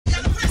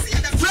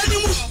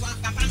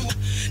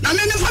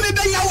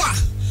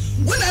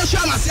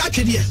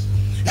atwede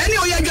ene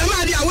o ye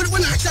dwama de a wo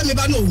na acha me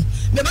ba no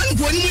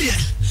ko ni mu ye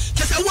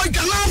kesa wo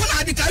dwama ho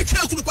na de ka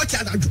twa kuru ko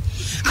cha dadwo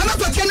ama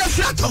ko tena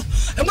flato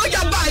e mo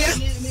ja ba ye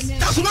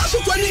ta so ma so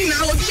ko ni na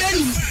obi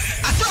ani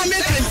asa me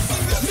kan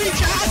mi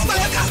cha aspa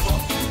ya ka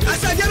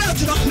asa je na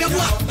tuno me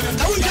bua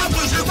ka wo ja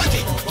bon sa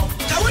kwate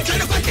ka wo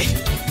twa kwate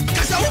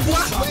kasa wo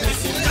bua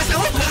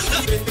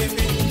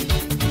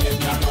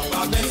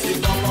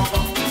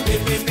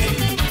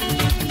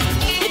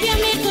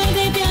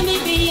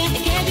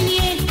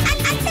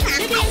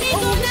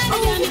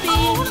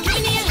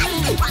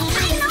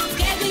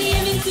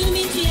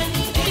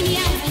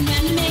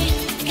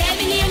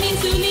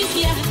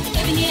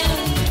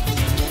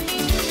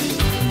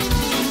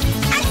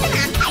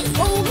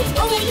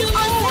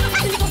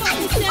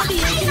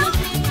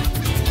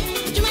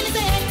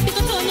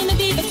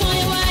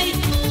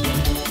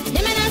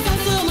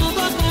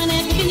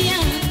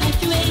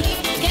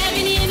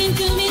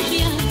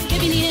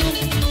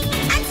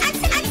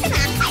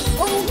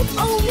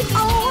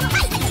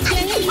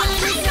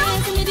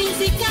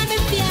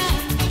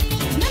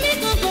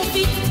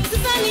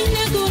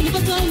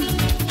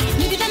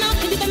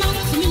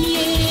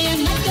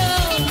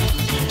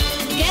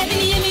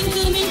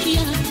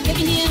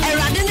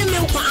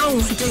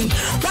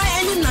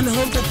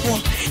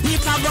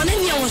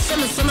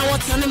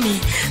me.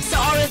 So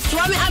or it's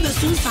swami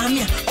abesun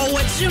samia or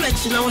what you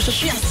na was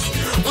shiasi.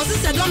 Was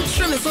this a dumb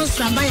trim so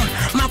strabaya,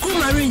 Maku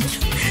Marine.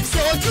 So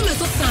to me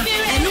so sam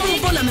and no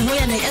bona me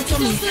hoya na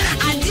etomi.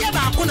 Adia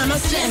ba ko na no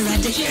se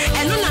erade.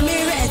 And no na me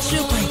re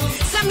etru kwan.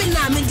 Sami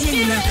na me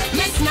di na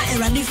met na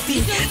erade fi.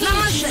 Na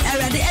ma hwe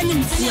erade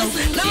anim tio.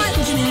 Na ma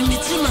njini mi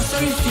ti ma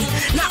sorry fi.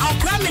 Na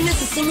okra me ne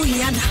sesemu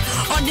hiada.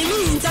 O de mi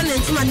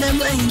internet ma na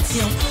mu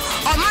ahintio.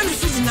 O ma no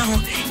sisi na ho.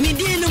 Me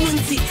di no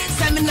munti.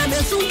 Sami na be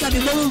sun ka bi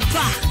mo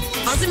mpa.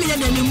 Also me na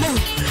me mo.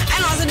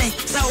 And also dey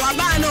so wa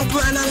ba na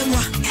okra na mo.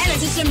 Ele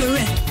ti se me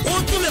re.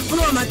 O to me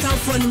pro ma tan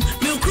phone.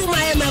 Me kru ma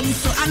e ma bu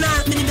so ana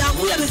me da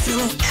ku ya me fi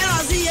ho. Ele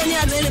also ye ni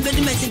ado ele be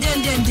di me ti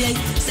den.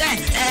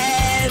 Say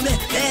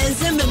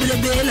se me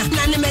be na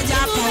ne me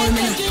ja pa o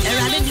me na.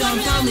 Erade di on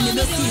town me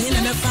be si na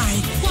me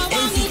fine.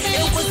 Enti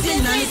e ko si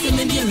na ni se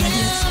me di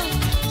erade.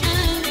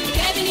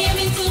 Kevin ye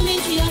me to me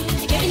tia.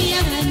 Kevin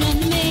ye na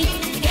me.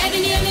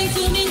 Kevin ye me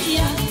to me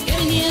tia.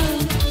 Kevin ye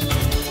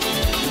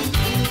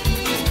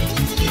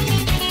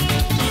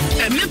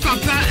me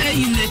papa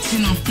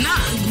yinetino na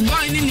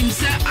boy ni nim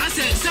say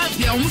ase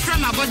say ya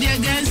from abody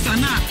against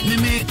na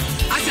me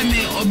ase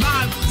me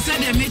oba say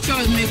de me cho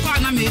me kwa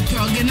na me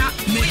toge na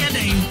me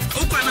yeden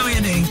okwa na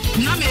yeden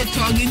na me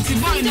toge nti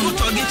boy ni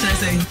toge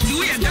say ti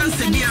we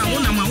dance bia wo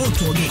na ma wo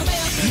toge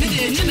me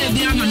de ni na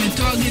bia na me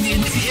toge de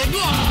nti ebi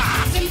opa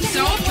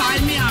say opa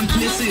mi am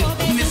me say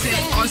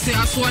o say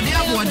asode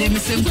abode me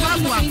say kwa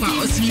bo akwa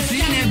o si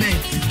free na ebe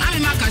ami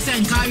maka say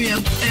enkawie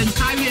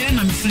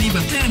na me free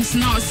but times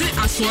now say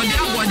asode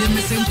abode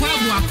me say kwa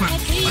bo akwa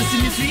o si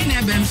me free na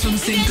ebe so me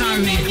say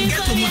enkawie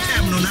get to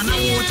motem no na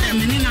wo tem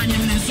ni na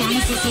nyem ne so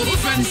so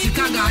friend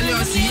sika gale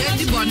o si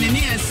edi bone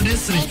ni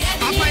esresre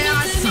papa ya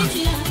asa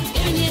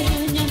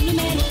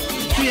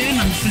kwe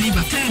na me free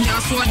but times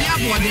asode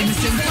abode me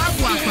say kwa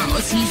bo akwa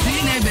o si me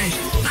free na ebe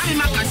ami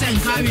maka say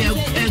enkawie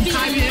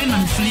na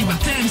me free but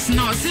times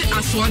now say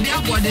asode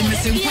abode me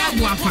say kwa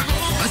bo akwa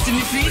o si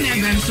me free na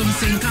ebe so me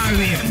say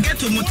enkawie get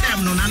to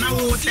motem no na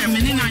wo tem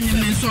ni na nyem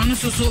ne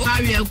so so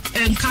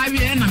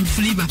enkawie na me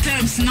free but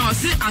times now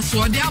say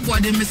asode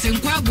abode me say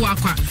kwa bo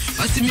akwa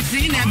o si me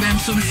free na ebe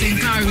so me say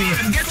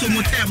enkawie get to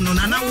motem no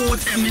na wo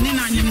tem ni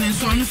na nyem ne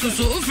so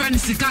so friend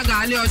sika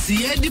gale o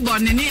si edi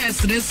bone ni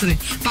esresre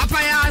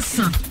papa ya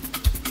asa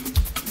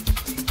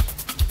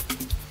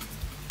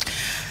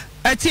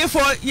Atiefo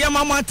ye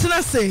mama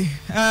tena se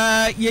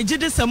ye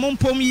gide se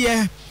mompom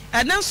ye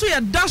enenso ye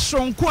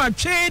dashronko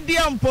atwedi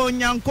ampo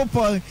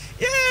nyankopon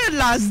yeah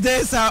last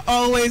days are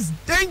always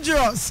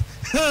dangerous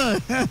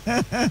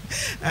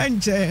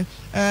anje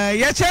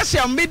ye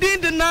chesha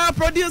midin na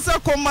producer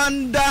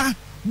commander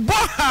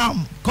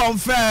Boham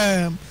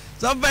confirm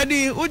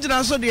somebody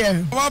ujina so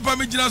there papa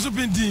me jina so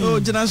pinti oh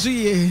jina so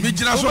ye me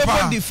jina so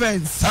pa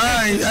defense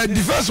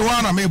defense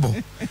one amebo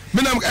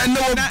me na and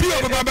no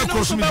bi baba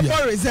cross me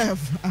bia reserve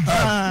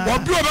wo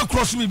bi baba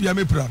cross me bia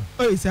me pra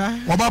oh sir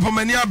wo papa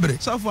mani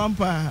abre so for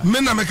ampa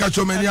me na me ka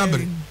cho mani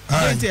abre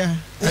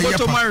we go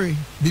to marry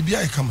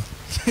bibia e kama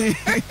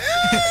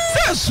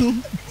sasu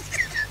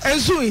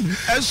esu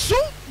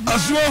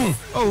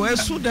oh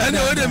esu da and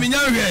we dey me nya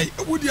hwe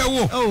wudi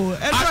ewo oh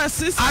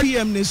every 6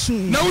 p.m. ne su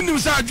na unim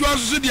sa adwo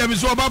aso dia me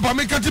so papa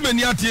me kati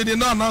mani atie de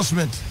na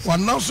announcement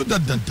one announce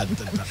that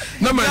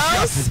na ma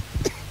si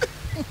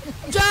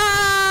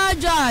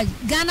George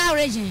Ghana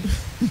region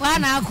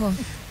wana ako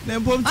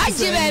Nempom ti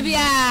say baby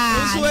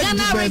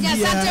Ghana region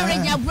Santa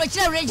region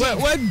Broche region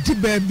what di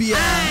baby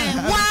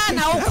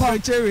wana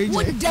ako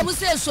what dem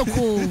say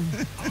soko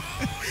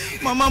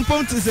mama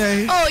mpom ti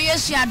say oh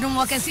yes you adum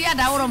wakesi ya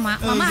daworoma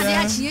mama ade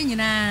achie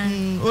nyina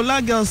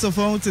ola girls of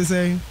on ti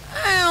say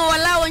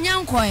wala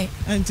onyankoi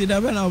anti da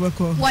be na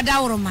obeko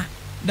wadaworoma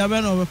da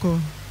be na obeko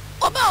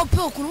oba ope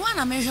okunu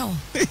wana mehwe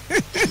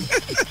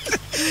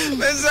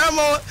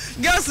Mesamo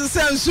gas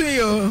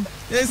sensuyo.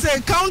 They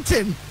say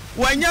counting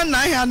when you're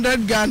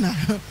 900 Ghana.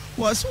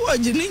 Was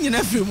watching in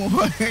every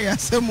more.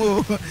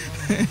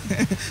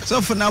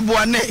 So for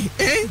Nabuane,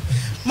 eh?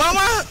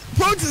 Mama,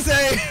 what to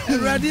say?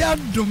 Radia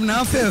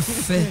Dumna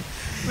Fefe.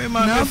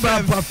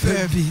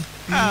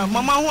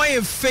 Mama, why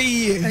a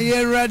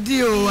fay? A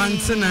radio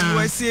antenna.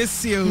 Was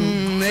yes, you.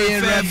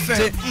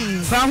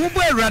 From who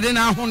were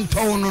Radina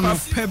Honton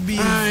of Pebby.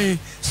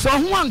 So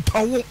one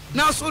tow,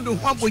 now so do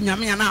one when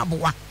Yami and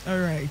Abua. All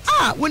right.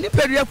 When the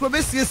period will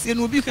be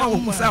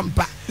home,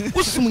 Sampa,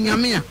 Usum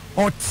Yamia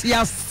or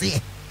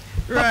Tiasi.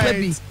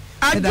 Right.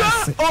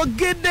 Adwa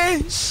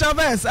Ogede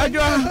Chavez.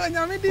 Adwa.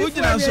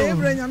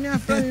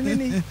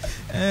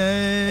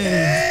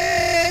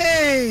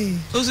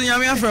 Osu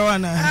nyame afra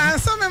wana.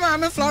 Some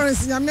mama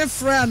Florence nyame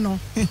fra no.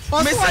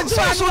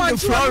 Osu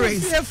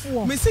Florence.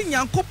 Me se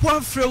Nyankopɔ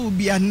afra wo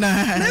bia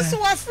na. Me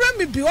so afra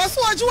me bi. Osu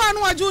adwa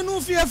no adwo no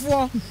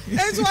fiefo.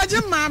 Enso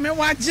agye maame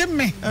wagye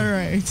me. All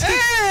right.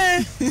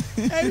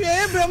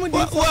 Abraham di.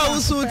 Wa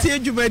osu tie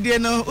dwumade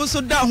no.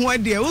 Osu da ho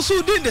ade.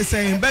 Osu di the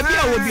same. Ba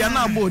bia wo bia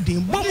na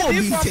abodin. Bomo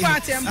obi te.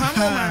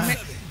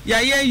 Ya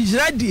ye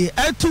ready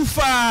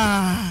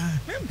etufa.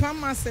 Me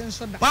mpama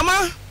senso da.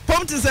 Mama,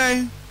 pom to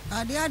say.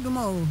 Ade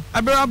aduma o.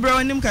 Abra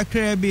anim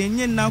kakra bi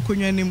enye na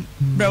konwa nim.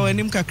 Bra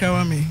anim kakra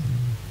wa me.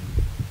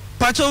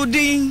 Pacho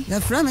din.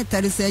 The frame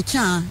tell say a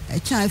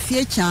chan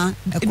fie chan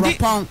e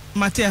kropon.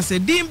 Matthias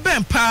din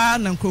ben pa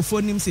na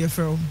nkrofo nim se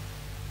frɛ.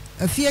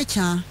 A fie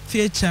chan.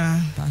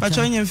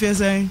 Pacho nyem fie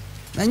say.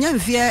 Anya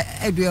fie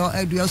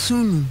eduo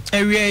sunu.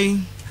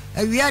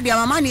 Awia dia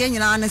mama ne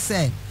nyina ne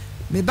say.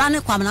 Me ba ne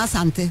kwamna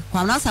sante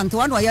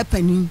wa no ya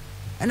panin.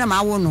 Ena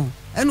ma wo no.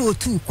 Ena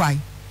otu kwai.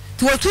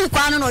 To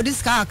kwano no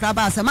this car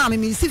kraba se ma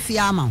me si fie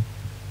ama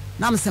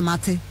na me se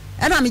mate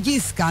e na me gi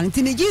scan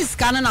nti me gi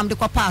scan na me de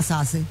kwa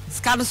asase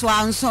scan so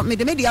anso me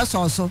de media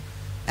so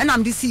e na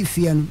me de si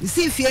fie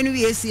no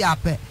wie si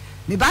ape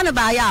me ba ne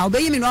ba ya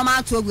obeyi me no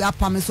ma to agu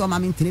apa me so ma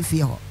me ntene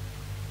fie ho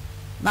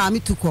ba me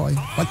tu koi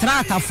o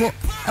tratafo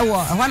e wo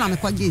e ho na me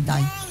kwa gi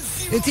dan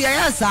eti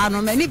ya sa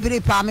no me ni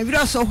bire pa me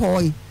bire so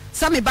hoi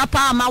sa me ba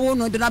pa ma wo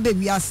no de na ba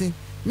wiase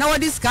na wo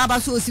this car ba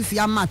so si fie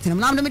ama tene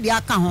na me de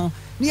aka ho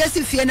ni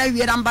esi fie na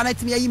wie ramba na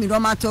timi ayi mi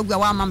roma to gwa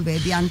wa man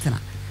baabi antena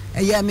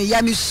eye me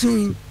ya mi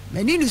sun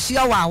me ni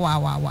nusia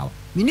wa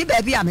mi ni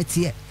baabi a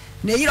mete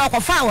na yi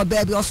okofa wa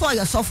baabi oso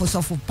ye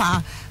sofo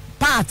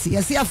party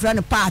yesi afra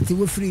ne party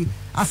wo free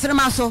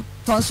asrema so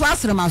tonso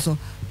asrema so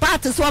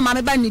party so ma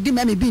me ba ni di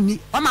me bi ni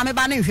o ma me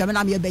ba na nhwe me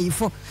na me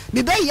bayifo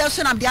me bayi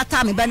so na me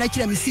ata me ba na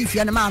kire me si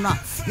fie ne ma no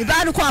me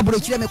ba ne ko aboro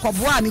kire me ko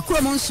boa me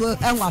kuro mo nso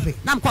enwabe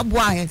na me ko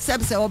boa he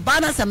se o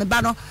ba na se me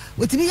ba no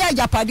otimi ya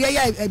japade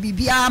ya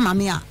bibia ma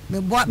me a me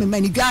boa me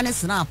mani gwa ne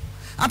snap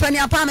apani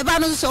apa me ba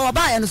no so o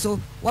ba ye no so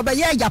wo ba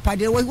ye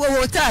japade wo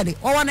hotel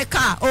o won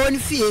car o ni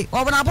fie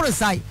o na aboro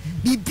sai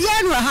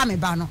bibia no ha me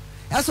ba no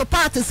eso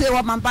party se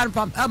wo man ba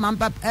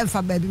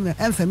enfa ba bi me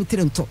enfa mi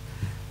tirento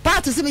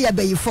party se me ya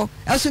bayifo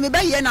eso me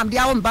ba ye na me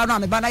dia wo mba no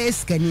me ba na ye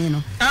skani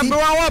no abro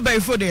wa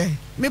bayifo de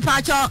me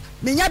pa cho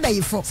me nya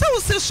bayifo se wo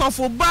se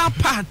sofo ba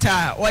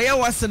parta o ye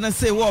wase na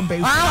se wo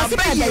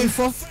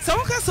bayifo se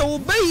wo ka se wo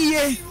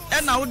bayiye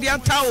e na wo dia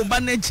ta wo ba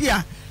na chi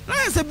a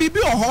na se bibi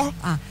oho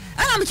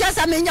ana me cha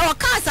sa me nya wo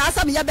ka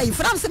sa me ya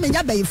bayifo na me se me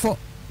nya bayifo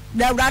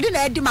na urade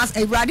na edi mas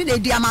urade na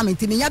edi ama me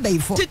ti me nya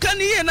bayifo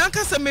tikani ye na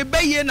ka se me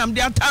bayiye na me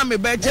dia ta me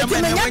ba che me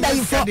na wo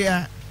nya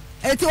dia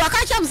eti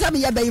wakacha mse me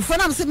ya bayifo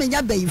na mse me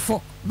nya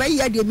bayifo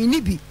bayiye de me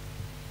ni bi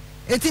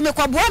eti me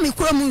kwaboa me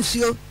kura mu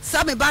nsuo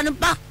sa me ba ne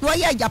ba no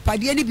ye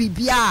ajapade ni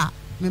bibia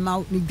me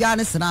ma ni gwa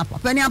ne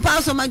snap pani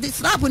ampa so ma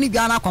snap ni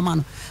gwa na akoma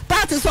no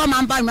party so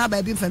ma mba me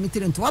ba bi mfa me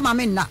tirento o ma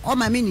me na o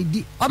ma me ni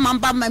di o ma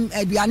mba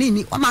aduane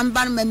ni o ma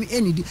mba me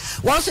eni di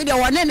wo so de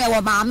wone ne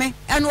wo ma me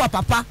ene wo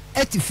papa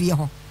etifie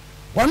ho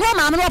wono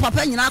ma me wo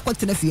papa nyina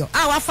akotena fie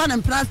a wa fa ne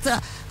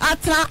mprata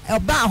atra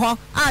oba ho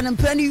a ne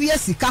mpra ni wie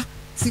sika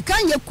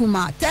nye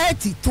kuma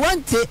 30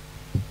 20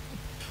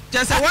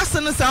 just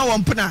wasene sa wo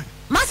mpna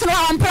masene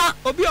wo mpra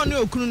obi oni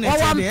okunu na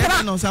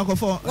tede na so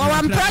akofo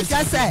wo mpra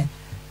just say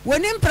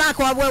woni mpra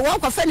ko wo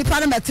ko fa nipa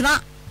na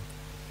metena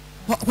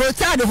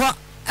hotel ho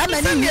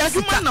amani ni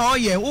adwuma na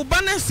oye wo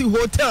ba na si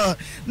hotel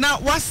na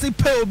wase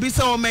pe obi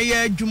se o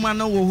meye adwuma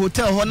na wo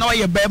hotel ho na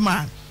oye be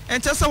ma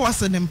ente se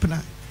wasene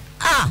mpna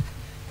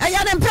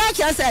eya ne mpra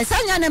just say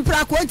sanya ne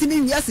mpra ko ntimi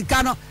nwi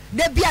sika no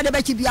de bia de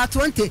ba chi bia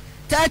 20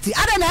 30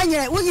 ada na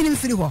anye wonyini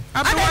mfiri ho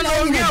ada na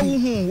onyina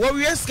wuhu wo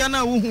wie sika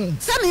na wuhu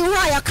se me hu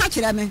aya ka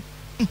kire me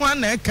ho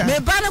na eka me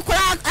ba ne kura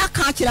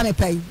aka kire me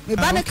pai me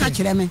ba ne ka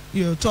kire me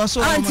yo to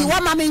so anti wo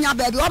ma me nya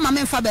baabi wo ma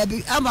me mfa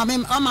baabi o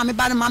ma me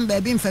ba ne man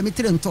baabi mfa me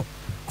tirento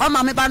o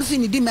ma me ba no so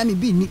ni di ma me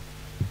bi ni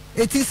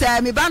eti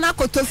se me ba na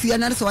koto fie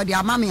na so de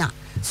ama me a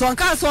so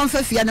nka so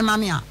mfa fie ne ma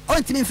me a o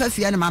ntimi mfa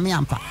fie ne ma me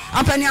ampa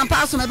apani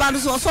ampa so me ba no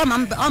so o ma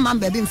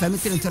baabi mfa me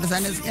tirento se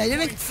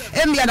ne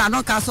emia na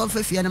no ka so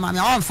mfa fie ne ma me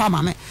a o mfa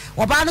ma me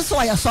wo ba no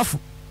so ya sofo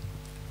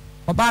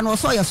wo ba no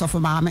so ya sofo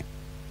ma me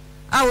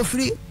a wo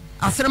free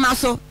asrema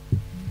so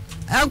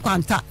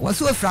enkwanta wo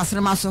so free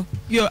asrema so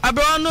yo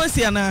abro no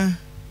sia na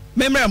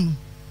memram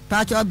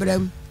Pacho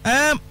Brem.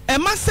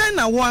 Emma say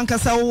na one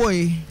kasa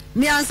woy.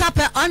 Me ansa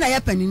pe on a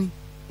penny.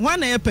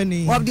 One a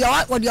penny. What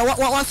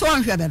was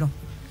on Febero?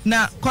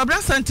 Na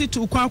Cobra Santi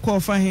to Quack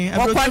for him.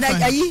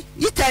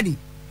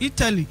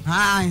 Italy.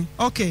 Aye.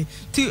 Okay.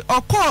 Ti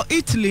call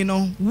Italy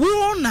no.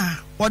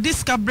 Wona what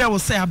this cabra will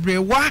say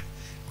abrewa.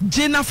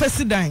 Jena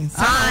Fesidine.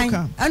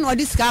 And what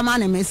this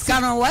man and Miss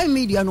Canon 1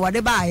 million what they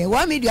buy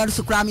 1 million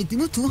to cram it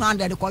to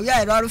 200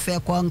 or fair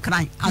con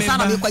crime. I saw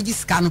a quite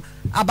scan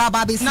about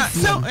baby.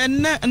 So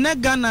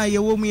and Ghana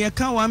you will me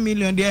account 1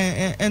 million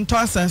there and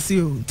toss us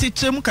you.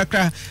 Teach him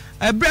kakra.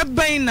 A bread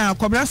bain now,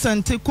 Cobra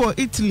Santico,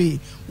 Italy,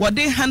 what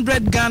they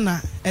 100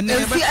 Ghana, and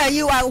then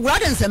you are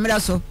what is a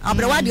miracle. I'm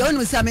the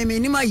only some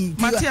minimum.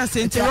 Matthias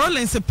St.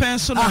 Rollins a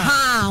person.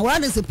 Aha,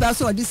 what is the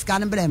person of this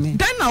can blame?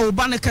 Then I will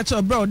ban a catch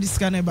abroad this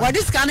cannibal. What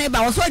this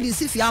cannibal was what you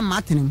see if you are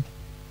Martin.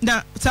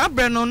 Now,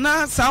 Sabrano,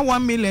 now,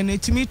 1 million,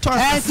 it's me talk.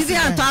 As if you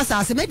are toss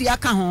us, media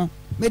come home,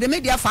 made the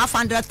media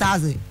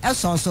 500,000.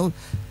 As also.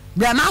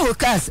 Brahma who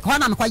curse,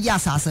 when I'm quite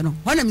assassin,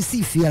 when I'm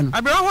see fear.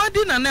 I brought one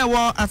dinner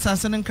never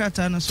assassin and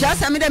cratana.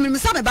 Just I made them in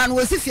some ban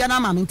was if you're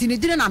not mammy,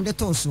 didn't I'm the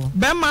torso.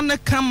 Beman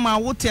come my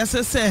what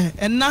yes, say,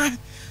 and now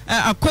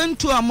I went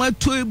to a mud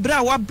to a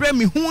bra, what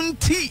bremi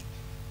hunti.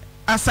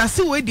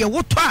 Assassin with the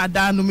water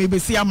down maybe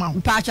see a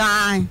mount. Patch,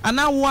 and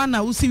now one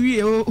I will see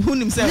who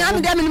himself.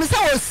 I'm them in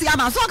see a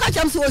man, so I catch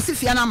him so see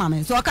Fiana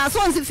mammy, so I can't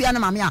see Fiana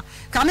mamma.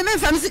 Come in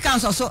fancy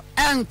council so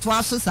and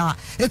twice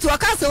it will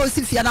cast so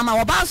see Fiana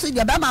or Bassi,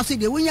 the Bama see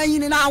the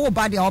winning in our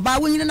body or by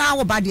winning in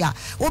our body.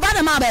 Or by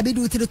the mother be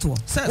do to the tour.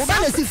 See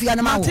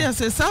Fiana Matia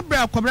says,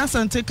 Sabra Cobras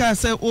and take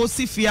us, oh,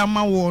 see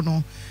Fiamma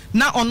Warno.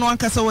 Now on one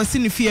castle was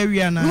in the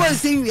Fieriana. Who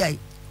is seeing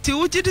Ti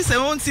uji di se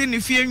won si ni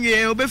fie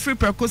nwie obefri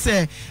preko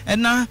se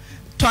na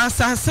to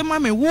asase ma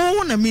me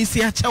wo na mi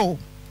si ache o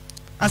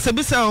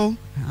asebi se o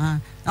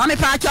na me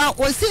pa acha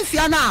o si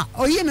fie na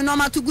oyi mi no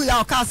ma tugu ya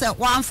o ka se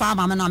wan fa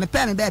ma me na me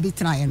pe me ba bi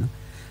tena ye no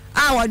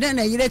a wo den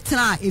na yire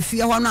tena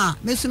efie ho na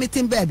me so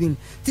metim ba bi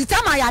ti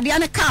tama ya de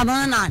ne ka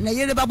no na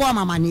yire ba bo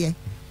mama ne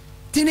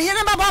ti ne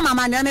yire ba bo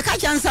mama ne me ka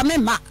chansa me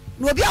ma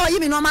no obi a oyi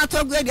mi no ma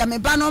tugu ya de me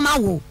ba no ma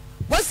wo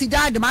what si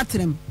dad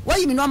matrem what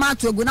you no man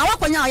to go na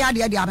wakonya ya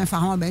de amefa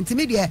ho be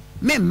ntimi de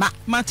me ma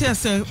Matthias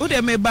say o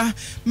de me ba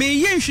me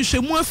ye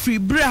nhwehwemu afri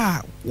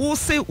bra wo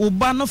se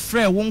oba no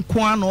frɛ wo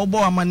nko a na obo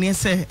amane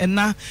se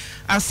na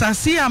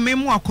asase a me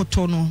mu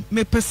akoto no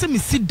me pese me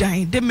si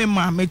dan de me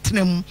ma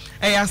metrem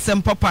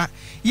asem papa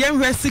ye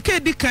hwɛ sika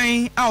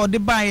dikan a o de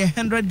ba ye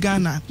 100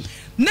 Ghana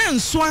na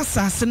nso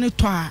asase ne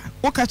to a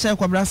wo ka kye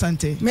Kwabra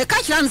Sante me ka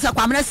kye nsa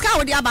kwamna sika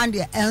wo de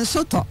abande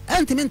enso to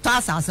entimi nto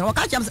asase wo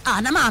ka kye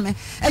na ma me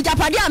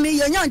ejapade a me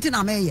ye nya nti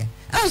na me ye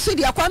enso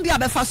de akwan bi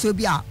abefa so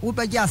bi a wo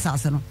beje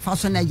asase no fa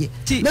so na ye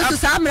me so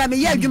sa amra me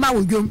ye adwuma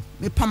wo dwom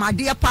me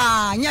pamade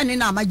pa nya ne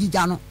na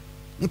magigya no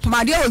me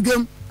pamade wo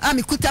dwom a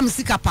me kuta me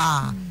sika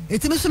pa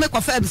etimi so me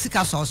kofa me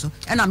sika so so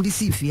na me de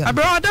si fie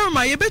abroda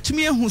ma ye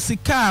betumi ehu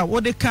sika wo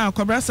de ka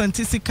Kwabra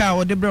Sante sika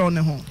wo de bre one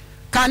ho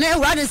Can I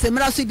run a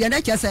similar to the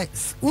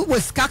NHS? Who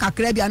was Kaka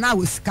Crabia now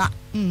with Ska?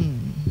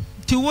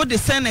 To what the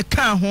send a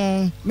car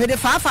home? Made the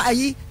Fafa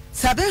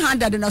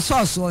 700 in a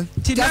sauce.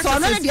 Just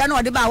already the annual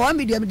about 1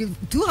 million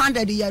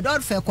 200 a year,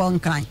 don't fair con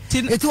kind.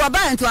 It will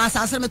buy into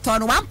assassin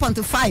ton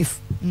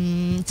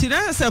 1.5.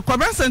 Tina said,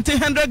 Kwabra Sante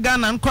 100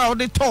 gun and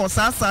crowded toss,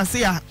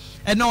 Assasia,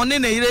 and on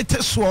in a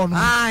related swan.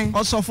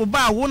 Also for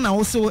bar one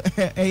also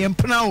a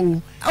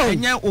emplow. Oh,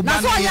 yeah,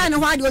 that's why I know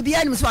why you will be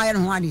enemies. Why I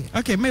don't want it.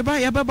 Okay, maybe I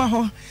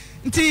have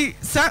nti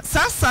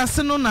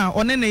sa no na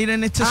one na yire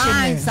ne te so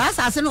ne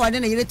sa no one na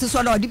yire te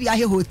so na odi bia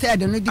he hotel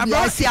de no di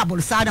bia si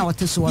abolsa na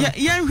wote so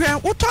ye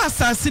hwe woto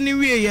asase ne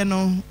wie ye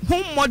no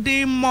hu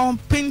modern mo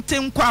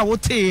penten kwa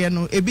wote ye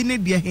no ebi ne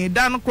de he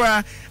da no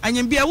kra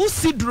anyem bia wo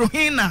sidro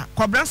he na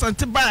Kwabra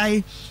Sante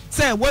bai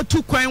say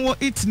watu kwan wo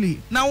Italy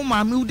na wo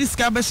ma me wo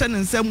diska be hye ne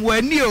nsam wo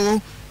ani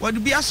o wo de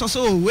bia so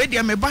so we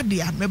de me ba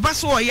de me ba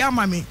so o ya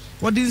ma me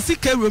wo de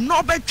nsika rom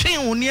na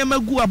obetwen wo ne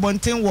magu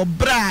abonten wo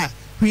bra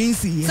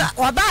Quincy.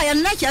 Oba ya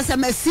na chese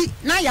mesi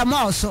na ya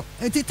mo so.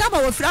 Enti taba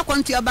wo fira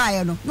kwantu ya ba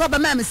ya no. No ba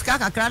ma mesika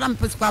kakra na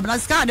mpesika ba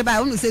sika de ba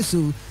ya unu se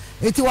so.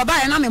 Enti oba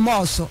ya na me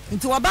mo so.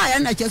 Enti oba ya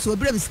na chese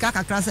obre mesika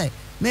kakra se.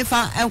 Me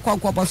fa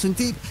enkonko bo so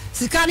nti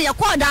sika ne ya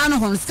kwa da no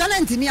ho. Sika na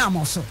ntimi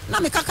amo so.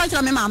 Na me kaka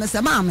kira me ma me se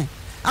ma me.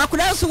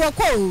 Akura so wo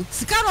ko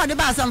sika no de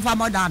ba sam fa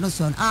mo da no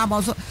so. Amo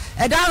so.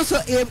 E da so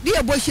e de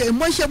e bo hye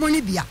mo hye mo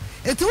ni bia.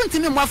 Enti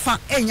ntimi mo fa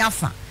enya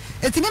fa.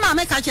 Enti me ma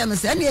me ka kira me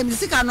se na e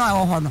sika no e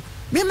ho no.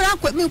 Me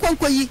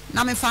yi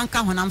na me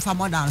fanka ho na mfa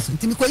modern so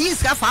ntimi koyi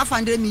sika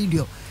 500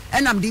 million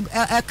enam de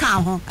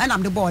ka ho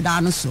enam de board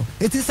an so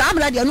eti sa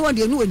amra de no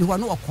de no ni ho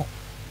no okọ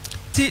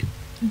ti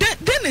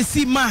de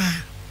si ma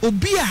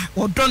obi a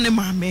odo ne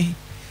maame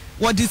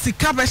wo de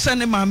sika be hye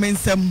ne maame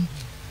nsam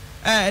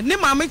ne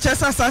maame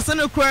chesa asase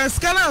ne kura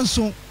sika na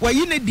nso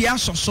wayi ne di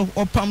asoso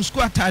opam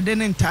school atade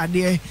ne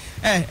ntade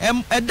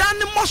dan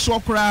ne moso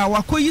kura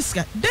wakoyi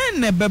sika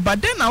den ne beba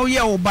den na wo ye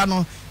wo ba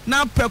no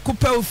na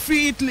prekupe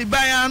free Italy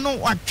baya no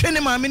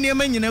atwene ma me ne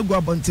ma nyina gu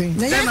abonten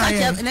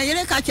na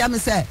yere ka kya me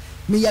se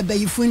me ye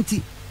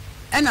bayifunti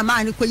ena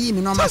ma ni koyi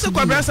mi no ma so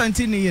kwabra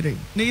santi ni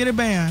yire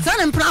ben ya so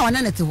ne mpra wa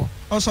ne te ho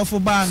osofo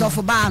ba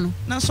no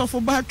na sofo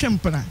ba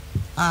twempra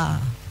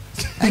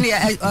ani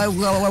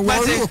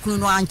wo kunu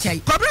no anchai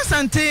kwabra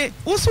santi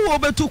usu wo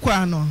betu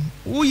kwa no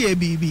wo ye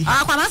bibi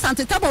kwabra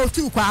santi taba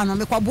otu kwa no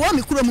me kwabo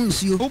me kuro mu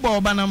nsuo wo ba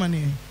oba na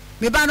mane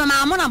me ba no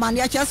ma mo na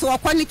mane ache so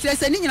okwa ni kire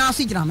se ni nyina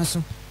so gyina me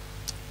so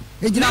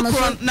ejina me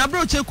so na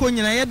bro che ko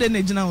nyina ye de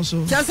na gyina wo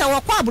so che se wo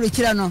kwa abro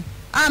kire no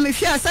me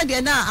hwe asa de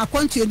na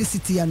akwantuo ni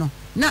sitie no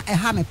na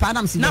eha me pa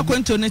na msi na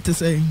akwantuo ne te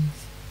sei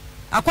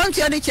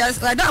akwantuo ni che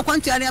da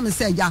akwantuo ni am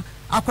se ja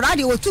akora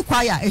de otu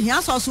kwa ya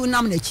ehia so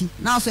nam na chi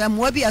na so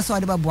emwa bi eso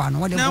de beboa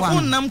no de boa na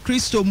wonnam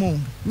Kristo mo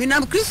mi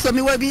nam Kristo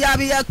mi wa bi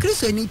ya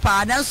Kristo ni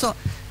pa na so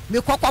me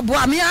kokwa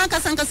boa mi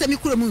anka sanka mi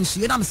kuro mu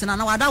nsu na msena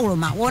na wada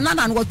woroma wo na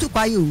no otu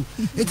kwa ya o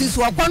eti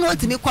so okwa no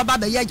otimi kwa ba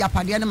ye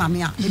japade ne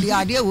mame a de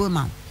ade wo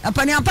ma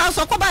apani ampa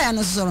so kwa ba ya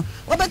no so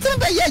wo betim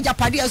be ye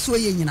japade so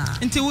ye nyina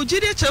nti wo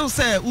gide chew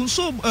se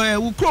unso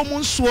wo kuro mu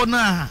nsuo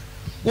na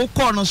wo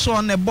kɔ no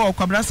so ne bɔ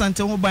kwabra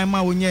sante ho ban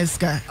ma wo nya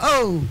ska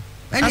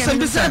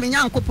eni se me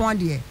nyankopɔn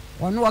de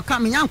ɔno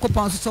wɔka me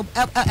nyankopɔn so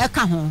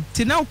ɛka ho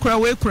ti na kura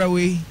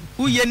we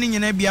wo ye ni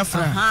nyina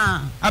biafra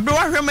abre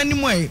wa hwema ni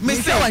mo me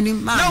se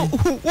na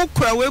wo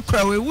kura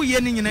we wo ye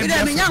ni nyina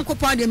biafra me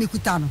nyankopɔn de me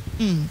kuta no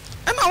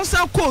ɛna wo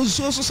sa kɔ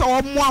nsuo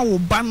so mo a wo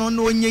ba no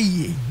na onye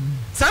yie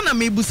sa na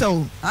me busa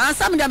wo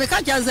sam de me ka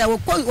kya ze wo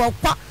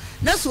kwa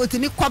na so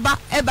otimi kɔba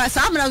eba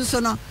sa amra so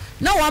no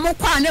na wo mo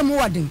kwa na mu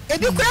wode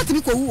ebi kura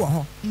timi ko wu wo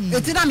ho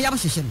eti na me yam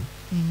hyehye no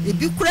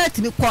ebi kura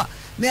timi kɔ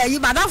me ayi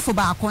badafo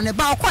ba ko ne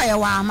ba kɔ ye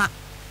wa ama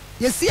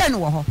yesie no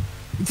wo ho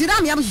eti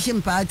na me yam hyehye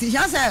mpa eti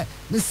hia se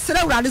me sere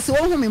wurade se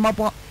wo hu me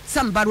mɔbɔ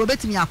sam ba ro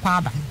betimi akɔ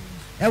aba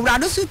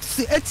ewurade so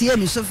etie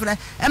mi so frɛ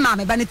e ma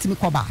me ba ne timi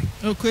kɔ ba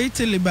okay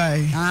tili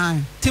bai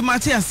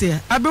timati ase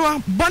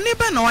abewa bɔne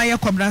be na wayɛ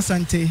kɔbra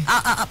sante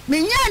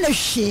me nya ne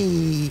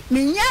hwe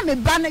me nya me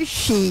ba ne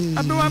hwe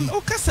abewa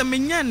o kasa me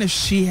nya ne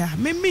hwe a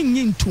me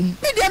nyi ntum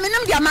me de me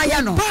nam de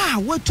amayɛ no ba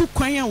watu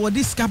kwan a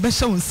wode ska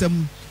bɛhyɛ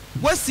wonsam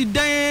wasi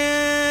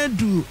dan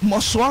du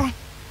moso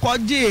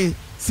kɔgye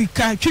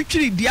sika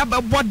twitwiri dia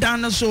bɛbɔ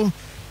dan no so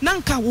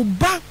nanka wo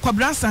ba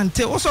kɔbra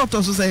sante wo so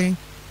to so sɛ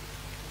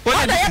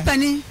wada ya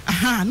pani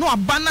no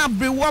abana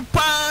bre wo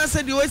pa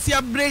se de osi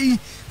abre yi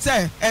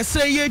se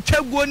esre ye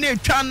twaguo na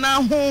etwa na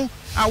ho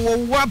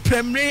awowo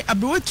premre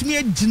abre wotumi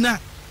agina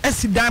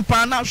asidan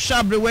pa na hwa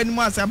abre wani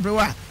mu asabre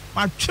wa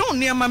ma twe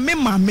ne ma me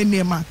ma me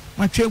ne ma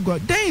twaguo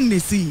den ne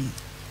si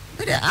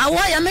de awo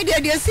ya me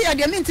de si ya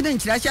de me ntime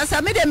nkyira kya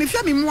sa me de me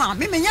hwe me mu a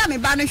me nya me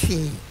ba no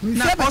hwe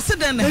na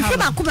oseden ne ha me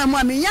makoma mu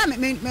a me nya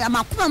me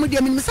makoma mu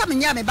de me sa me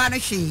nya me ba no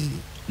hwe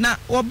na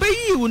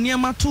obeyi wo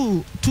niema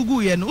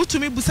tugu ye no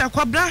utumi busa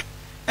kwabra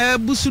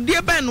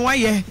busudie ban no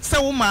aye se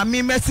wo ma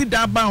me mesi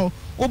da ban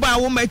wo ba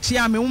wo machi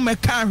ame wo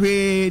meka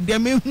hwe de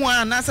me hu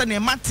ana se ne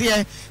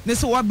mate ne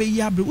se wo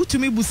beyi abre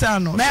utumi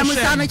busa no me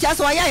musa no kya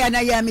so ya na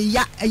ya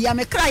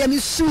me kra ya me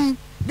sun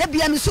de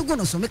bia me sugu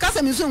no so me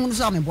kasa me sun no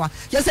so me boa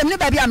je se me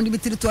ba bia me de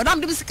bitiri to na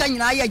me de sika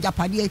nyina ya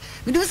japade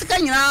me de sika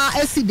nyina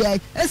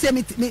aside ese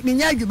me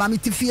nya adwuma me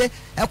tifie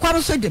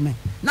ekwaro so de me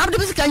na me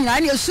de sika nyina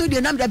na esu de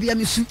na me da bia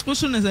me su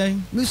usu ne sai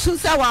me su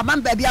sa wa man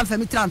ba bia mfa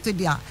me tranto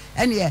dia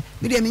ene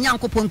me de me nya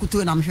nkopon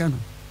kuto na me hwe no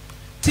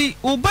ti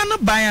uba no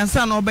ban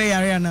ansa na obe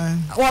yare na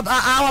wa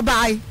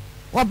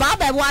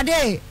ba wa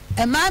de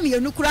e ma me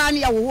enu kura na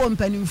ya wo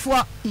mpanimfo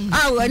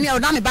ani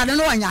na me ba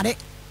no wanyare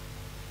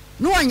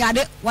no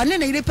wanyade wane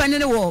na yire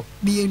panene wo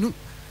bienu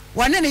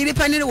wane na yire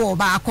panene wo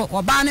ba akọ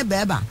oba ne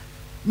beba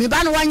me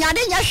ba no wanyade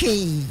nya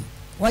hwe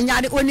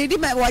wanyade onidi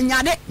me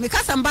wanyade me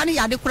kasa mba ne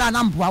yade kura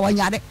na mboa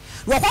wanyade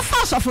wo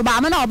kofa sofo ba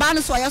me na oba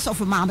ne so ye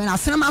sofo ma me na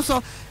senema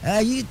so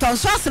yi ton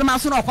so senema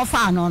so na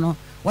kofa no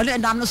wole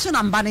ndam no so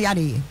na mba ne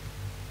yade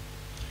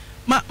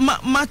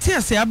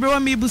Matias abrewa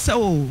me busa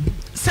wo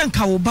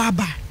senka wo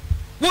baba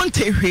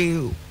wonte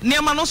hwe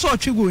niema no so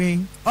otwegu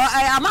en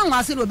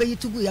amanwa se no be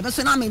yitugu ya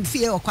so na me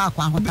fie okwa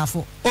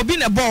ahotafo obi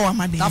ne bo wa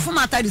made tafo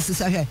mata de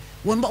sisa hwe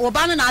wo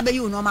ba no na abeyi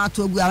no ma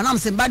to agu na me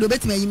se mba de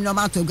obetime yim no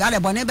ma to agu ale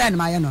bone be na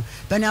ma ye no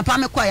be ne pa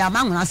me kwa ya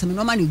amanwa se me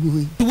no ma ne gu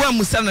hwe wa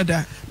musa no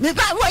da me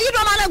ba wo yi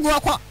no ma na gu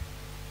okọ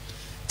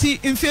ti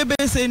mfie be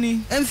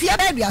seni mfie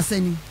be bia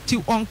seni ti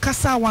on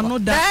kasa wa no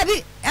da ba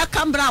bi e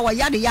kambra wa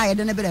yade ya ye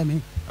de ne bere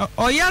me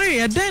o yare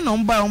ye den no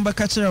mba on be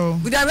ka kire o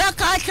bi da re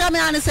ka kire me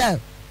ane se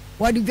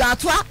wadi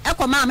dwatoa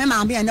ekoma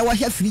maame ene wo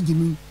hwe frigi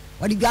mu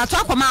wadi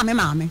dwatoa akoma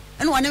maame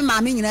ene wone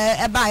maame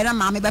nyina e ba ira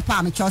maame be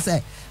pa me cho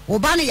se wo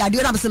ba ne yade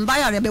ora msemba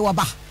yare be wo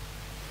ba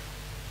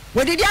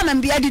wadi dia na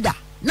mbia dida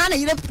na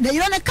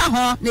yire ne ka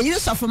ho na yire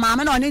sofo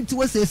maame na one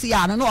ntiwo sesi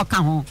ya no o ka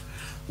ho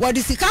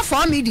wadi sika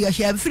for media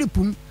hwe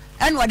fripum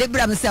ene wadi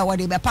bra me se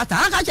wadi be pata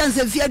aka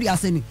chanse fie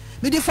aduase ni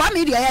me di for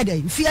media ye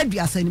dey fie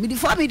aduase ni me di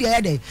for media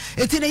ye dey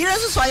eti ne yire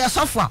so ya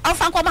sofo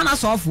afa kwoma na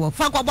sofo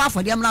fa kwoma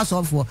afode am na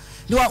sofo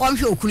ni wo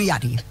hwe okunu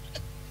yade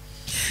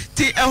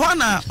ti ehọ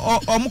na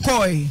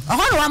omkoi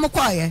ehọ na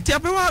omkoi ti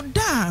abewa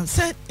da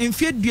se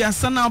mfie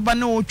duasa na oba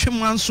na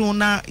otwem anso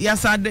na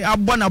yasade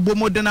abọ na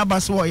bomo de na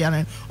baso wo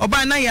yare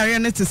oba na yare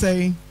ne te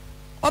sei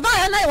oba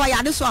ya na wa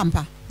yade so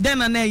ampa den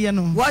na ye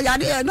no wo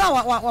yade no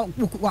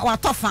wa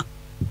tofa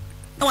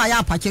no wa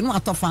ya pache no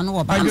atofa no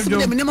wo ba so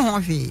de me ho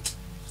hwe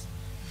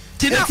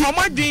ti na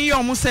omadwen ye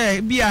omo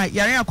se bia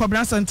yare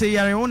akwabran sante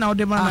yare wo na wo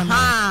de ma na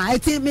aha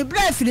eti me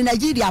bra firi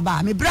Nigeria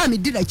ba me bra me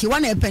di na chi wa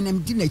na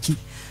epenem di na chi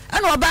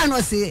ana oba no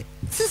se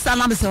sister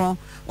na me se won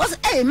was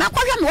me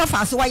kwahwe me wo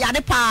fa so wa yade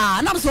pa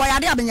na me se wa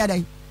yade abenya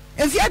dai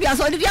efia bia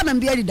so de am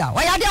bia dida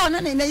wa yade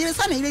on na yire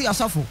sa na yire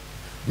yosofo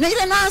na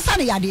yire na sa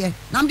na yade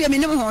na me de me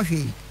nim ho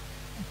hwe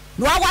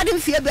no wa wade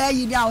mfie ba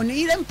yi dia on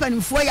yire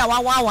mpanifo ya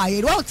wa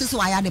yire wo tse so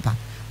wa yade pa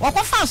wo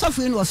ko fa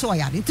asofo ni wo so wa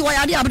yade nti wa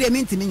yade abde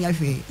me ntimi nya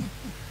hwe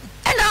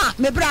ena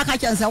me bra ka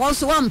chense wo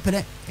so wa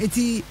mpre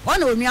eti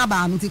wona onu aba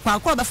am nti kwa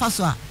ko be fa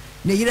so a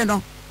na yire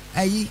no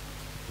ayi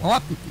wo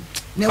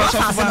ne wa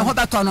fa so no ho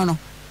beto no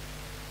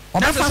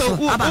oba fa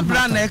so aba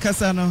bra na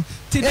ekasa no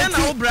ti den na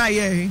wo bra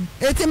ye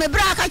eti me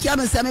bra ka chia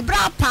me se me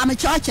bra pa me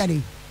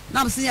chochere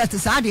na me se ya te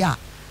saade a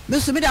me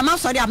so me da ma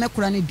so de a me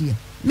kura ne die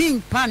me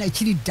pa na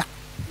chiri da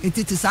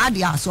eti te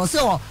saade a so se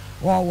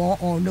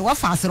o ne wa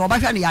fa so oba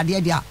hwa ne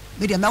yade dia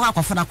me de me wa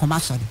akofo na koma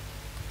so de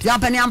ti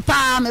apani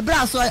ampa me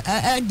bra so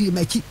di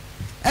machi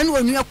ene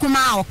onu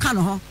akuma o ka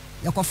no ho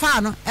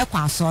yakofa no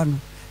ekwa aso no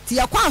ti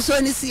yakwa aso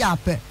ni si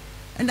ape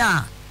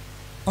na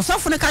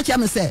osofo ne ka chia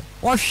me se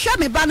o hwe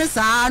me ba ne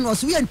saa no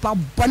so ye npa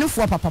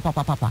bonefo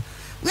papa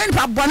we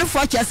npa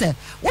bonefo che se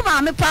wo ma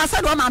me pa sa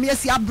do ma me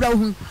asi abra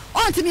hu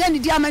on ti me ani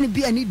di amani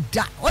bi ani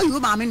da o yi wo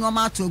ma me no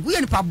ma to gu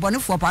ye npa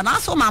bonefo pa na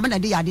so ma me na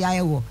de yade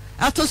aye wo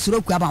ato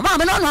suroku aba ma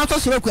me no ato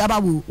suroku aba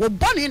wo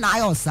boni na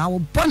ayo sa wo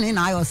boni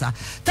na ayo sa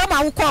ta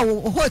ma wo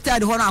ko hotel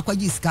de ho na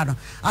akwaji sika no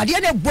ade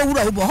ne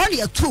gbowura wo ho ne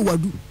eto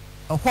wadu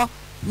ho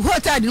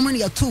hotel de mu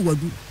ne eto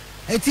wadu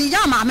eti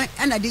ya ma me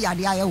na de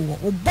yade aye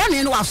wo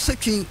boni no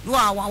asotwe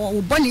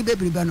wo boni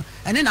bebribe no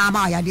ene na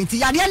ama yade eti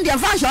yade ndie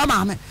fa hwe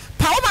ma me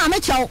pa wo ma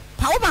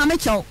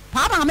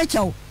me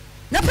chew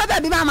na pa ba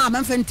bi ma me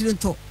mfentiri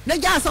nto na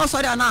ja so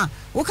so de na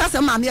wo ka se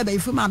ma me ba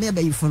ifu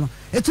no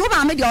etu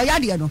ma me de o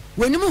yade no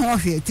wani mu ho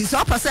hwe ti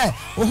so pa se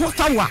o ho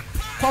towa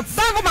ko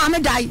ba go ma me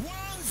dai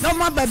no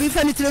ma ba bi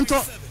fentiri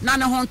nto na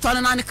ne ho nto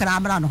na ne kra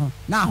bra no ho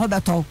na ho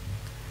beto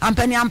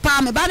ampani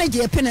ampa me ba ne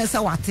je pene se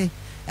wate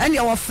ene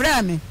wo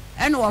frɛ me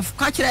ene wo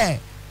ka kire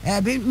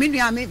me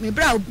nua me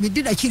bra me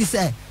di na chiri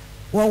se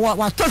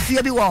wo to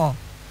fie bi wo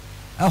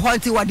ho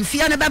nti wo de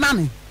fie ne be ma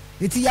me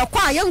eti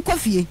yakwa ye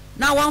nkofie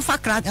na wonfa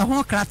krata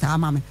ho krata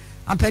ama me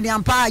ampani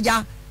ampa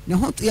aja ne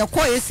ho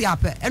yakwa esi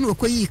ape ene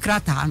okoyi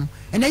krata no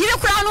ene yire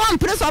kura no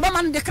ampre so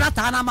obama no de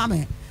krata na ama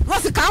me wo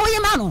se ka wo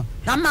yima no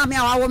na ma me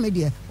awa wo me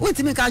de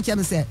wontimi ka nche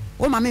me se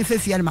wo ma me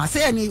fefie ne ma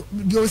se ni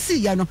de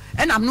osi ye no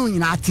ene am no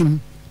nyina atim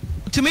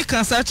timi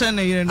kan sa cha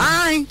na yire no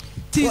ai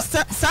ti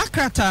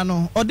sakrata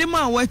no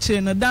odema wa chire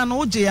no da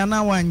no oje ya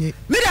na wanye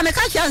me de me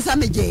ka nsa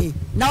me je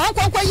na won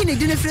kwankwa yi ne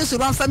di ne firi so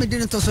ron fa me di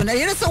ne to so na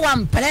yire se wa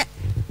mpre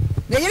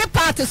na yire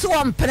party so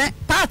wa mpre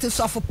party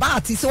so for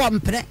party so wa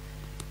mpre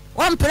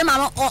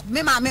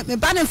ma me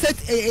ba ne fet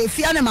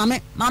fia ne ma me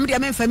de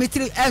me fa me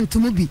tiri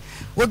entumu bi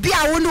obi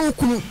a wo ne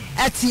okunu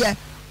etie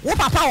wo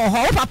papa wo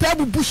ho wo papa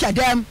bubu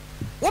hyadam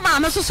wo ma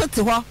me so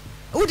te ho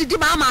wo didi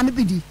ma me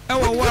bidi e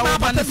wo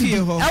ba ne fie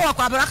ho e wo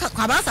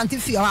kwabra santi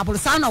fie ho aburo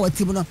sa na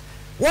watimu no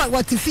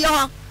wo ti fie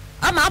ho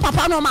ama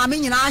papa no ma me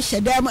nyina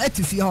hyadam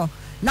ati fie ho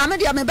na me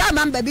de me ba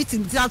ma ba bi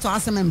tim ti ato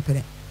asem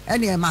mpre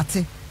ene e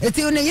mate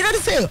eti ne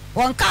yire se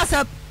won ka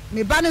sa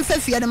me ba ne fa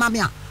fie ne ma me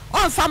a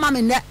on fa ma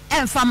me ne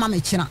en fa ma me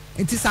kina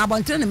enti sa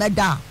abontre ne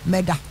meda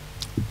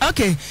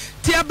okay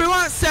ti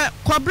abrewa se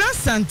kwabra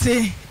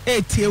sante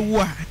etiewu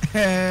a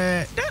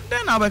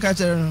den na obeka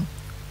chere no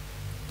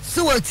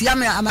so wo ti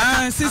am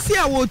sisi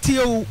a wo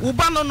tie wo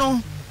ba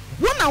no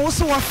wo na wo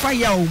so wa fa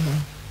ya o mu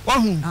wo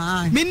hu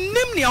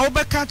minnim ne a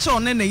obeka chere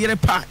ne ne yire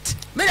part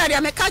me da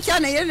me ka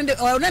chere ne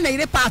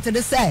yire part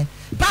de se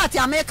part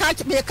a me ka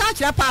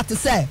chere part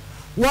se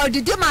wo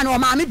didi man o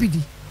ma me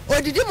bidi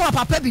odidi mo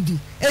papa bidi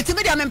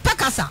etimi de me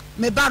mpekasa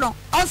me ba no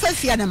on fa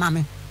fie ne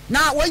mame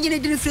na wo nyine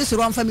di firi so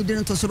ron fa me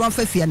di to so ron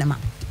fa fie ne ma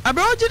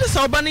abra o gidi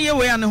so ba ne ye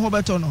we ane ho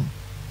beto no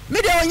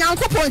me de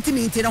onyankopon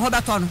timi nti ne ho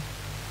beto no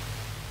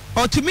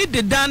o timi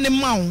de dan ne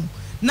ma wo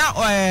na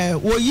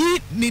wo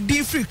yi ne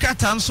di firi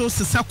krata nso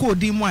sesa ko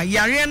di mu a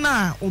yare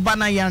na wo ba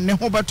na yare ne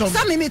ho beto no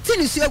sa me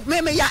tini su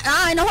me ya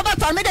ne ho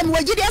beto me de me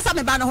wagidi esa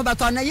me ba ne ho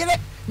beto na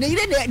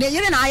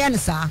yire na aya ne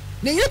sa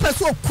ne yire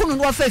peso okunu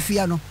no fa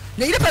fie no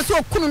le yire peso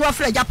okunu no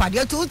afre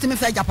japade to utimi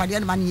fa japade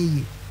ne ma ne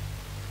yi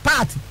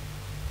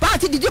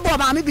party didi bo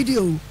ma me bidi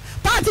o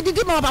party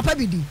didi mo papa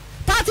bidi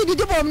party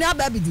didi bo me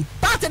aba bidi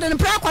party de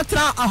mpra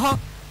kwatra aho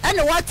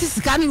ene wati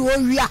sika ne wo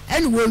wia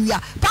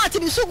party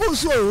bi sugu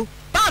so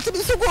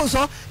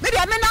me de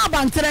me na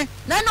abantre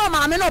na no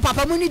ma me no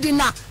papa mu ni di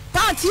na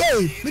party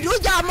me de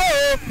uja mo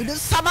me de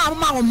sama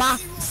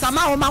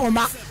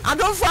ma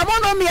adonfo mo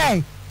no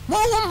me mo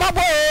hu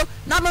mbabo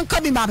na me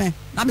nka bi ma me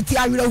na me ti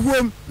awira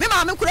huom me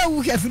ma me kura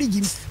hu hwe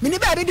frigi me ni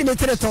ba bi de me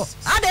tereto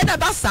ade na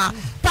basa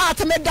part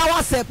me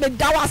dawase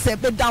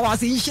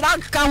inshira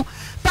kan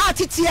part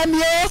tie me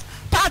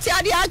party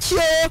ade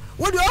achie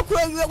wo de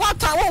okuro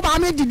wata wo ba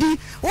me didi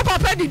wo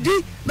papa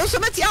didi me so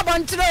meti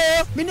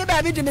abontre me ni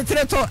ba bi di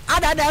metre to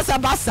ada da sa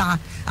basa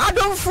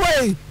adonfo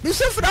e me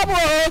so fra bo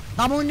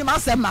na mo ni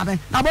masem ma me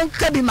na bon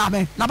ka bi ma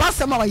me na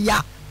basem o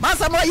ya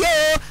masem o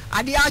ye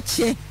ade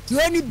achie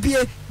dioni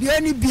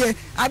bie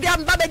ade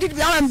amba be didi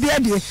bi am bie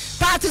de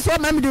party so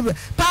ma me di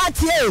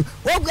party e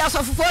ogu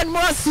asofofo ni mo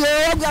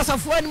se ogu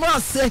asofofo ni mo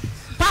se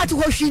party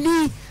wo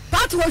hwini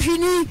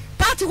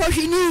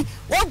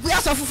ogu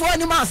asofofo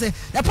ni mo se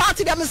the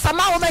party dem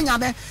sama wo manya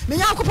me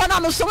nyankopɔ na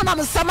me so na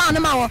me sama ne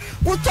ma wo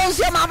wo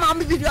tonso mama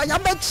me bi anya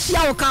be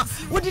chia wo ka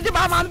wo didi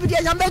mama me bi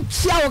anya be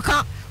chia wo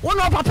ka wo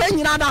no papa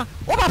nyina da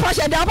wo papa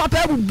hye da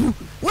papa bubu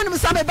wo ni me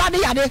sa me ba de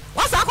yade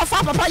wo sa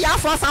akɔfa papa ya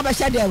afo sa ba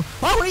hye da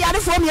wo ho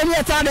yade fo me ni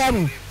eta da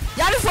mu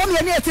yade fo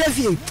me ni eta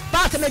fie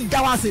party me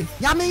da wase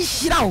nyame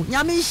nhyira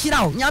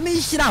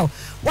wo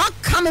wa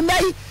ka me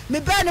mai me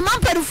be ne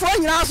mampadu fo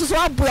nyina so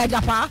abo ya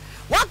dapa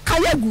wa ka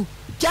yagu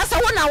jesa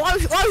wo na wo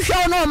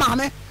hwe no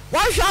mama wo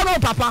hwe no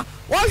papa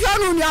wo hwe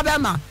no nua be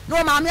ma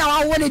no mama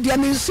a wo ne dia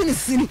me nsu ne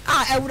sini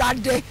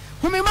ewurade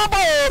humi mabo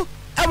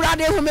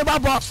ewurade humi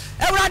babo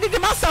ewurade di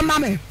masama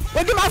me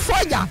odi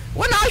mafoja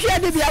wo na hwe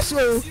de bia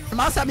so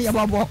masama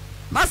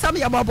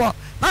ya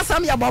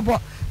babo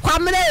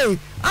kwamre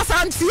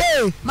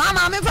asantie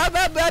mama me fa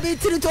baby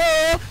tirito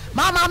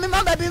mama me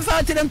ma baby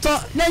fa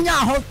tirito nenya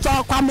ho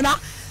to kwamra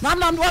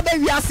nam do be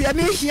wiase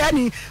me hia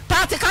ni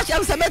party ka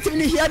chem se betim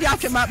ni hia di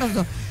atwema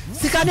so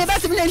sika ne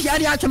betim ni hia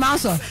di atwema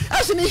so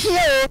asu ni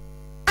hia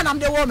o nam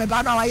de wo me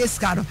ba na wa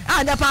yesika no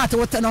na party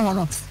wo te no ho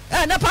no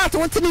na party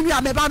wo te ni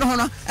nua me ba no ho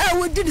no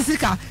wo di di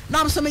sika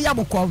nam so me ya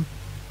bokom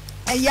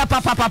ya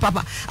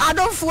papa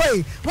adonfo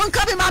e won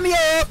ka be mama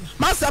e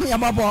masam ya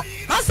bobo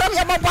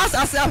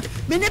asase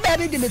me ni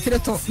baby di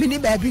metreto me ni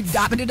baby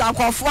da me da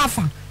kwofo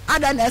afa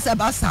ada na ese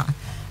basa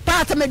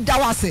party me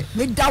dawase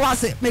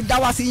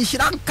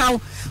inshira nkaw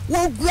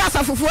wo gu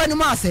asafofo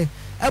anim ase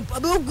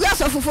wo gu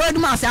asafofo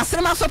anim ase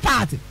asrema so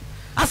party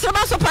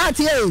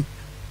e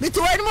me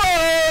to anim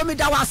o me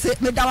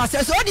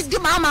dawase so di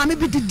mama me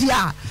bididi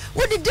a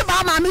wo di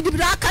mama me di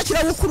bra ka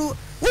kire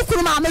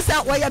wukuru ma me se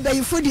wo ye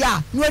bayifo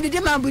dia no di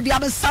ma budi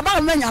am saba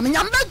o manya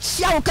nyam ba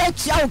chia wo ka o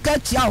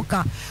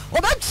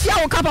ba chia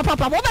wo ka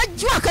papa wo ba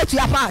ju aka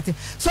tua party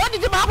so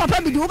di ma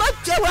papa bidi wo ba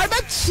chia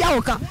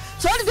wo ka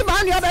so di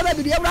ma nua ba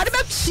bidi wo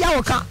ba chia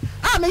wo ka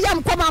me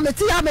yam ko ma me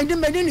ti ya me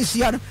ni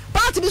sia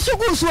party bi so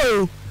go so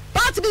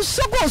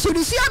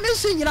di sia me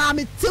so nyina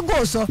me ti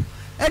go so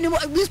eni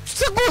bi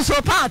so go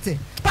so party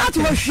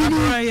wo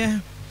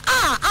hwini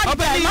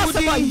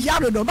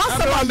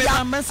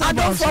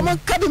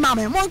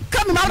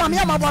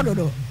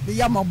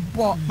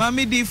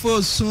Mami di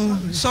for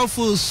soon, so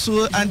full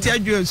so anti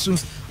adresu.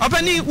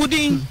 Openi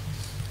wudin.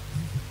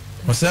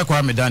 Ose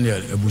kwa me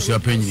Daniel ebusu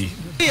apenyi.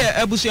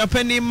 Ebusu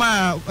apeni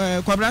ma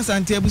kwabra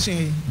santi ebusu.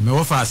 Me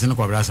wo fa ase no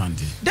kwabra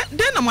santi.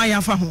 Den na ma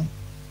yafa ho.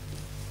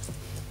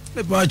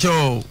 Me ba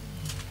cho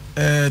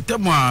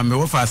temo a me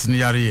wo fa ase no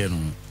yare ye no.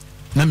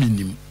 Na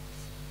minim.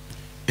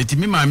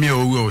 Etimi maami a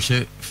owu o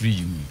hye free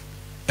you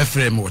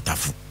efrem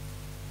wotafo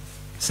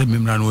se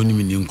memra no oni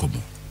mini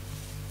nkomo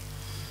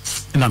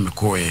na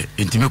mekoe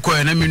entime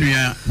koe na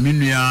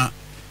menua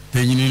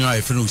penyini no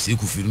efre no se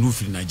kufiri no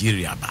firi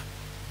Nigeria ba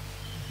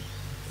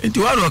enti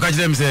waro ka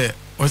kire me se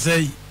o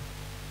sei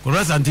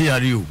kora santi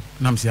yare o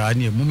na mse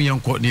ani mum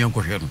yenko ne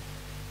yenko hwe no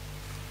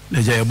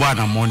na je ebo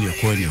ana mo ne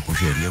ko ne ko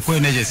hwe ne ko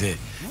ne je se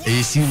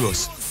e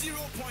serious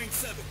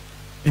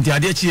enti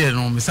ade chi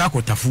no me sa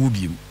ko tafo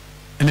bi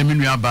ene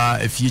menua ba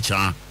afie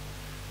chan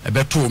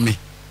ebeto me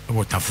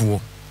wotafo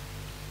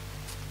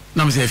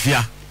na mse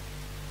afia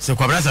se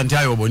kwabra santi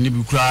ayo boni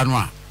bi kura no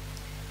a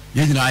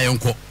ye nyina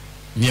ayenko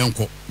ne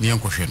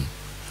yenko hwe no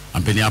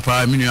ampeni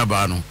apa menua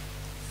ba no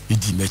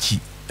idi machi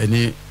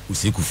ene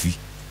usekufi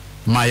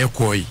ma ye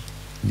koi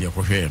ne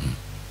ko hwe no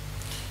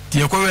ti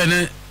ye ko we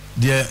ne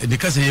de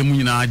kase ye mu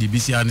nyina de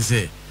bisia ne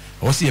se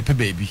o se ye pe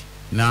baby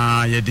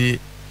na ye de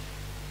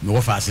no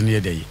wo fa ase ne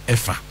ye de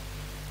efa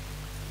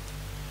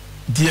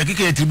di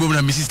akike tribom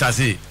na mi sister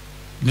say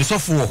ne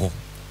sofo ho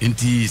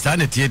enti sa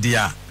na tie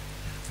dia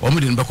o mu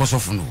de no bekọ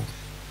sofo no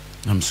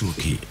am so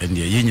okay and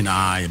ye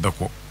nyina ye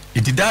bekọ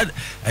enti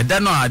da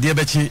no ade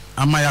bechi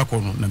amaya ko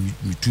no na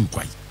mi tu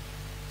kwai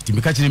enti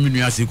me ka kire mi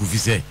nua se ku fi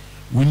se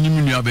wonni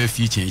mi nua ba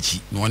fi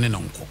chechi no one na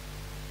nko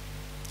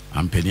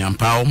ampeni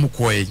ampa o mu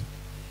koe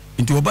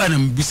enti oba na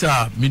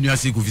mbisa mi nua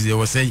se ku fi se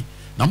wo sei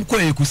na mu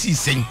koe ku si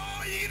sen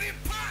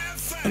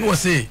eno wo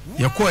se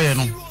ye koe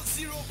no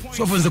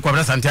so fonze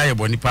kwabra santi aye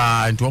boni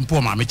pa nti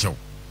ompo ma mechew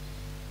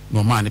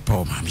no ma ne pa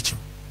o ma mechew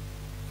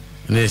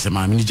ne se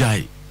ma mini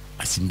jai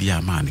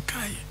asimbia ma ne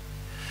kai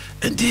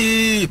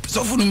enti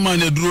so funu ma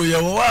ne duro ye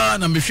wa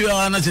na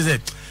mehwe na cheze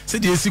se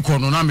de esi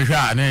kono na mehwe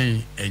a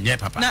ne enye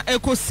papa na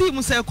ekosi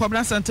mu se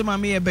kwabra santi ma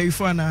me ye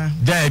bayifo na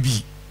da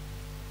bi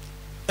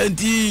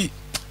enti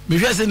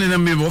mehwe se ne na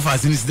me mo fa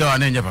sini sida wa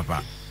na enye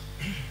papa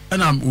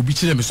ana obi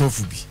kire me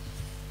sofu bi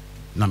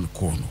na me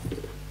kono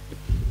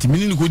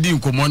timini ni kodi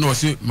nkomo na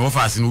wose me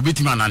ofa ase no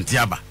obetimi anante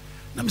aba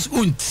na me so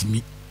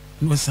ontimi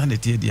no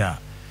sanete dia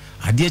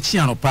ade chi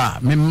anopa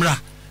memra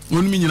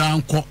wonu mi nyina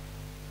anko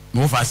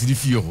me wo fa asidi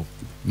fie ho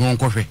no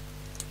onko hwe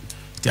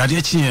ti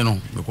ade chi no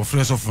me ko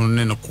frɛ sofo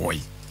ne no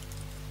koi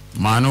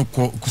ma no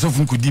ko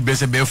sofo ko di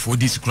bese be fo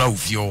di skura wo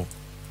fie ho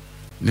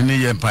ne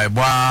ye mpa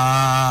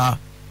eboa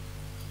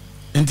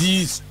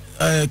enti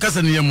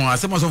kasa ne ye mo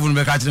asema sofo no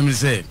be ka kire me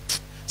say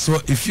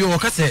so if you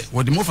kase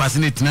wo di mo fa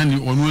asini tinani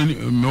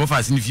onu me wo fa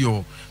asini fie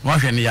ho no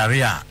hwe ne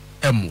yare a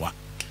emwa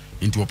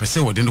enti wo pese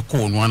wo de no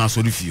ko onu ana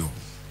so di fie ho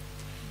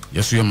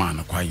yeso ye ma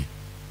na kwai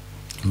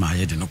ma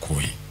ye de no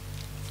koi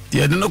ti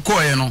ye de no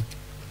koi no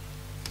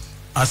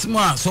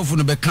asema sofo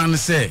no be kan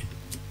say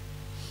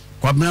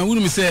kwa bena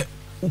wunu mi say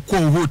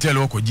uko hotel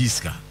wako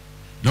jiska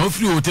na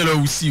ofri hotel wa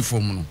usi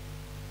fom no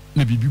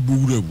na bibi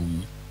bowura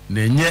wu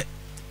na enye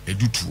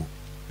edutuo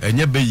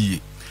enye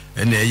bayi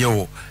ena eye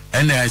wo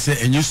ena say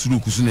enye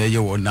suruku so na eye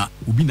wo na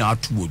obi na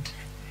atuodu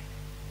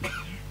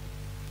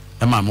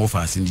ama mo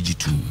fa ase ni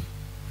jitu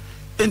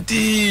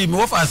enti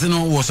mo fa ase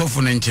no wo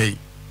sofo no nkyei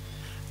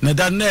na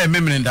da na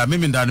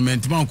memenda no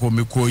mentima ko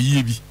me ko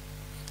yie bi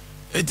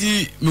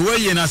eti me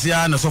waye na se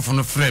na sofo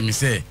no frɛ me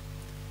say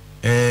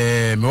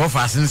me wo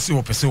fa ase nsi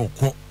wo pese wo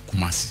kɔ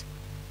kumasi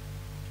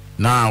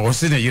na wo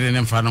se ne yire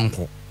ne mfa no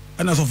nko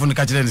ana sofo no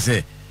ka kire ne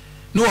say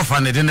no wo fa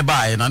ne de ne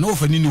baaye na no wo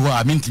fa ni ho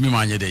a mentimi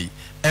ma anye dai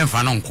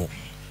emfa no nko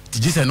ti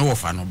gise no wo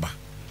fa no ba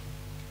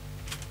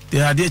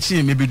te ade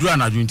chi me bedura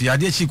na adwunti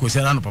ade chi ko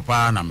sera no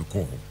papa na me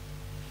ko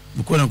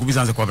na ko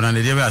bisan se ko bana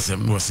ne de be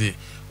asem no se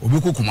obi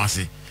ko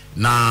kumasi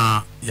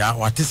na ya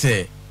wate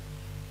se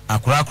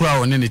akura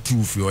one ne ti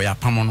wufi o ya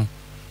pamo no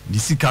di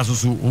sika so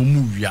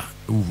omu wia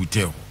wo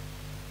hotel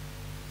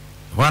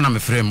wana me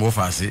frɛ mo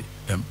fa se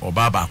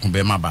oba ba ko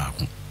be ma ba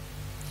ko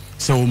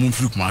se o mu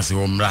firi kuma se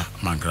o mra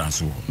mankran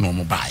so no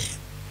mo baaye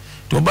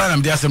to ba na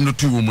me de asem no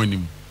tu wo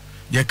manim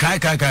ye kai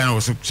na o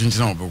so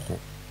chinchina obeko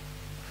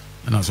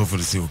na so for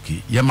se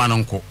okay ye ma no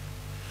nko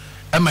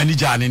e ma ni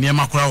ja ne ne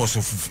makora wo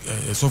so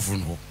fu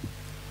no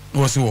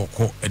no se wo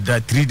ko da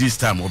 3 days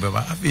time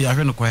obeba afi ya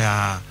hwe no kwa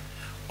ya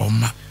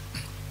oma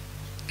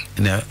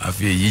na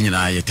afi yi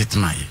nyina ye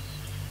tetena ye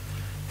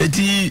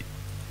eti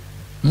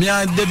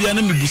mia debia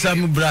na mebusa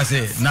mu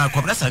brase na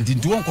kwabra santi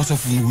nti won koso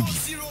funu hu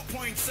bi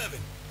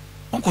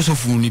won koso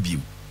funu ni bi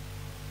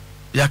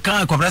ya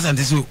kan kwabra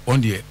santi so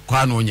on de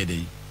kwa na onye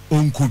dei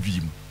on ko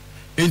bi mu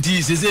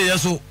enti sese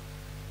yeso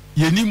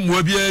yeni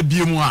mu bia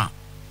bi mu a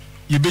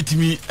ye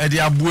betimi e de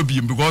abo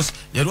bi mu because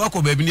ye do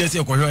akọ ba bi ne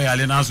se ko hwe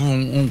yale na so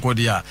onko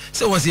de a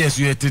se wo se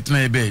yeso ye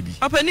tetena e ba bi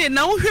apani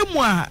na wo hwe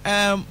mu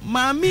a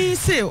maami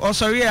se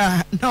osori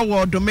a na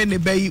wo dome ne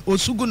bai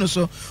osugu no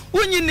so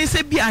wonyi ni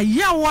se bi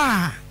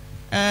ayawa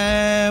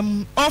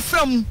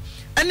ofram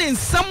ane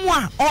nsam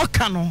a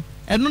oka no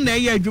eno na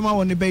eye adwuma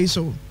wo ne bai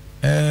so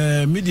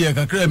media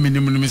kakra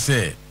minimum me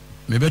say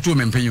me beto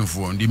me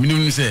mpanyimfo ndi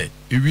minimum say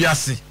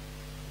ewiase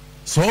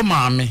so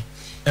maame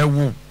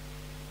ewo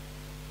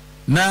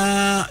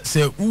na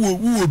se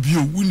uwo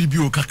bio wuni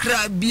bio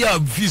kakra bia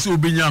fi so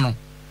obenya no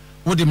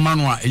wo de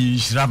manu a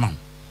eyinhira ma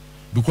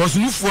because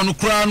nufuo no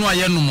kura no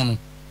ayenom no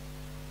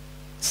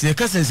se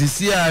ka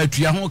sesesi a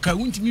atua ho ka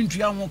wuntimi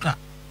ntua ho ka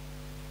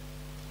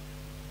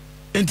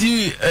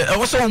enti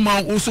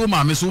woso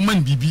ma me so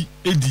man bibi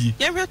edi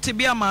ye hwete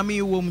bia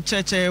maame wo mu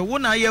cheche wo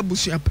na ye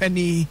busua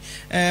pani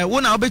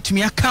wo na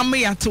obetumi akam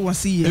ya te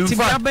wose ye ti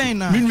bia ben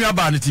na minua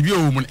ba ne ti bia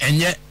wo mu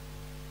enye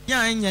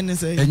ya enye ne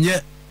se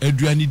enye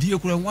aduani die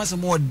kura ho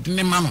asem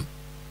odene ma no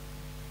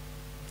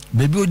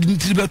bebi odini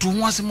tribeto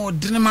ho asem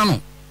odene ma no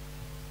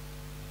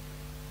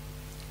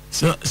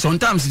so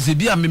sometimes se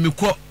bia me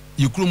mekọ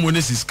yekuro mo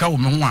ne siska wo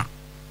me ho a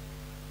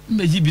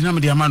me yi bi na me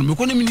de ama no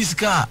mekọ ne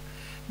minisika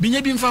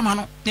binya bi mfa ma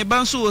no ne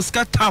banso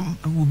oska tam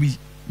obi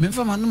me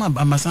mfa ma no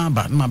ma amasan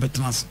ba no ma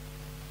betnas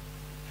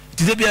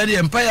ti se bia de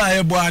empire a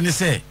ebo ani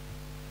se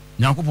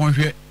nyankopon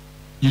hwe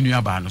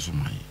yinua ba no so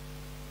man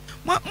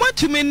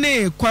Mwatumi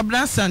ne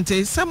kwabra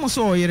sante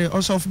samuso oyere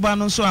osofba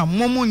no so a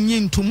momo nyi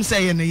ntum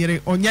se ye ne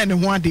yere onye ne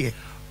ho ade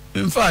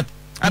in fact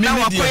ana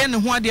wakoye ne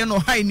ho ade no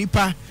hai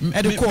nipa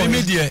e de ko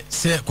me de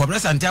se kwabra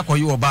sante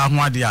akoye oba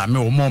ho ade a me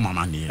o mo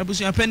mama ne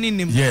abusu pani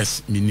nim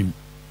yes minim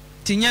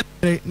tinye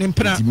ne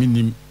mpra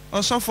minim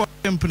osofo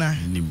mpra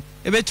nim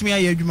ebetumi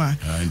aye adwuma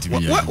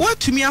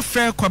watumi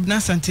afre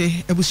kwabra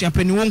sante abusu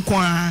pani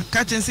wonko a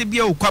ka chense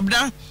bia o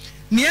kwabra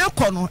ne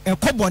ekono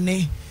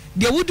ekobone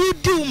de wudu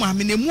di ma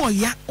me nemu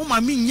oya o ma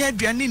me nya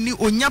aduane ni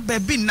onya ba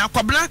bi na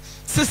kwabna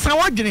sesa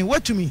wadwene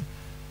watumi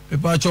e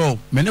ba cho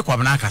me ne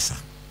kwabna akasa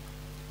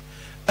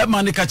e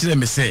ma ne ka kire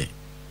me se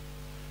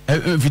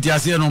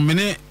fitiase no me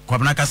ne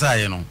kwabna akasa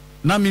ye no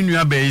na me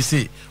nua ba yi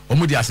se o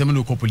mu di asem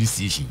no ko police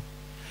station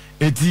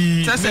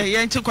eti sasa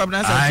ye nche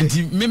kwabna sasa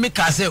enti me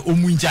ka se o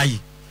mu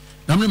njayi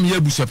na me ya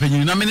busu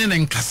panyin na me ne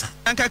nkasa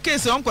anka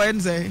case on ko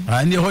enze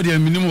ne ho de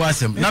minimum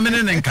wasem na me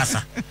ne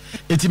nkasa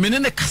eti me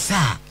ne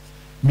kasa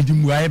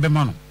midimu aye be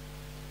ma no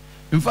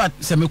in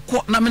fact se me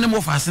ko na me ne mo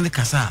fa ase ne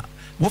kasa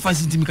mo fa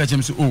ase ntimi ka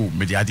chem se oh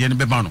me de ade ne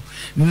be ma no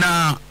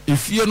na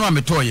efie no a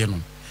me toye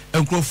no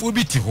enkrofo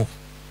bi ti ho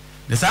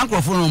de san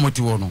enkrofo no mo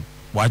ti ho no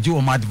waje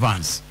o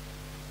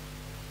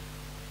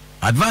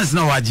advance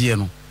na waje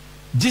no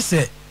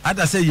gise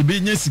ada sɛ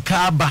yɛbɛnya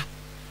sika aba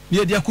ne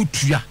yɛde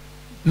akotua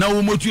na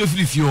wo motu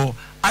afirifie hɔ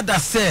ada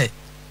sɛ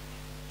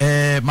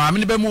maame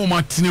ne bɛma wɔn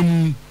atena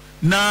mu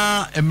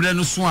na emre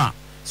no so a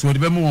so wɔde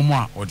bɛma wɔn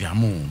a wɔde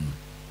ama wɔn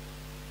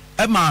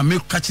ɛma me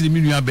ka kyerɛ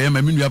me nua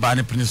bɛma me nua ba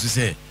ne pene so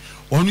sɛ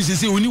ɔno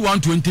sɛ oni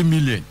 120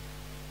 million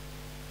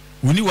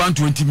oni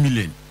 120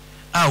 million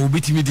a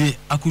obetimi de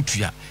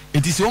akotua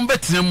enti sɛ wɔn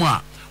bɛtena mu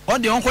a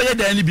ɔde wɔn kɔyɛ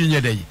dan ne bi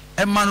nyɛ dɛ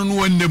ɛma no no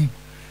wɔnam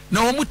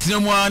na wɔn tena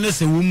mu a ne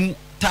sɛ wɔn mu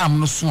tam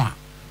no so a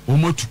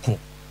wɔn atukɔ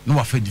na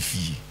wafa di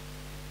fie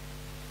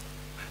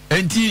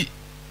enti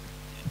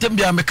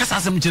tembia me kasa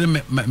asɛm kyerɛ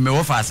me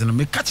wɔ fa ase no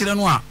me ka kyerɛ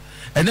no a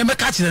ɛnɛ me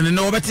ka kyerɛ ne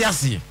na wɔbɛte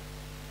ase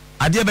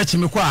adeɛ bɛkye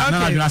me kɔ a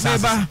na adwena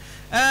asase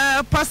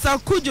Pastor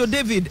Kujo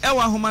David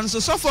ewa homan so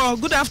for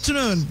good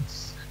afternoon.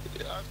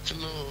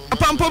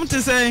 Pampom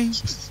to say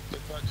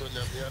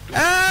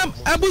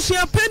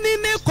abusua penny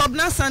ne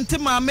Kwabna Santi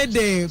Mame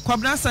de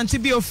Kwabna Santi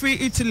bi free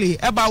Italy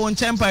eba won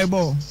champion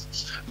ball.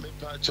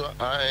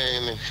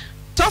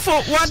 Tofo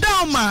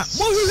wadaoma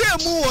mo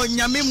hwehwe mu wo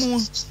nyame mu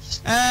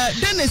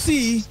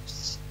Denesi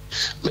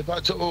me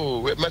pacho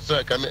we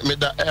mesra ka me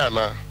da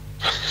na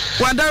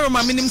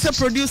wadaroma minim se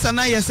producer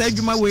na yes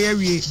adwuma we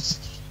awie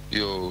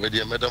yo we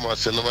dey madam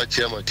ase no ma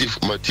chia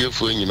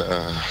matiefo nyina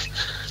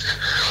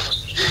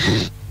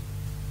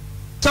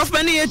tof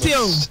many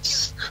etio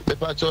me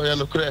pacho ya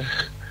no kre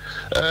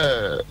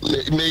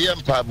me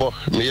yempa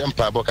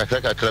bo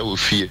kakra wo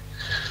fie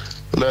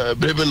na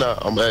brebe na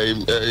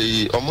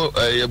omo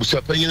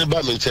abusa panyin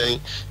ba me nchen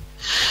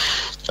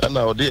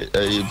ana ode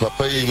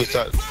papa yi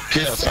mita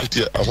ke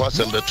asante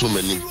ahwasem beto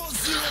mani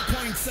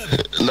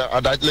na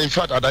adaje in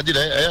fact adaje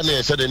na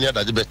na said any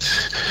adaje bet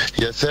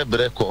yes say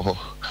breko ho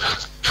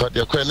fact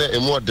ye ko na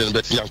emu odin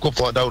bet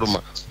yankopon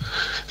dawruma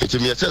enti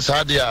me say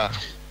saade a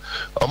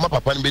oma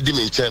papa ne bedi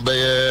me nchen be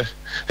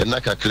ye na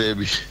kakra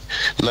bi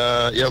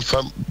na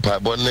yemfa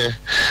pabo ne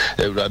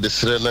ewrade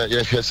sre na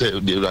ye hwe say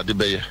ewrade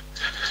be ye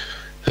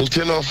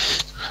enti no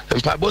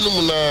pabo no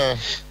mu na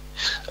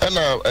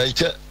ana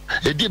enche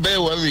edi be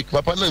 1 week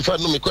papa no in fact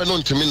no me ko no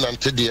ntimi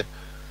nante de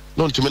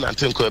no ntimi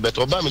nante nko bet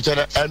oba me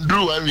chere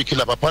andrew 1 week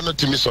na papa no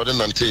timi so de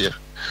nante ye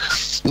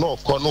no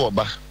ko no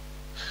oba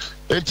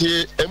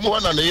enti emu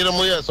wana ne yere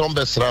mo ye so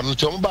mbesra no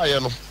chom ba ye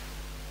no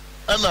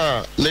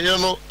ana ne yere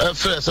no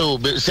efre se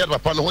obe se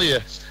papa no ho ye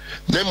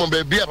na mo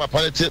be bia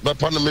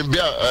papa no me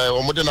bia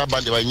omode na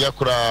bande wa nya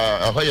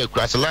kura ho ye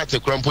kura salate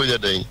kura mpo ye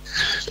den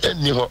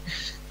enni ho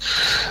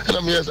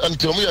ana me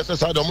anti omo ye se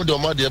sa do mo de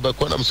omo de be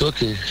ko na me so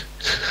okay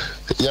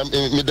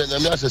me da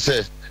nyame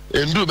asese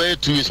endu be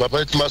 2 weeks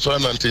papa tima so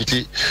na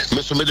ntenti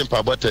me so me de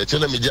pa bota che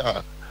na me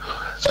ja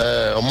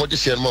omode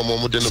sie no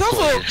mo de no ko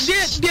so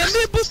de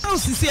me busa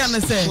osisi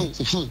ane se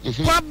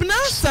Kwabna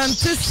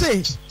Santi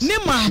se ne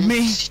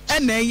maame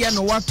ena ye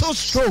no wato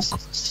stroke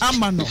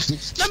ama no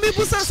na me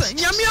busa se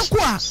nyame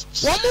akwa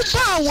wo mo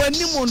ba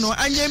wani mu no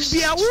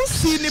anyambia wo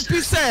si ni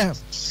pise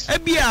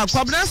ebia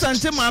Kwabna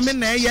Santi maame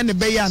na ye ne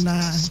be ya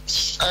na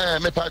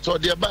me pa to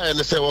de ba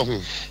ne se wo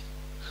hu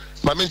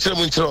mama nkyere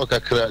mu nkyere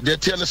okakra de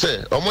tie ne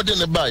se omode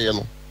ne ba ye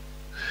no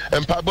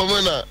empa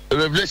bomo na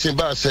revelation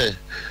ba se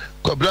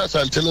Kwabna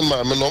Santi ne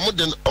mama no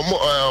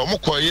omo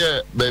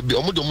koye baby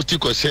omo muti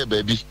ko share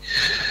baby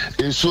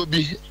enso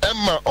bi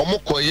emma omo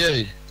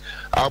koye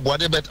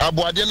aboade bet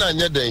aboade na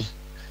anya den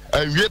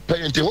awie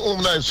payente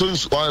ho na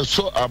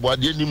so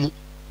aboade ni mu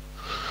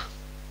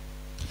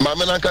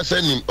mama na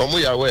kasa nim omo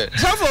ya we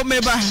sofo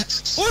meba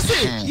wo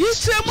se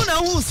yitre mu na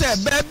hu se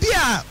baby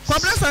a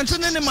Kwabna Santi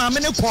ne mama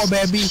ne ko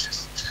baby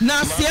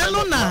na sie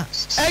no na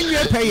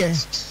enwe paye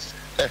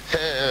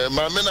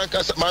mama na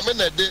kasa mama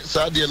na de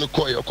saade no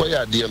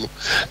koya ade no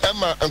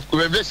ema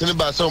revelation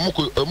ba se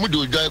omo de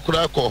odwan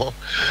kura ko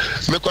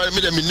me kwa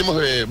me de minim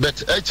ho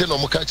bet eche no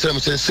mo ka kire me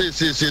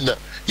se na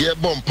ye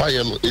bom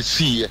paye no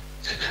esiye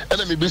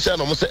ena me bisa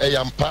no mo se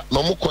eyampa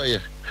no mo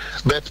koye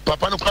bet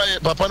papa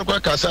no kwa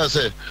kasa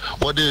se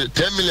wo de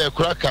 10 million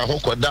kura ka ho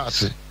koda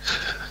ase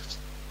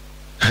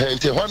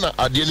enti ho na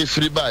ade ni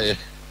free baye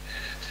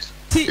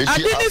ti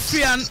adini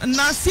fia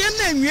na sie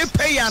na nwe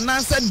pay na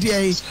sa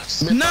de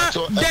na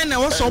den na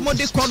wo so mo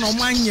de ko no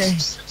manye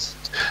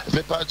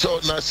me pa cho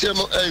na sie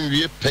no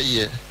anwie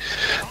pay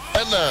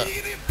ana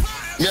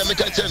me me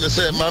ka chen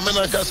se mama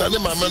na kasa ne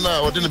mama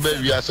na odi ne ba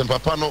wi ase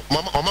papa no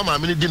mama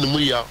me di ne mu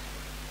ya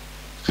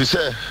fi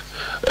se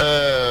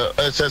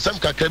sensem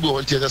kakra bi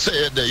won tie se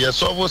ye de ye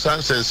solve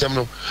san sensem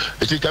no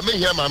eti ka me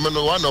hia mama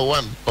no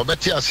 101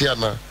 obeti ase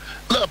ana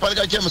na papa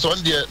ka chen me so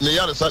de ne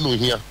yare sa no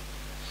hia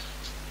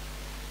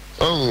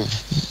oh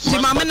ti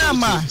mama na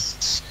ma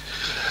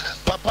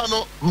papa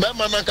no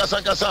mama na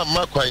kasa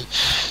ma kwan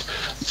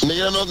ne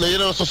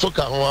yere so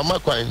ka ho ma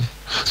kwan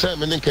say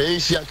me nka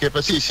enhia ka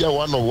pese ehia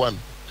 101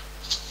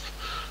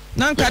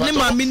 na nka ne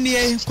mama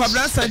nie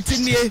Kwabna Santi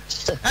nie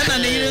ana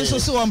ne yere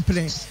so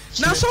wompre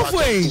na so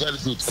foi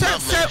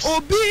se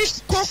obi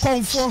ko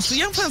comfort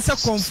yem fan se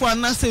comfort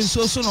na se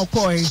so no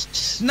koi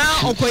na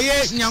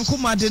okoye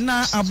nyankomade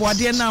na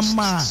aboade na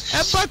ma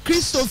eba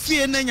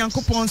Christophe na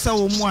nyankopon sa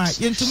wo mu a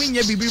yentumi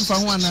nya bibi mfa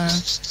ho ana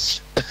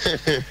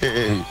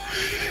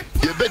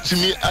you bet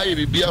me I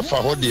will be a for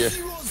hodie.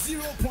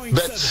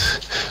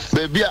 But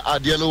baby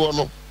adie no wo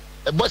no.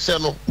 E bose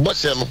no.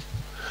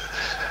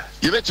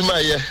 You bet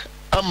me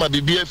ama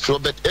bibi afro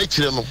bet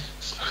echire no.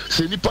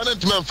 Se ni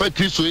parent man fa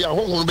Kristo ya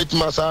honhon bet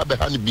ma sa be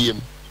han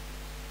biem.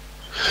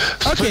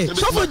 Okay,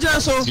 so for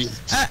just so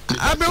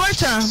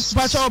abewacha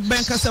pacho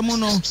ben kasemu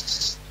no.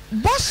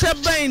 Boss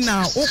ben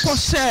na ukọ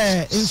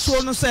se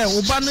nsuo no se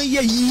oba no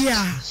ye yi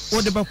a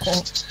wo de bekọ.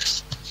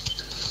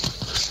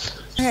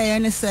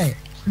 Ene se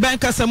ben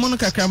kasemu no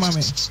kakra ma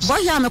me. Bo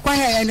ya me kwa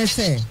ene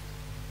se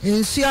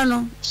nsuo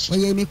no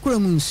oye mi kuro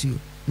mu nsuo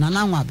na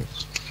na nwabe.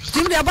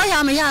 Tim de bo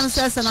ya me ya no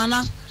se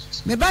na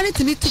me ba ni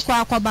timi tukwa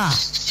akwaba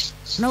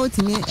na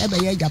otimi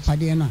ebe ye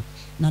japade na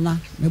na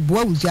me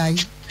boa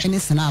wujai ene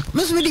snap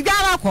me so me di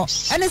gara akọ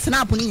ene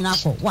snap ni nyina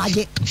akọ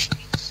waje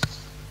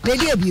me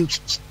di abiu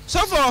so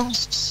for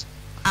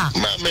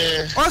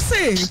mame o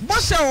say bo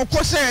se o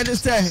ko say de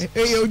say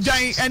e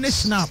ojai ene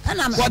snap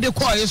what they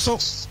call so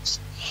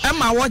e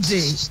ma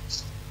waje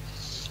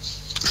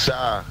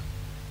sa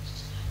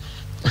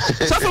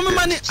so for me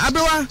mani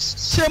abewa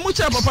che mu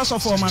che papa so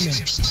for mame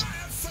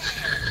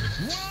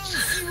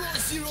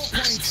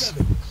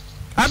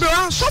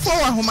abewa so for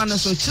wa homa no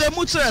so che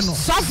mu che no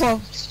so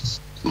for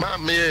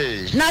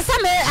mame na sa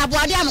me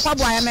aboade am kwa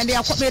boa me de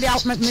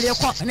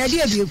ko na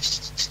di abiu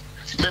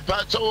me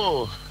pacho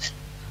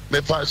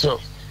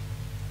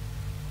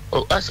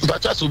oh as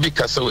pacho so bi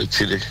kasa we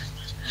chile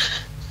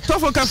so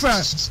for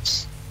kafa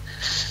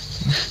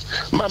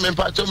mame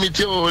pacho mi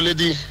tie o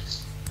lady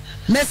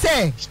me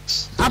say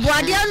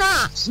aboade no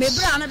a me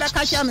bra no be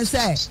ka chia me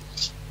say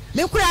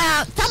me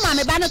kura tama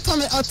me ba no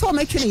to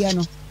me twene ye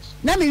no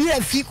na me wi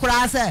afi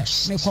kura say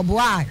me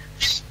koboa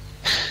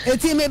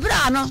eti me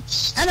bra no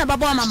ena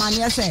baba mama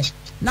ne say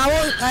na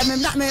wo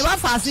me wa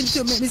fast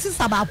to me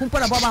sister ba ku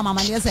pora baba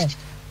mama ne say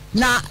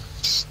na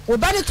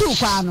obani tu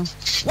kwa no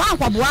wa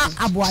nkwaboa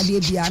aboade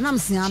bia na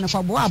msia no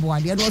kwaboa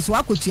aboade no so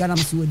akotua na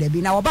mso da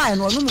bi na wo ba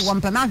no no mu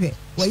wompa na hwe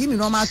wa yimi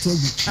no ma to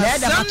ogu na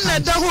da makai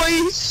da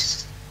hoyi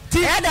ti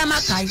da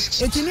makai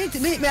etimi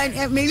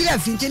me wira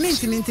fi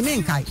ntimi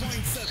nkai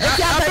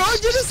eti aba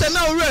ojiri se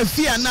na owura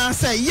fi ana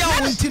say ya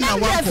wonti na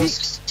wako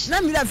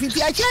na mi da fi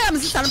ti akia ya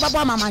msisa no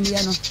baba mama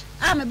ne no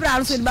a me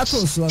bra so ni ba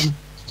to so no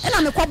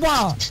ena me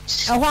kwabo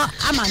eho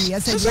amane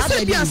yese bia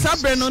da bia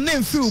sabre no na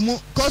mfiu mu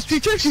cause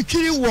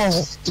twitwitwiri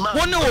wo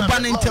woni oba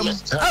ne ntem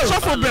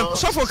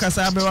sofo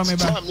kasa be wa me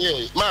ba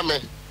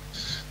mame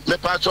me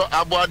pacho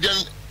aboade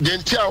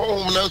denti a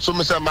honhom na so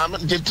me say mame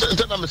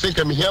denti na me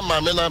think me here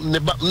mame na ne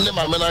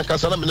mame na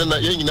kasa na me na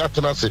ye nyina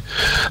tena se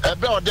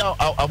ebe ode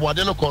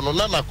aboade no ko no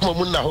na koma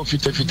mu na ho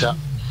fita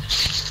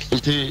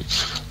nti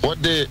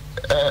what the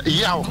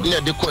yaw na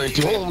de ko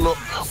nti honhom no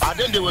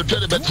aden de we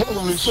twede bet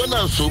honhom so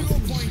na so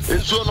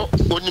nso no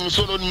onim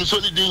so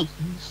ni din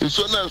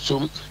nso na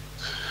so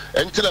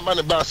enti na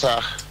man ba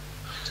sa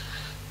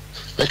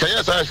e kan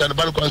ya sa kan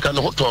ban ko kan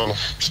ho to no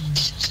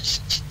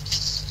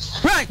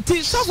right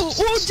so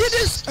who did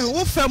this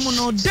wo fam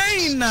no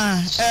den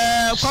na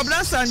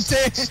kwabra sante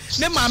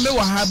ne maame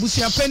wa ha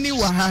busia pani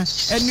wa ha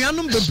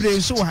enuanum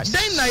bebre so wa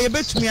den na ye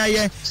betumi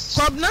aye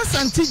kwabra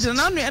sante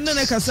jina no ene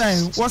ne kasa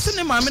wo se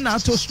ne maame na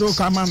ato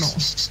stroke ama no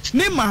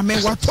ne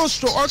maame wa to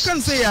stroke o kan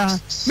say ya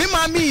me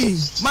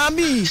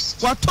mami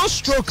wa to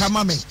stroke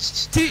ama me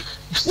ti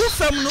wo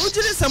fam no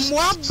ujiri se mo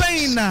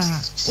aben na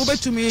wo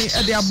betumi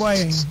e de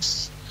aboy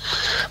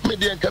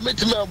media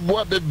committee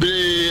aboa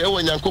bebre e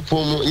wo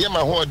nyankopon mu nyema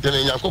ho de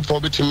nyankopon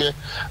betumi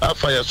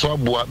afa ye so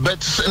aboa but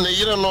ne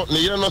yire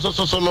no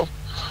so no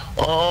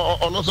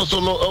ono so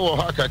no e wo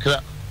ha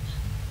kakra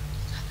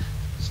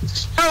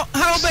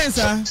how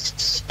benza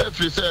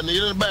every say ne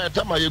yire ba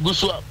tama ye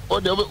gusu o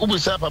de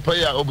obusa papa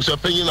ya obusa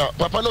panyin na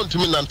papa no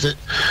ntumi nante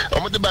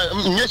o mo de ba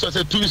nye so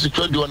say 2 weeks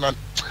credit na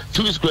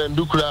 2 weeks credit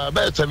ndukura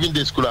ba 7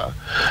 days kura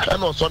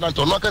and also na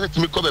to no ka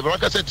setimi ko be no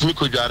ka setimi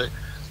ko dware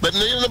but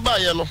ne yire ba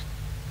ye no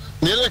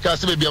nere ka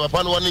se bia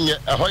papa no wonye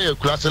eho ye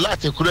kura se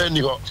lati kura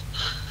ni ho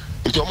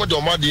nti omo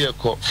de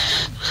ekọ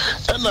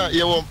ena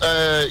ye wo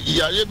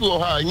ya ye bi wo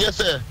ha nye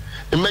se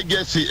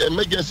emergency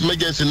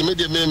ni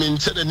media me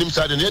nse de nim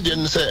sade ne de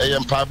nse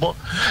empabo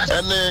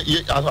ene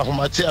ye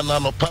ahomate ana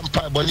no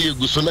pampa bo ne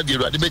eguso na de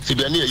ruade beti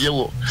bia ne ye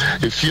wo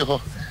efie ho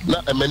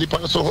na emani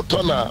pa so ho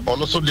to na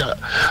ono so nya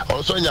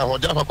ho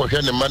ja fa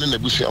kohwe ne mane na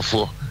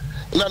busuafo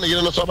na ne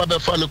yere no so ba be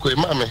fa ne ko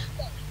imame.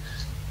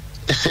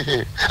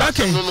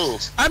 Okay.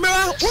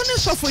 Amira, woni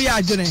sofo ya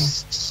adwene.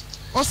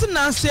 Osi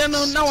na ase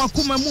no na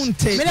wakoma mu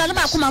nte. Me na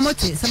ba akoma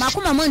mote, se ma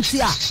akoma mu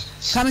nte a.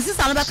 Kam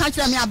sisa no be ka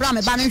kira me abra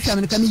me ba no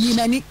hwam no kam yi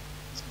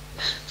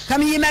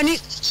mani.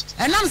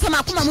 Enam se ma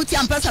akoma mu nte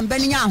ampesa mba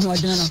ni nya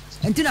ahoden no.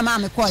 Enti na ma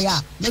me ko ya,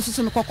 me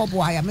susu me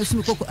kokko ya, me susu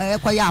me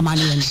kokko ya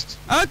amane ye.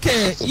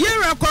 Okay,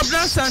 yera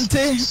kwabra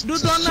sante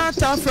dudona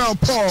tafel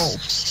Paul.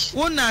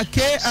 Wona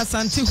ke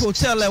Asante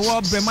hotel e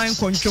wo Breman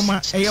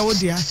Kontwoma eye wo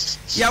dia.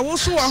 Ya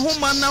woso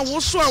ahoma na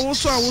woso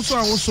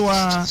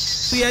a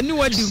so ya ni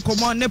wadi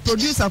nkomo ne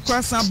producer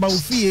kwasa ba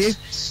ofie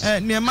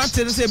ne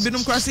mate se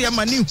binum kwasa ya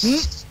mani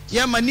hu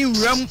ya mani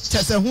wram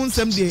chese hu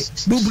nsem de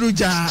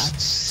bubruja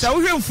sa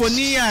wo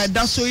hwemfoni a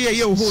da so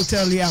ye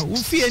hotel ya wo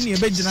fie ne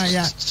be gina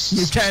ya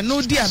ye twa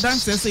no di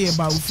adanse se ye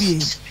ba wo fie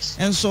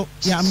enso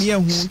ya me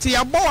hu nti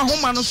ya bo wa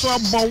homa no so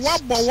bo wa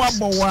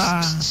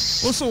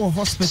wo so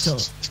hospital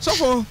so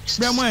for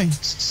bremai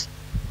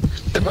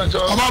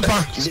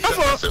Papa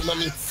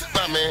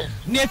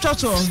ni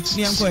etoto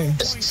ni enkoe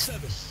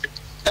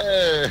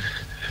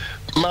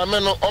mama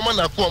no omo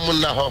na ko mu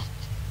na ho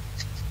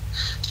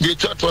di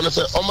etoto no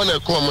se omo na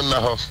ko mu na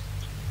ho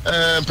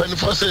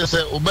penifo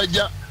se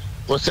obaja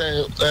o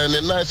se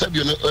ne na se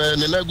bi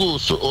ne na go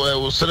so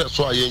o sere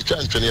so aye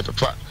ntwa ntwene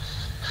pepa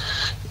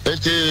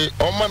enti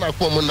omo na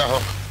ko mu na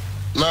ho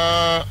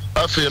na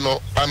afi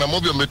no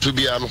anamobi o metu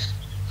bia no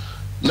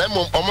na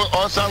mo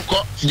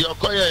onsanko di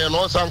okoye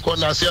no onsanko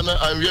na se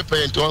na anwe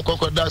paint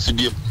onkonko dance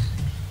biem.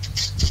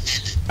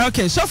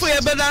 Okay, so for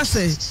your better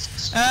say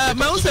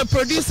my own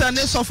producer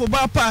ne so for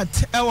bar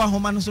part e wa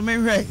homa no so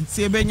menhwe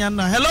se ebenya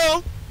na.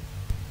 Hello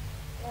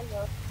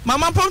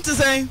mama pom to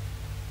say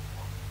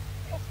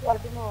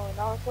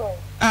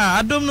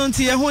adom no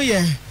ntie ho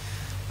ye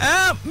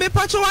me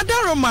pacho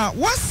wadaroma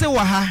wase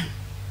wa ha.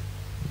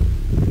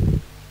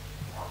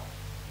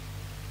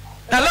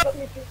 Hello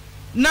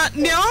na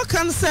ne o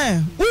kan say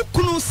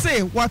ukunu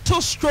say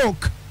wato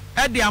stroke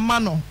e de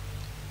amano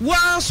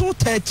wa so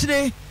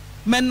tachire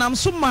menam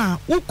so ma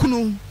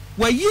ukunu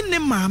wayi ne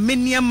ma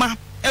meniema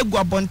egu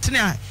abontene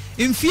a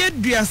mfie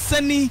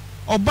duasani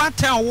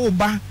obata wo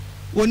ba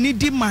oni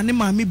di ma ne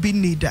ma me bi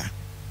nida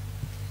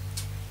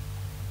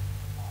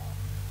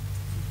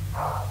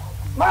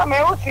ma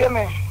me utie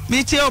me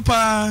mi tie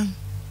opa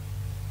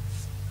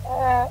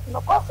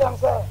no question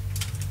say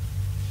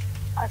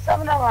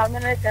asamna ma me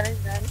ne kan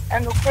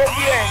and no crazy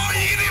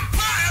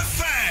Oyerepa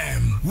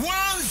FM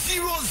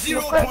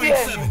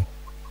 100.7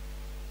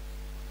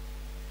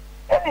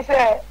 Eni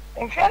say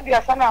in fact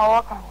dia sana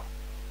waka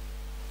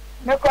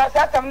me ko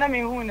asatam na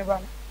me hu ne ba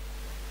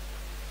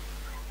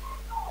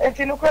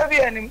enti no kwa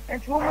bi anim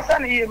enti mu musa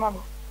ne ye mama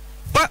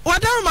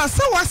wadam ma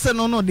se wase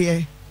no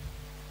de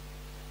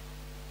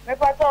me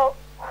pato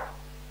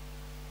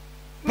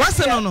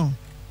wase no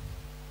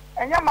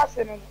enya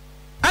mase no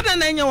ada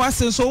na enya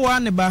wase so wa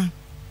ne ba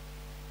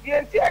ye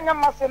enti enya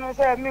mase no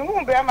say me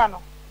hu be ma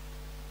no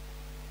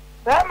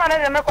be ma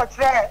ne me ko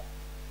tre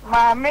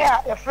ma me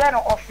a e friend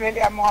of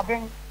Australia mo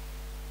aben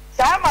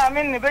sa ma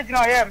me ne be gina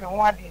o ye me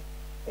ho ade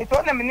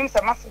eto na me nim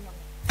se mase no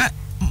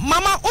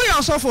mama o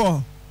ya so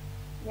for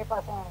me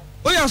pato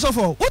o ya so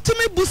for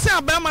utumi busa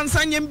abama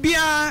nsanyem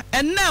bia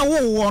ena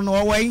wo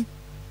no wai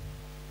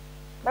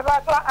me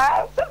pato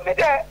so me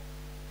de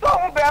so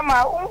hu be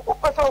ma u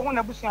peso hu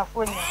na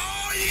busuafo ni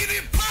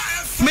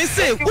me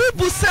say u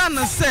busa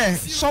na say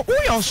so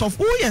o ya so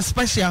o ya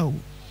special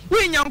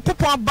we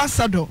nyankopon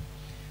ambassador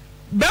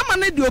be ma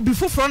na de obi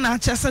foforo na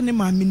achese ne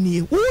ma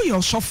menie o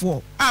ya so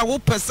for a wo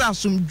pesa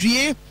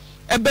asomdue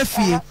ebe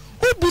fie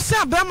u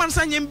busa abama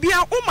nsanyem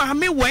bia o ma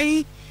me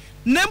wan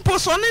nempo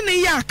so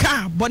ne ya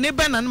ka bone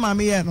be na ma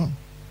me ye no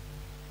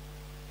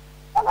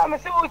ana me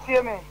se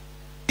utie me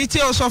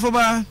ite o so for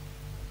ba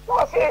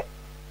so se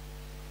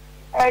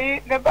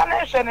ne ba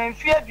na hwe na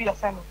mfie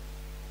aduasa no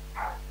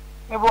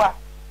me boa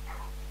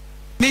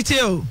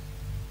ite o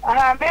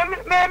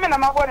me na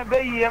ma bo ne be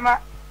yie ma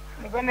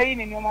ne be na yi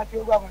ne ma te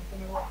ogwa bonte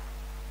me boa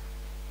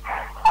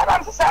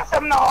ana se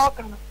sasem na o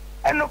kan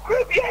eno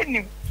kru bi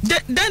anim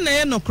de na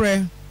ye no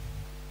kre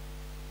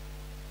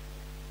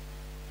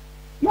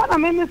na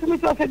me se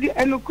to se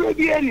eno kru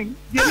bi anim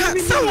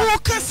se wo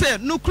ka se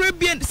no kru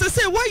bi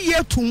se wo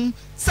ye tum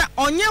sa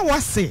onye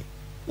wase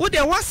wo de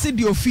wase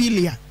di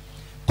ophelia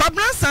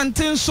kwabra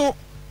santen so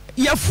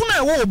yafuna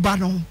e wo ba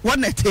no wo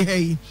na te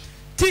hai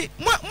ti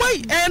mo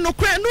no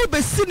kru no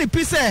be si ni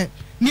pi se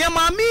ne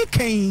ma mi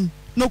kan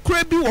no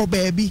kru bi wo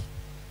ba bi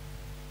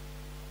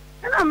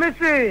na me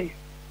se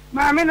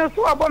ma me no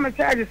so abo me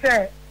charge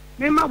se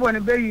me ma bo ne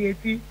be yi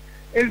eti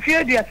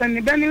enfie dia san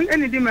ne be ni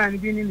eni di ma ne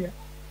bi ni ya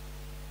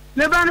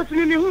ne ba no so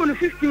ni hu no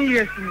 15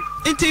 years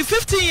ni into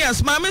 15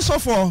 years ma me so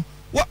for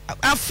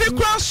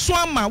afikra so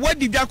ama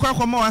wadi dwa kwa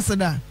kwa ma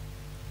waseda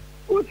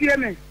utie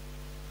me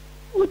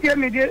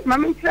de ma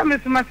me tira me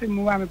so ma se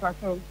mu wa me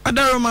paso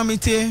adaro ma me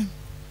tie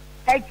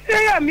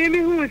say ya me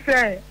hu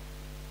se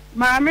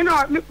ma me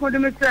no me ko de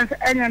me tira se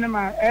enya ne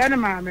ma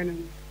me no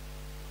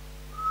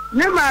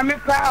ne ma me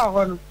pa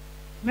ho no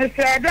me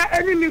se da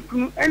eni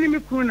me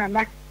kunu na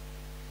na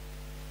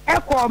e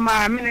ko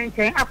ma me ne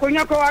nchen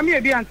akonya ko wa me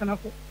e bi antana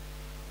so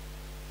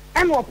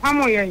en wo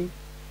pamo ye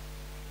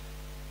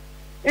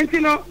enti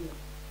no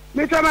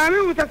me to ma me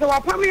hu se wa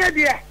pamo ye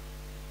de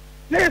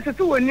na ye se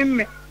to woni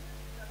me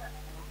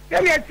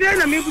ya me tie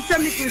na me buta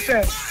me ku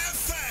se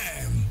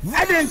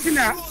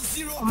adentina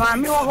ma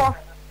me wo ho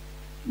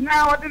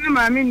na wo de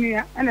ma me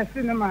nia na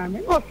se ne ma me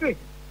o se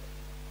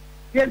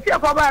ye tie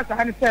ko ba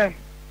sa ne se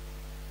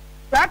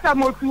Tata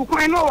mo tu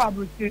kwan no wa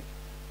buti.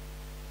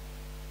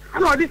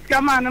 Ana odi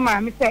skama na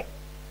ma mi se.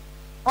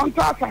 On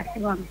to afasi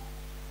wan.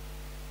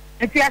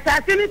 Eti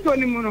asase ni to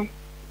ni mu no.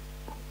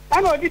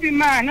 Ana odi bi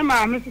ma na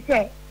ma mi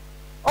se.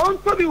 On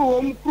to bi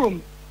wo mu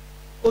krom.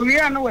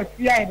 owie no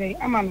wasia ide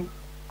ama no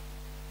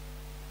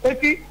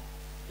eti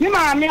ni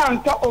maame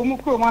anto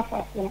omukro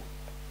masase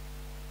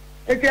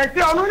eti eti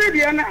onu ni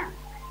de na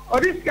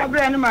odi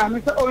sikabra ni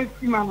maame se o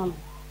sima no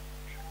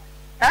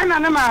ana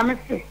na maame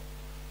se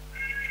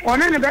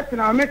ona ne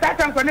betina me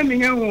tata nko na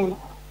menye hu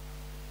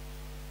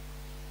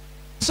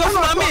so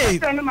mami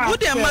wo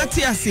de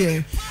Matthias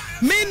here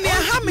me ne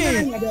ha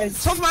me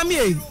so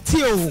mami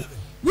tio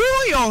wo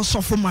yo so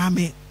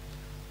mami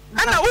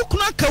ana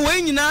ukuna ka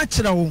we nyina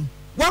akira wo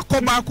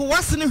wakọ baako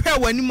wasene hwe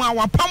wani mu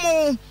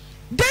awapam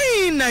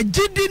den na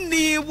gidi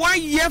ni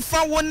waye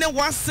fa wo ne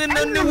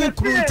wasene ne wo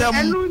krutam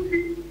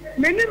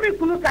meni mi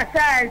kunu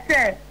kasa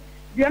ese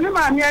de ne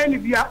ma me ani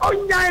bia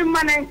onyan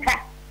manenka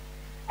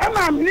e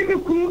ma meni mi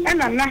kunu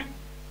enana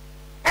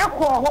e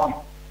ko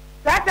ho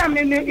data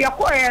me ne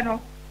yakoye no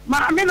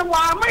ma me no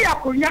wa ma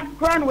yakonya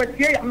kra no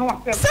watie ya no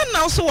wasem se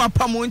na so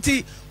wapam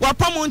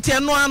nti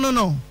eno anu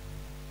no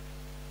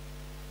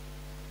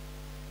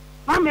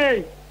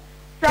mame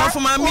so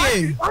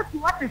mami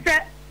what say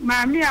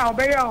mami a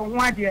obeye o ho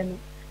ade no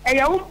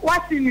eya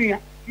wasi nua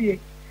tie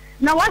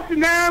na wasi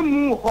na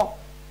mu ho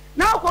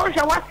na ko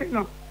hwe wasi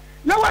no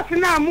na wasi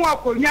na mu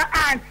akonya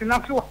aunt na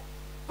so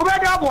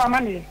obede obo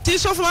amane ti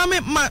so mami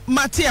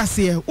Matthias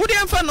here wo de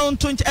mfa no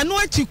nto eno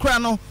achi kura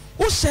no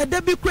wo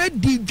hyeda bi kura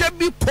di dwa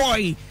bi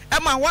koi e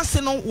ma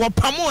wasi no wo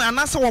pamo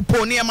anase wo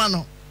po ne ma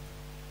no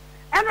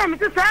ana mi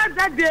sa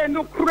da de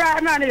no kura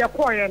na ne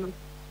yakoi no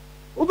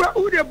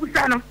wo de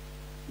busa no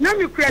na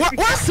mi kura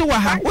wasi wa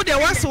ha wo de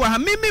wasi wa ha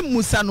mimi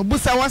musa no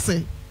busa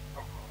wasi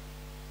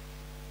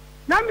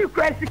na mi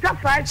kura sika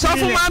 5 so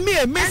for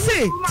mami me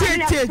say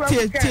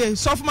tie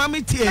so for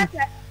mami tie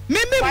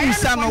mimi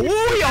musa no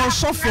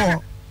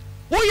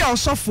wo yo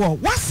sofo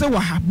wasi wa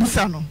ha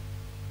busa no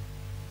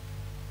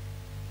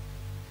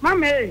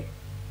mami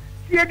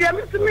tie de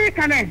mi sumi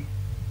kanen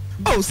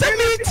oh say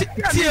me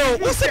tie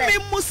wo say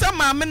me musa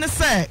mami ne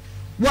say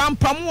one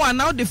pamu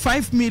na the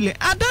 5 million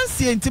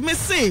adanse enti me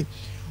say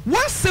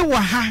wasi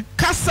wa ha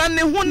kasa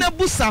ne ho na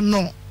busa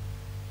no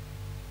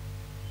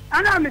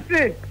ana mi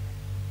say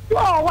so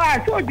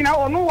wa so gina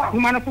onu wa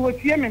huma no so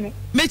tie me ne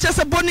me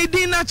chese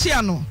bonidi na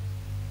chia no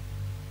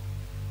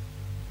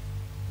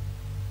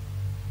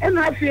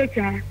ena afie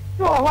cha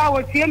so wa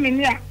wo tie me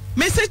ne a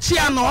me se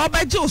chia no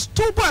obaje o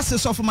two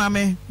bosses of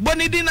mame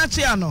bonidi na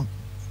chia no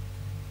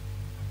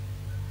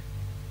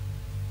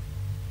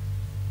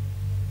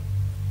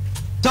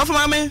tof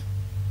mame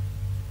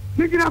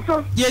me gina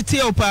so ye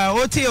tie o pa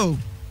o tie o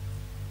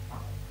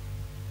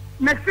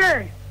me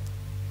say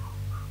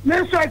me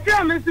so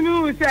tia me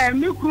simi say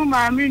me kru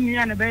ma me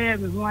nua na be ye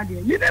me ho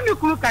ade me be me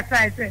kru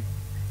kata say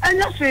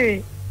anya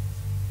hwe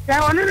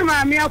ya woni ni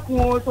ma me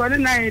akun so ni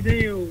na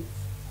ede o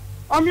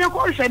o me ko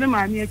hwe ni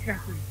ma me akira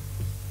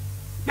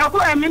na ko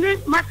e me ni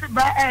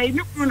masiba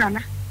me kru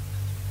nana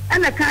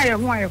ana kan ye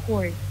ho aye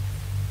ko e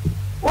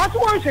wo so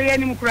won hwe ye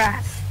ni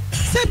mkura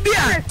se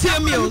bia tie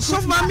me o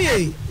so mama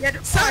e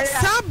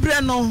sa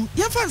bre no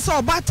ye fa so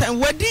obatan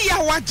wadi ya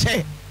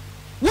wache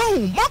wo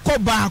mako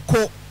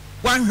baako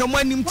wan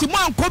hwemanim ti mo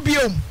anko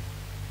biom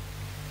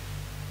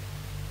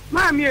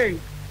mami e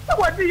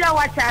wadi ya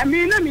wacha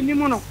mi na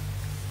minimu no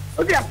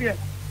odi apia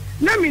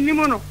na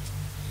minimu no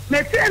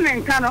me tie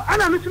ne nka no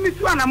ana no tumi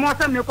tu ana mo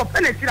sam ne ko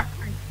penetira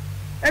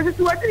esi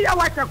tu wadi ya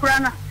wacha kura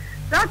na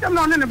that am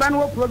no ne ba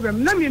no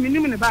problem na mi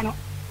minimu ne ba no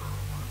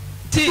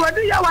ti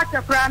wadi ya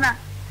wacha kura na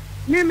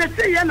ni me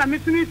tie ya na me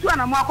tumi tu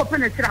ana mo akọ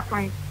penetira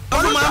kwan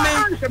o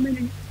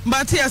mama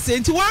Matthias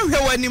enti wan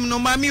hwe wanim no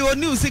mami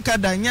oni usika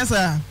da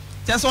nyasa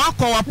just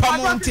wakọ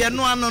wapam nti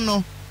eno ano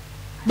no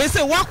be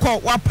say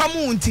wakọ wapam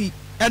nti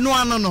eno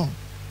ano no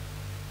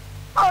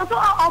oh so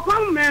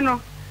okwan me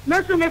no me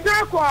so me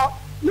say ko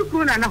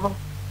nukuru na ho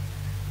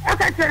e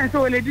ka chen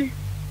so ledi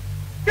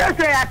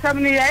se ya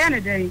tam ni ya ne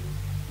dai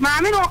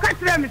maami no ka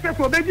tire me say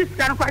so be ji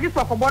sika no kwa ji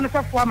so ko bo no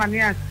so fo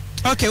amane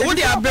okay wo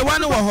di abewa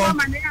no wo ho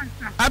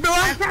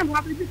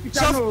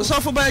abewa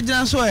so fo ba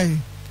jina so e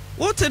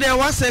wo te de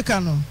wa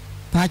seka no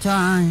pacha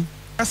an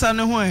asa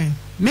ne ho e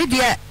me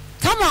de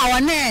kama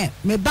wone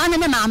me ba ne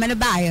me maame ne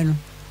baaye no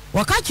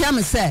wo ka kire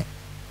me say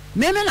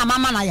me na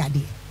mama na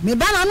yade me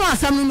ba na no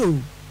asam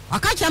no wo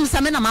ka kire me say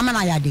me na mama na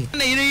yade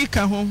na yire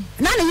ka ho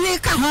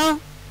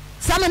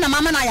say me na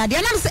mama na yade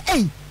na me say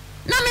eh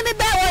na me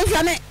ba wo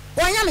hwe me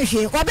wonya me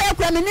hwe wo ba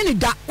kura me ni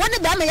da woni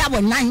ba me ya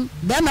wonan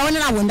ba me woni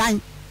na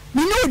wonan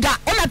me ni da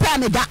o me pa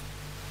me da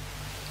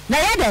na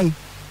yade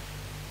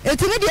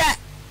etimi de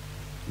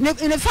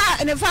ne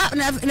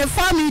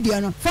fa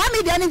media no fa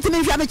media ni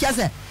ntimi hwe me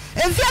chese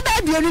efia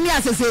ba duonu ni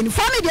asese ni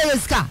fa media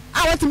yeska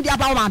a wotimi dia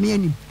ba ma me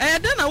ani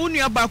de na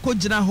wonu aba ko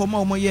gina ho ma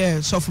omo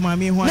ye sofu ma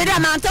me ho me da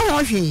ma nte ho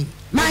hwe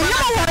ma nya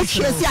ho hwe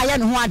si aye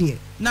ne ho ade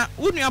na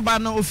wonu aba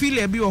no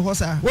ofile bi wo ho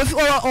sa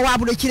o wa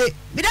buro kire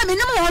me da me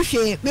nim ho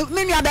hwe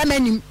me nua ba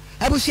manim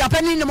abusua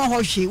pani nim ho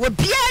hwe wo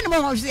bia nim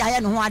ho hwe si aye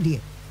ne ho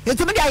ade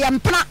etimi dia ye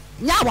mpena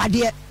nya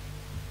awade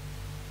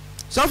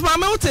sofu ma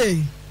me wote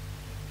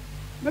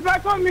me ba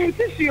ko mi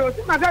tissue o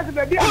ti ma ga se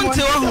be bia mo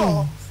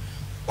ho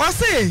wa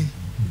se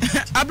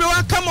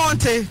abewa come on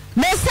te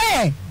me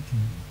say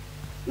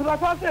you ba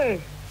so say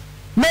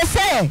me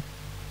say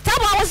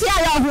tabo wo se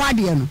ayo ho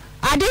ade no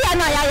ade ya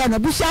no ya no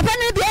busu afa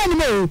ne bia ni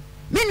me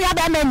me nua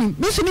ba mani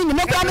me so ni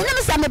me kura me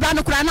nem sa me ba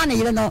no kura na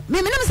yire no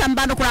me nem sa me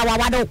ba no kura wa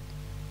wado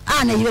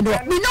a na yire do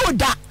me no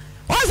da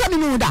o se me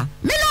no da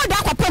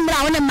kwa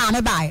pemra wo ne ma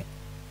me bae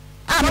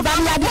a me ba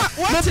ya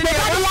de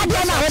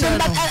na wo de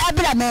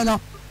abira me no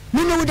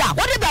me no da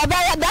wo de ba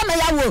ya me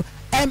ya wo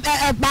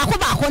ba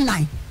ko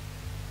nan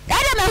ya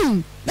de me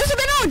hu me so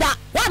me no da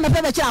wa me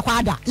pe be kira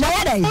kwa da na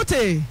ya de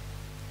ote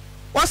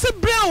wose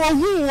bre wo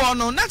hu wo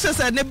no na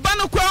chese ne ba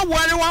no kwa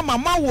ware wa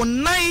mama wo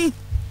nan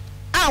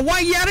a wa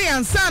yare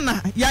ansa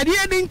na yare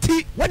edi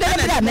nti wo de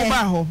me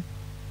ba ho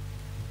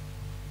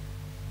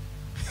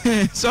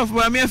so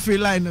for me free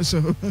line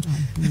so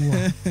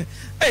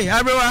hey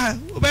everyone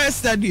we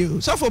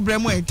study so for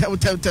bremo tell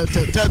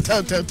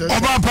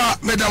obapa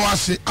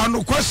medawase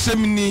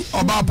anokwasem ni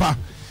obapa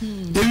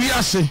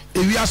ewiase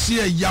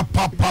ya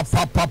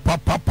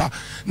papa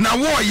na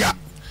woya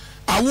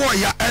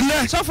awoya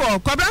ene so for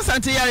kwabra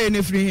sante yare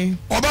ne free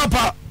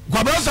obapa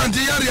kwabra sante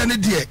yare ne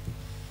de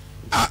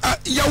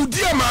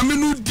yaudia maame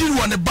no di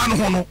wone ba no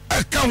ho no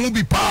eka ho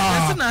bi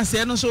pa ese na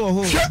ase no so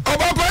ho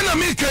obapa na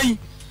me kan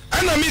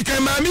ana mi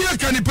kan ma mi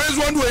kan ni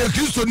pezo ndo ya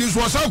Kristo ni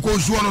so sa ko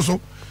nsuo no so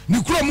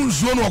ni kuro mu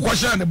nsuo no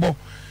kwahya ne bo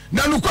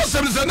na no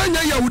kwasem se na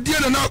nya yahudie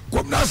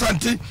na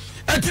asante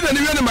eti na ni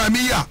we ne ma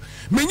mi ya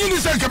menyini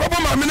se ke baba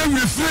ma mi na we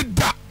firi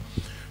da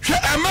hwe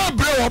ema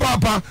bre wo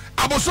baba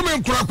aboso me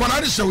nkura kwala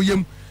ne hye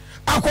oyem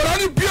akwala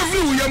ne bia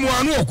firi oyem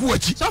anu oku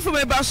achi so for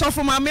me ba so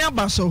for ma me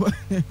aba so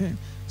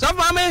so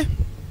for me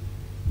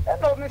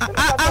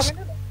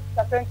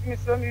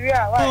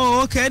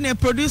oh okay ne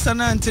producer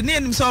na Aunti ne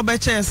nim so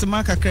obeche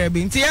sema kakra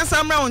bi nti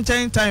yesamra won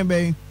chen time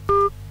be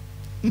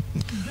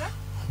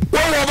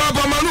wo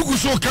baba manu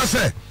guso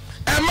kase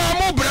e ma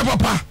mo bre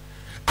papa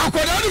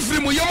akwala ne firi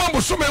mu yem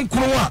aboso me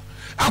nkuru a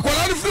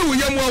akwala ne firi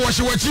oyem a wo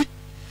hyewachi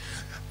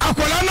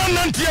akwala na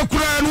nante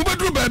akura no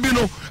beduru ba bi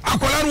no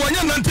akwala no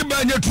wanya nante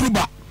ba nya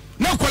turuba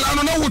na akwala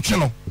no na wotwe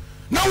no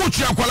na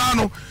wotwe akwala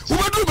no wo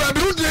beduru ba bi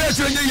no de ya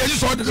chere nya yeji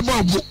so de ba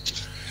obo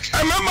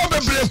emema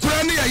bebre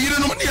kura ne ya yire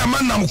no ne ya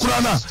manam kura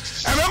na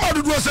emema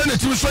dudu se ne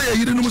timi so ya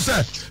yire no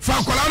se fa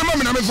akwala no ma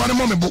me na me fa ne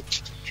mo me bo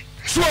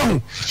so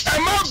ho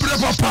ema bre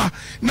papa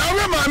na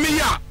we ma me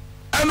ya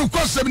enu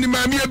kosem ni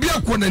ma me ebi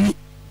akonani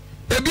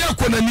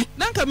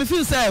nanka me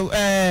feel say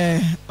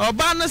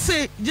oba no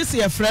se gisi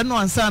e frɛ no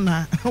ansa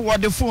na wo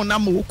de phone na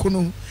mo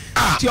kunu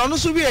ti ono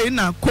so wie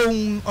na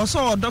kon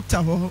oso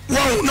doctor ho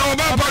wow na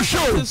oba pa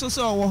show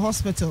so wo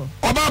hospital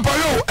oba pa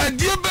yo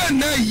adie be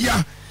na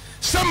ya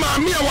se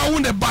maami a wawo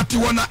ne bate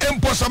wona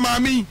empo sa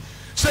maami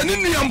se ni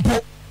niampo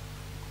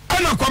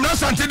ana kwamna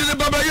sante de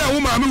baba ya wo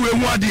maami we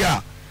hu ade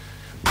a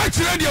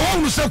akire de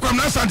wo hu se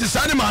kwamna sante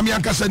sa ne maami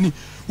ankasa ni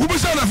wo bi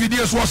sa na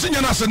fidie so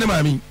osenya na se ne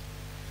maami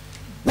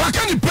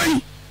wakani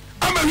pen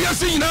ama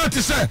wiase nyina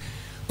te se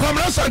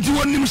kwamna sante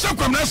wonim se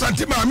kwamna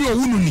sante maami o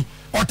wunu ni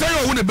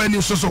otayo wo ne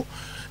bani so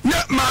ne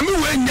maami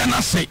we nya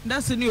na se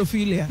that's ni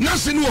ophelia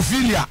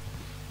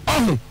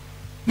oh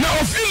na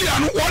ophelia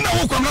no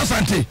wona wo kwamna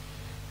sante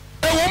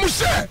wo mu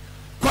se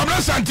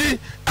kwabra sante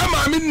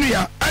ama me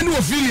nua ani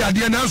ophelia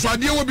de na so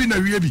ade wo bi na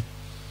wie bi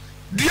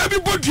dua bi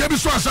bo dua bi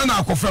so asa na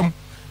akofam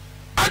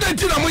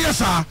adanti na mo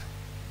yesa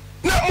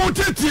na mo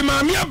tete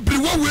ma me abri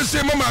wo we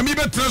se mama me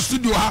betra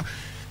studio ha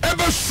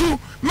ebe su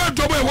me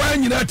dobo e wa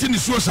nyina ti ni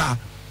so sa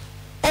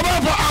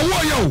obaba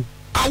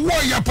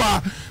awo ya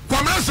pa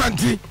kwabra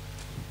sante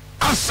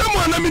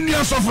asemu na me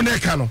nua sofo na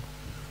eka no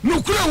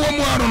nukura wo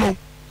mu aro no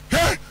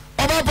he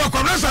obaba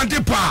kwabra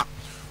sante pa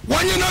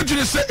wanye na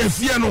dwene se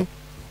efie no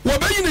wo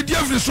bayi ne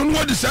diafre so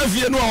no de sa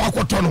afie no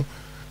akoto no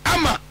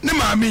ama ne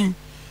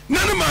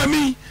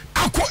maami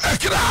ako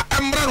ekra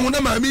emra no ne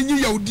maami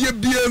nyi yawdie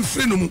bia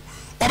mfiri no mu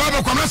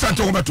obaba kwamna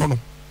sante ho beto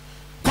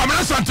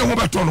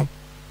no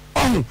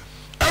oh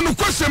enu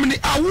kwasem ni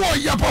awo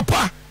ya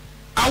papa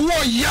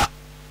awo ya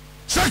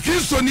sa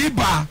Kristo ni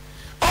ba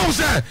oh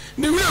se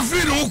ni we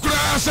free no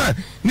kura se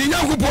ni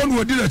nyankopon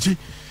no odi nachi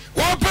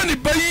wo pa ni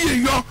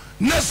bayi yo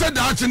na se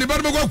da achi ni ba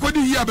be kwadi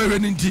yi abahwe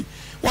ni nti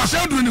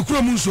wasa duru ni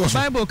kura mu nso so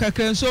Bible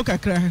kakra nso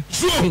kakra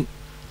so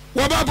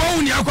wo ba ba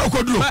uni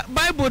akwakoduro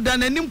Bible da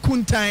nanim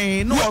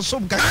kuntan no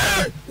osom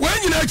kakra when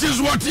nyina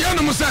chizu what ye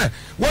no se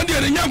won de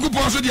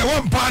nyankopon so de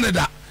won pa ne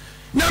da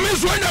nyame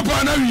so anya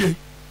pa na wie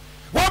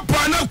won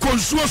pa na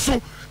konsuo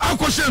so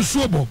akoshe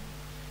nsuo bo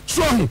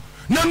so ho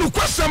na no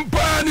kwasam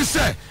pa ni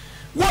se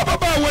wo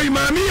baba wo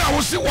imami ya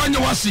wo se wanya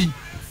wasi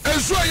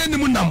ensuo ye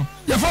nimu nam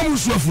ye fa mu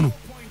nsuo afunu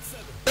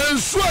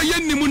ensuo ye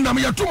nimu nam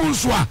ye to mu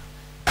nsuo a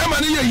ema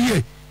ne ye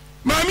yie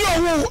mami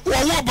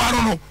wo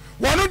baro no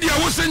wono dia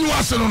wo senyi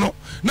wase no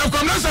na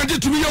kwamna sanje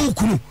tumi ye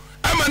wukunu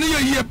ama ne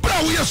ye yie bra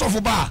wo ye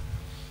sofo ba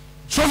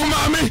sofo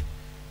mami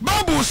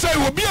Bible say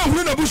obi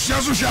ahuru na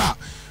busia so hwa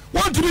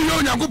won tumi ye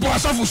onyankopon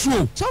asafo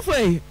suo sofo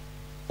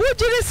wo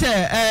jiri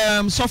se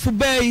sofo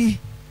bai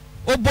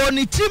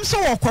oboni tim so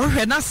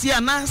wokorhwe na se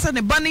ana se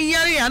ne ba ne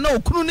yare ya na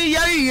okunu ne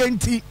yare ye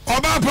nti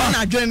oba pa na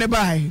adwene ne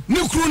bai ne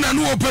kuru na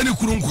ne opa ne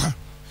kuru nkwa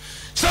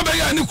sabe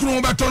ya ne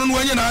kuru beto no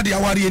wanye na ade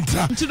aware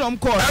ntra nti dom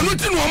ko anu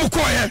ti no mo ko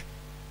ye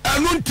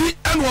Aunti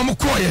and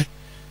Wamukoye.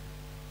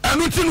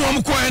 Aunti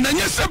Wamukoye, and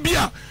yes,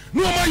 Bia,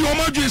 no more your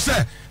mother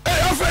say,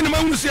 I offer the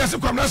man who says,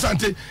 Kwamna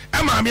Sante,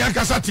 Emma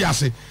Mianca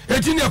Satiase,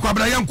 Etinia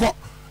Quabrayanko,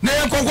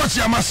 Nayanko, what's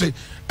your massy,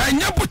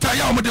 and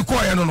Yaputaya with the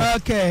choir.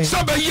 Okay,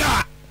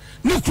 Sabaya.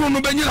 Nukru no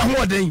benyina ho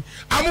oden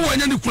amu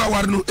wanya nukru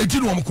awar no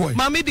etiru om koy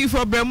mami di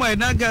for bremo e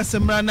na ga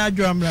semra na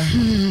adwamra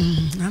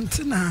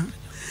antina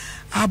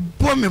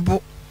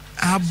abomebo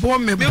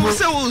me wo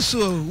se wo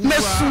so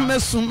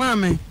mesu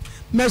mame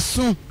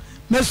mesu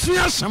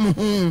yasam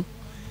ho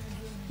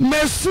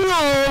mesu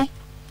o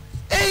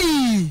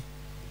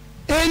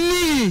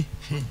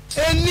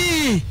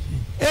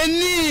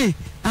eni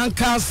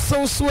anka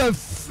so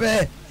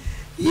efe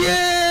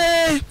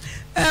ye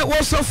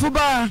wo so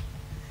fuba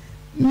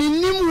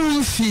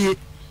minimum fie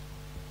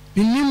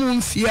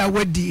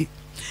awadi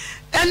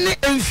ene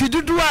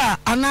emfidudu a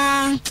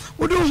ana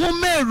wodo ho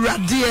ma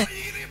awurade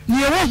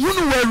ne wo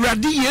hunu wa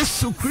awurade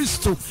Yesu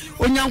Kristo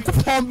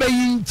onyankopon ba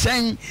yi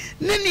nchen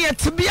ne ne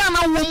etebia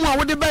na wo mu a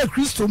wode ba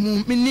Kristo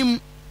mu minim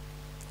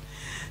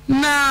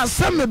na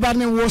same ba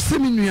ne wo se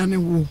minua ne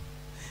wo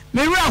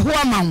me wura ho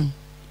ama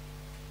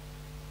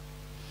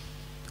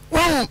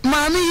wo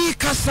maami yi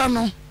kasa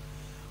no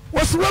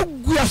wo se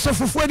wagu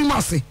asofofo anim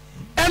ase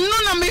eno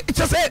na me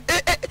chese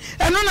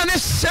eno na ne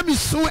shebi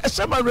sun e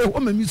sheba re ho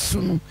ma mi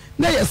sunu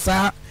na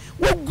yesa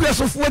wogu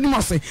asofo anim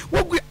ase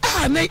wogu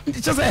na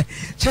chese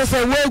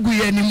wogu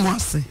ye anim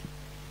ase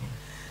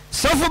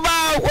sofo ba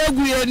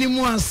wogu ye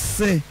anim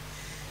ase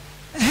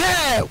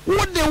he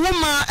wode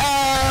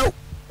woma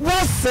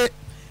wose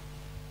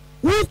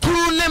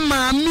wukuru ne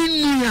ma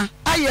minua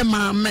aye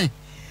maame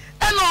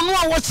eno no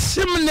a wo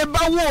chim ne ba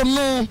wo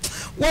no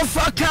wo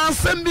fa kan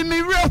sem bi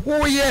mi re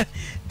ho ye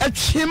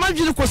atwema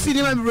dwene kosi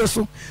ni ma bi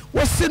so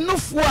wo se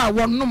nofo a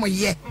wonom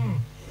ye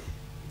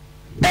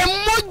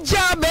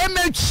emoja be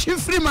ma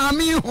chifri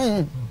maame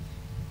ho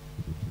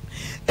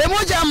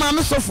emoja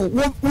maame sofo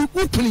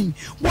wo puni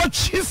wo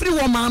chifri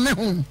wo maame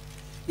ho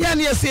ya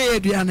ne ese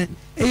eduane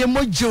eye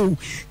mojo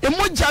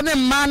emoja ne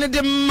ma ne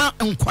de ma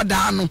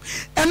nkoda no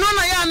eno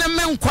na ya ne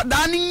me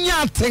nkoda ne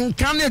nya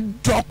tenka ne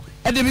do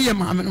e de be ye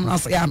maame no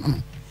ase ya no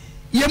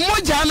ye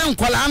moja ne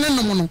nkola ne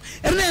no no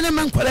ene ne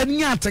me nkola ne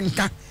nya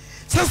tenka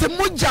sase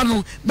moja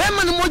no be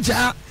ma ne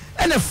moja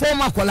ene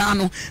forma kola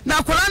no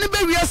na kola ne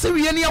be wiase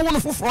wie ne yawo no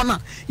foforo na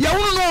yawo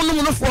no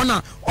no no foforo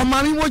na o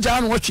ma mi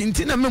moja no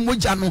twinti na me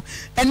moja no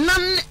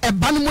enan e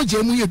ba ne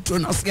moja mu yeto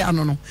na ase ya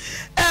no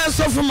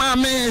so for ma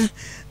me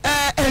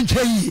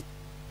enchei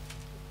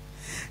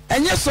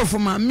enye sofo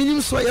ma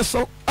minim so ye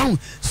so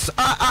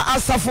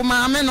asafo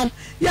ma me no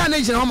ya na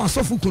gina ma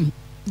sofo kunu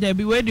there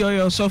be we the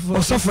oyo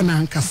sofo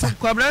na nkasa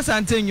kwabra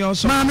sante nyo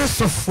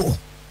sofo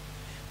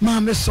ma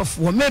me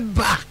sofo me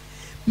ba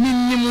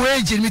minim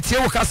we gina mi tie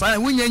wo kasa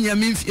wunyanya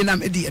mi mfie na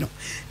me die no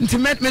nti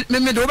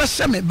me do be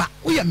hye me ba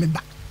wo ye me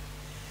ba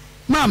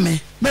ma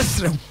me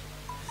mesrew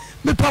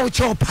me pa wo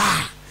cho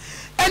pa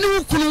eni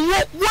wo kunu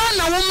wo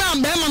na wo ma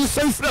be ma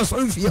so mfire so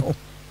mfie ho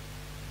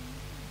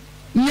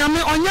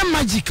nyame onye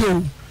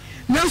magical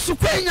nanso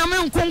kwa nyame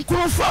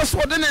nkonkron fa so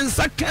de ne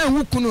nsa kan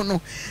hukunu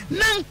no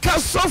na nka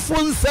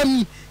sofo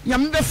nsam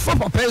nyame be fa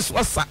papa so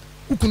asa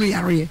hukunu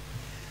yare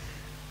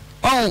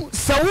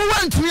so wo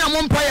wantumi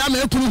amompa ya ma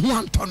ekunu hu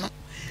anto no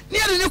ne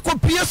yare ne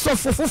kopie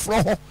sofo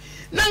foforo ho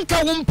na nka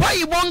wo mpa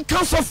yi bon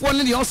ka sofo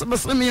ne de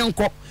osebesere me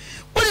yenko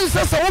woni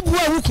sasa wo bua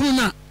hukunu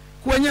na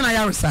ko anya na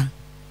yare sa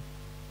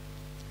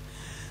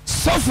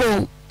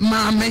sofo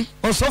maame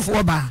o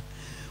sofo ba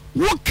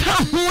woka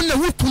ho na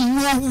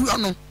hukunu wo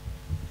no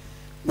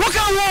woka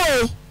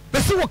ho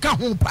besi woka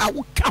ho pa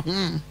woka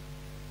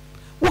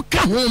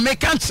ho me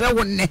kan kire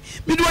wo ne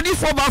me do di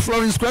for ba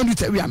Florence Kwandu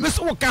tawia me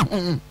so woka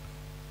ho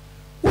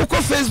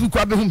woko Facebook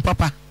abe hu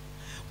papa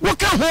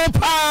woka ho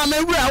pa me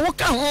wura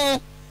woka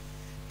ho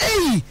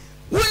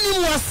woni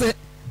mu ase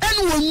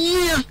ene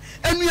wonua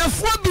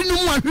anuafo bi no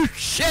mu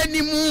ahwehwe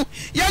ni mu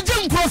ya je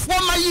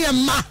nkrofo ma ye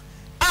ma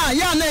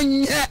ya na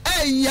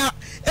ya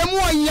emu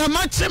onya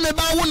ma che me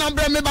ba wo na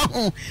bra me ba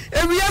ho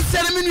ewia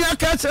sere me nua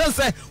ka kire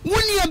se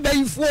woni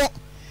abaifo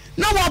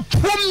na wa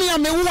pom ya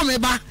me wo me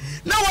ba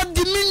na wa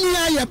di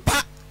minua ye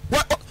ba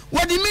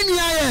wa di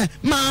minua ye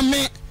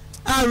maame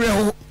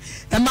areho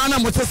e ma na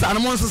motesa na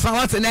mo nsa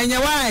wate na enye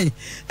wai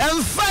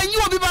emfa nyi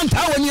obi ba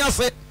nta woni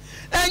ase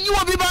enyi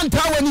obi ba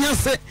nta woni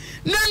ase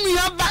na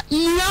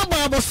nua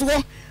ba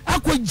aboso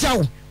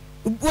akogyaw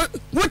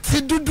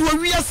wote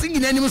dudu wiase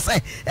ngina nim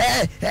sai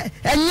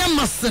enya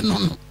mase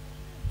no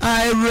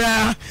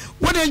ayra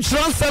wode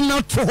nchransa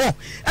na to ho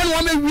ene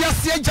wo me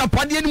wiase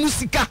agapade ni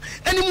musika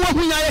ene mu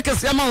ahunya ye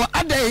kese ma wa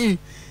adai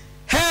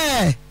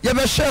ye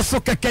be hwe so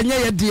kekenya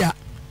ye dia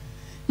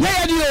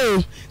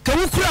o ka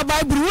wukura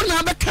bible wo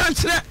na be kan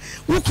kire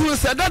wukuru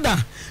se dada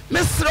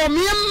mesro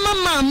me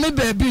mama me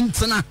ba bi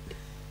ntena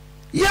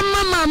ye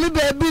mama me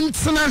ba bi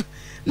ntena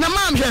na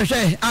mam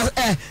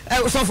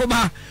hwehwe sofo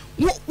ba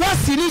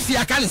wasi ni fi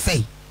aka ne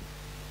sei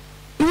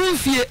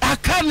mfie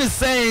aka ne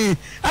sei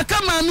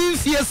aka ma mi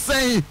mfie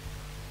sei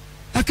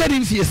aka ni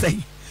mfie sei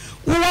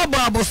wo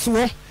ba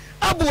aboso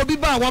abo obi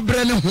ba wa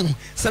brɛ ne ho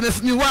se me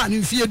fimi wa ne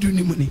mfie du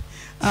ni mu ni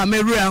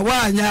Ameria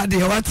wa nya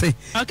de wate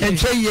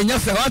entwe ye nya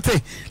fe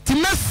wate ti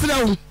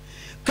mesrew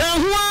ka ho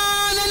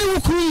na ne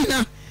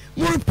wukunyina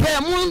mu pe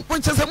mu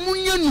pochese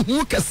munya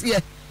nuhu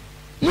kase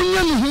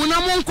munya nuhu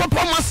na mu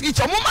nkopa masiki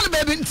cha mu ma ne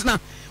baby ntina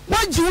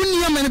waji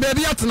woni am ne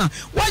baby atena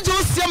waji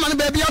osia ma ne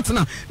baby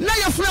atena na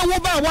ye funa wo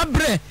ba wa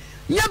bre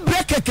nya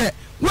bre keke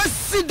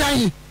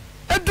wasidan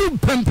edu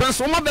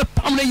pempres o ma be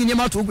pam na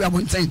yinyema to gu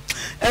abonten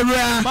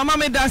ewra mama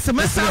me da se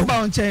mesa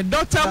ba onche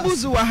Dr.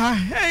 Muzu wa ha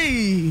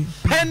hey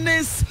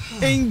penis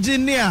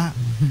engineer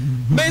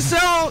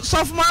meso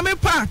sof mama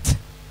part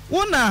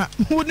wona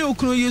woni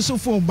okunu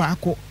Yusufu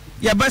baako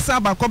ye besa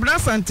ba kobra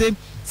sante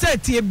se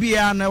tie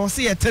bia na wo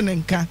se ye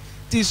tenenka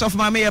ti sof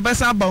mama ye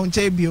besa ba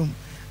onche biom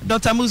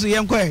Dr. Muzu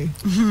yenkwe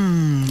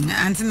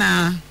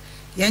antina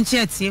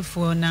yenche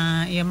tiefo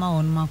na ye ma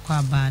won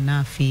makwa ba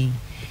na fi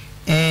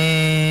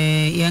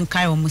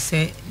yenkai o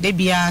muse de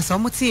bia so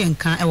muti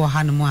yenka e wo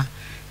hanom a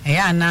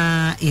eya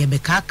na ye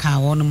bekaka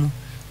wonum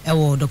e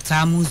wo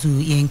Dr.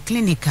 Muzu yen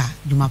clinica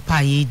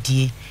dumapa ye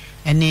die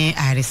ene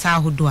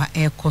aresa hodo a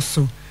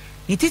ekoso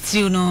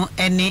nititiri no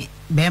ene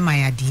bema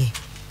ya die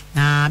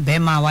na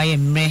bema wa ye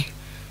mre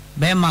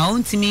bema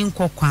ontimi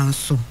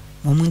nkokwanso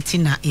momunti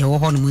na ye wo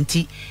honom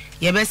nti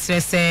ye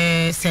besre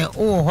se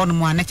o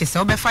honom a na chese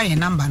obefa ye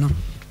number no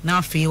na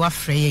afi wa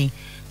frɛ yen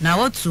na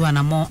wotu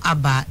anamo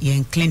aba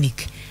yen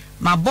clinic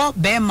mabo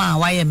bema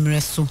wa ye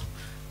mre so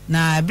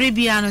na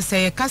brebia no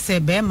se ka se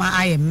bema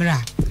aye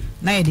mra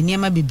na ye de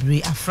niema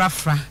bebre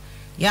afrafra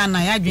ya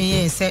na ya dwen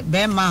ye se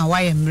bema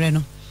wa ye mre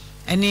no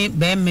ene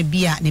bema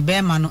bia ne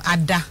bema no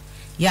ada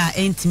ya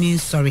entimi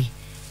sorry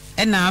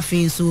ena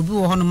afi so obi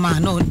wo hono ma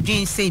no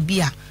dwen se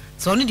bia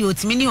so no de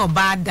otimi ni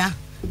oba ada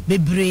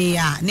bebre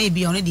ya na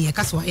bia ono de ye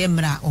ka so ye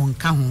mra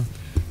onka ho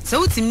se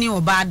otimi ni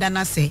oba ada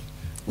na se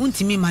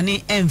untimi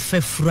mane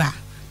emfefura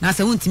na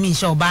se untimi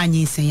nsha oba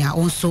anyi sen ya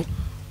onso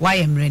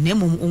wayemre na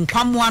emum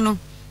nkwamoa no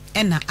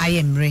ena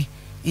ayemre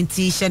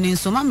nti hye ne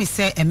nso ma me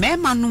se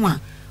emema no a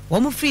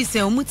wo mu free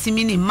se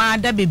omutimi ni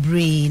maada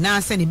bebre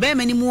na se ne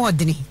bema ni mu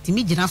odene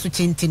timi gina so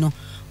chenti no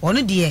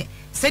ono de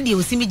se de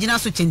osimi gina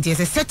so chenti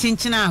se se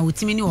chenchina a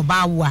otimi ni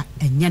oba awo a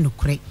enye no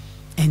kore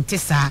ente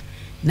sa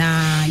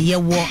na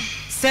yewo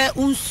se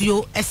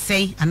unsuo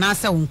esei ana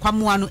se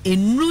nkwamoa no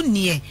enu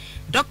nie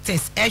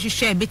doctors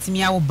ehwehwe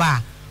betimi awo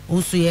ba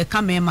onso ye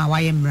kamema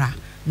wayemra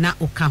na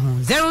oka ho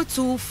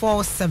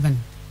 0247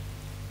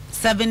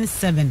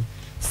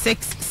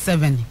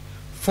 776743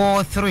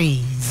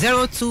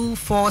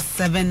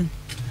 0247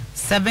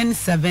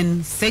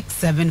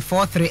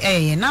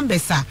 776743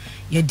 numbers a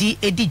yedi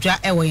edidwa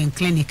ewo yen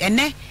clinic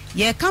ene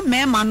ye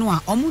kamema no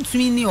a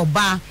omutumi ni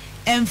oba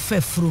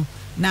emfefuru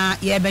na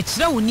ye be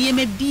kire wo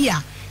nieme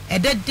bia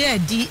edede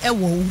di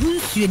ewo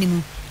hunsuo ni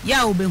mu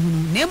ya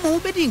obehunu na emo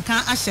obedi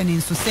nkan ahye ne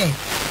nso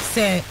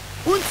se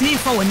untimi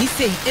fa woni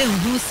sei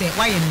enhu se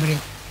wayemre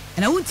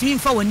na untimi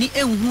fa woni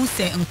enhu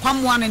se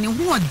nkwamoa no ne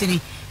hu odene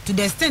to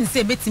the extent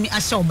say betimi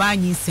ahye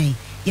obanyi sen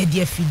ye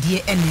de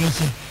afidie ena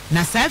eje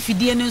na saa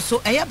afidie no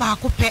nso eye ba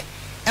akopɛ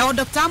o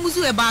Dr.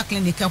 Muzu e ba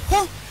clinic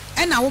ho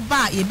ena wo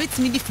ba ye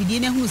betimi di fidie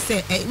na hu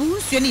se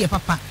hunsuo ne ye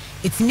papa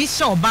etimi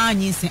hye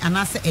obanyi sen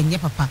anase enye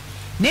papa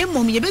na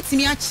emom ye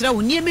betimi akyerɛ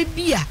wo nieme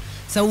bia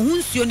sa wo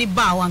hunsuo ni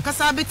ba wa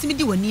nkasa betimi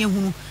di wani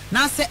ehunu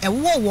na se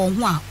ewo wo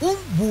ho a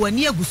umbu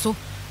wani aguso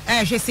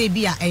hwe se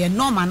bia eye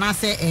normal na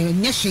se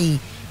enye hwe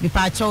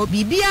bipa cho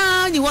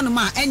bibia ni wono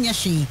ma enye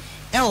hwe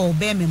o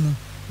be memu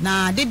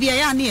na de bia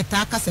ya na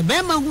yeta aka se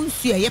be ma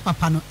hunsuo ye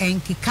papa no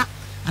enkika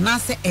ana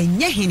se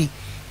enye hene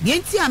de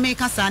enti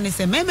ameka sa ne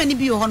se mema ni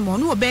bi ho no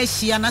no be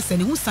hia na se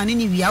ne hu sane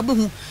ni wi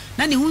abehu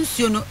na ne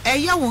hunsuo no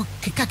eya wo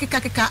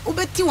kika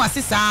obeti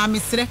wase sa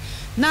mesre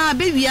na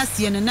be wi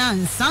ase ne na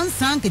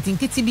nsansan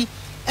ketinketi bi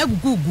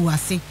egugugu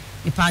ase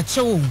bipa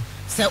cho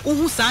se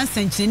uhu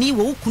sansankyeni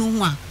wo ukunu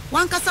ho a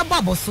wankasa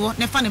baboso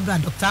ne fa ne bra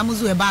Dr.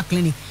 Muzu e ba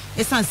clinic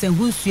esan se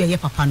hunsuo ye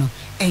papa no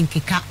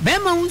enkeka be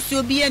ma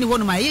hunsuo bi ne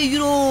wono ma ye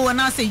euro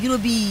na se euro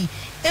bi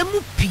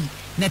emupi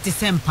na te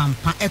se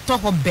mpampa eto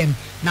ho bem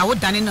na wo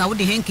dane na wo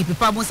de henki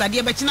pipa bon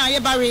sade be kina ye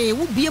bare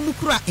wo bie mu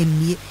kura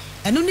emie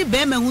eno ne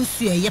be ma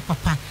hunsuo ye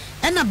papa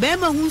ena be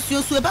ma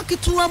hunsuo so e ba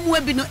ketuwa mu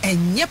abi no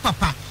enye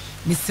papa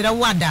misre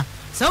wada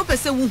se wo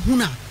pese wo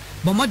huna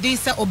bomodin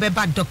se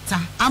obeba Dr.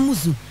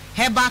 Muzu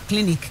Herbal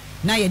Clinic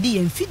na yedi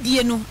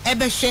yemfidie no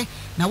ebehwe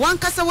na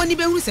wankasa woni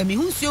behu se me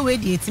hunsuo we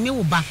die etimi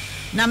wo ba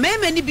na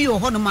meme ni bi wo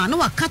hono ma na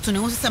wakato ne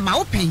ho se ma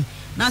wo pen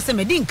na se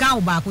me di nkan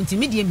wo ba ko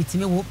ntimi die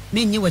mitimi wo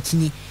menye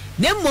wachini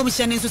na mmom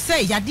hye ne so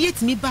se yade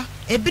etimi ba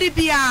ebiri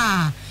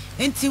bia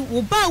enti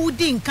wo ba wo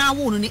di nkan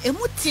wo no ne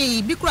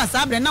emuti bi kura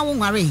sa abre na wo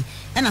nware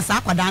ena sa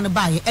akwada no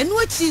ba ye enu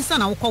achi nsa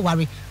na wo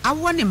kware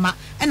awo ne ma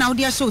ena wo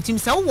de ahye otim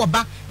se wo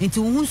ba enti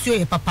wo hunsuo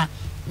ye papa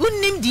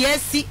unnim die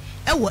asi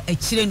ewo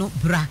akire no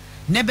bra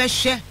ne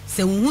behwe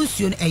se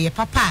hunsuo no eye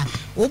papa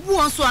obu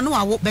onso anu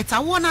awo beta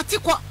wo na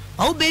tekọ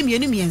awo be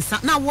mienu miensa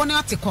na wo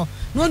na tekọ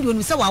no ndi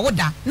onu se wa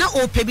woda na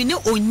opebi ne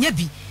onya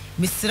bi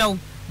misrew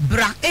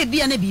bra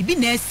bia na bibi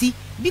na asi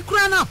bi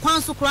kura na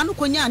kwanso kura no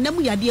konya na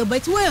mu yade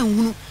beti wa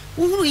ehunu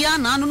uhuru ya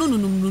na anu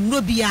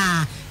no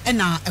bia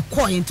ɛna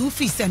ɛkɔ yɛn to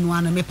fi sɛ no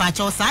ano me pa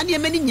kyɛw saa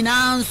deɛ mani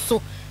nyinaa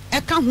nso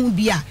ɛka ho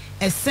bi a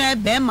ɛsɛ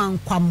bɛɛma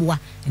nkwamoa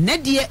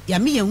ɛnɛ deɛ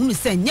yame yɛn hunu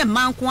sɛ nyɛ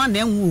mma nko ana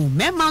nwo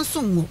mɛma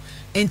nso nwo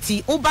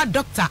enti oba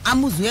doctor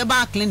amuzu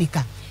eba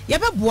clinica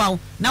yɛbɛboa wo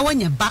na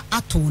wanya ba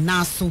ato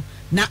na so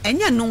na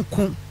ɛnyɛ no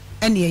nko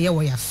ɛne ɛyɛ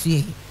wɔ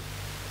yasoe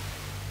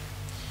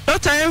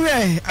Doctor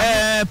Ewe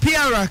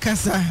PR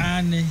kasa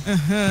ane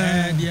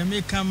deɛ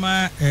meka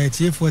ma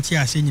tiefo ti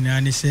ase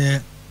nyinaa ne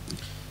sɛ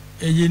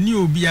ɛyɛ ni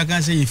obi aka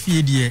sɛ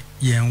yɛfie deɛ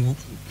yɛnwo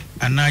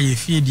anaa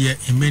yɛfie deɛ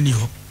emeni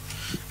hɔ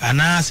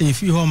anaa sɛ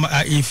yɛfie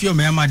hɔ yɛfie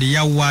mɛma de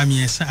yawa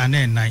miɛnsa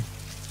anaa ɛnan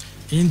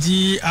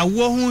nti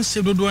awo ho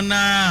se dodo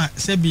na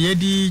sɛ bi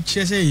yɛdi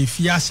kyerɛ sɛ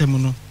yɛfie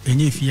asɛm no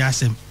ɛnyɛ yɛfie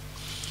asɛm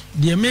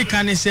deɛ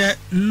meka ne sɛ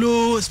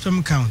low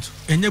sperm count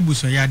ɛnyɛ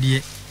buso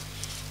yadeɛ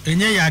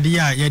enye yade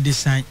a ye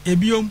design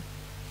ebiom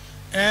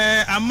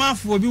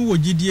amafo obi wo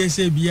gidie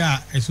se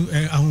bia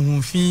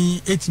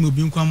ahohomfin etimo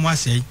bi nkwam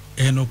asɛe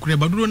no kure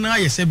baduro na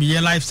ye se bi ye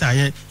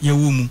lifestyle ye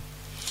wo mu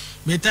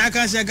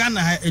metaka se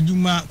Ghana ha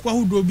adwuma kwa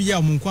hodo bi ya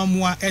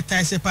omunkwamwa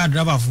etai se pa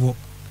driver fo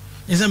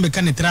yesa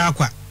mbeka ne tra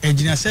akwa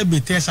agina se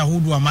be tesa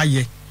hodo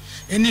amaye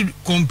eni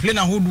complain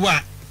ahodo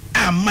a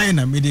amai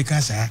na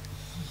medical sa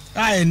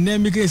ene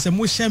mi ke se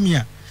mo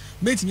hwamia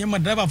betimi ma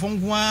driver fo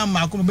nko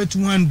ma ko be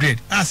 200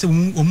 ase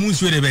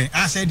omunsu de be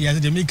ase de ase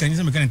de me kan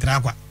se me kan tra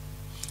akwa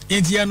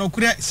enti ya no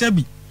kure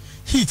sebi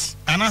heat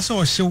anase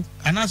ohyew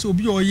anase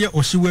obi oye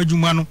ohyew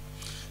adwuma no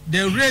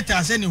the rate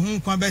ase ne hu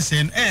kwa be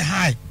se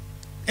high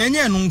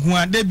enye no nko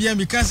a de bia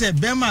mi ka se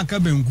be ma ka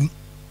banku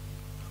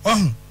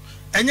ohun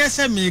enye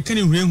se me kan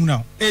huru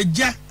na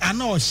eja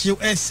ana ohyew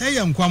ese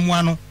ye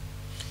nkwamwa no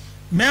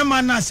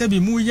mema na sebi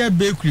mu ye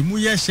bakery mu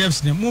ye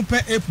chefs ne mu pe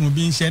apron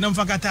bi nse na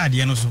mfa kata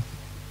ade no so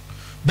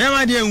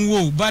bema de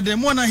nwo but the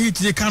more na hit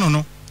the canon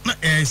no na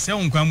se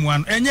nkwamu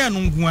an enye no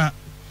nko a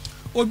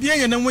obi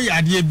enye na mu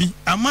yade bi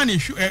ama ne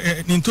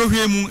ne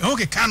ntohwe mu e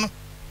okeka no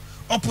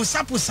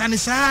oposaposa ne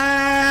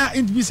saa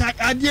indibisa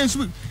ade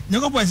nso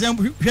nyakopo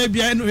example hwe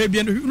bia no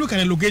look at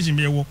the location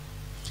be wo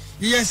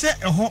yes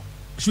eho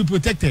should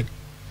protected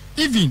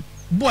even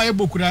boy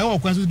ebokura e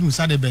okwan so du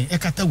sade ben e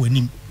kata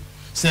wanim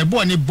se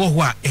boy ne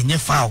boho a enye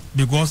foul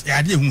because e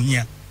ade hu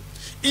hia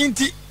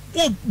inti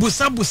o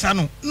busa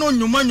no no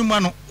nyuma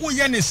no o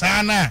ye ne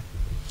saa na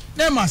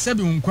ma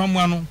sebi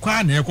nkwamwa no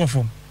kwa na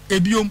ekofom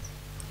ebiom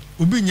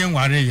obi nyen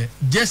ware ye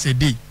just a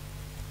day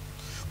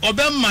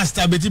obe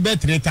master beti be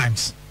 3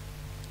 times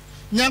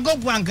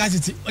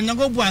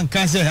nyagobu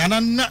anka se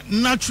ana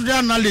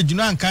natural knowledge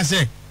no anka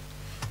se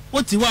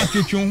o ti wa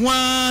twetwe ho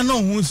a na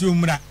ho nsi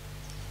omra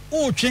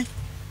o twe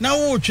na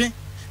o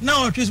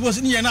twe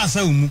suppose ni ye na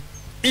asa omu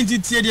enti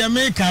tie de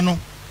America no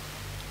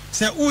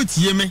se o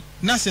tie me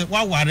na se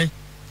wa ware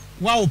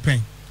wa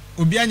open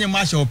obi anye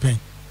ma sha open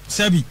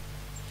sabi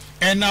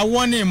na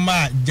woni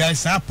ma jai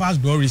sa pass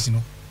doris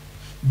no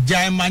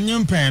jai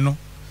manyem pen no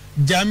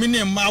jai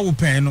mini ma wo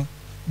pen no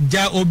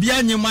jai obi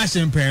anye ma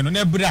sha pen no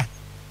na bra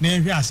na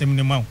ehwe asem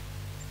ne ma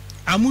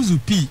amuzu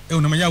p e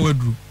no ma ya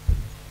waduru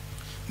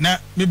na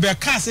me be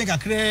ka sen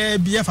kakra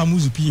bi e fa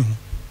amuzu p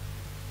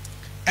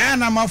ho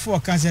na ma fo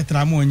ka se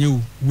tramo onye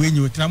wo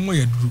wenye tramo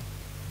ya duru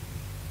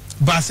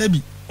ba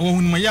sabi o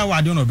hu ma ya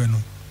wa de no be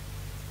no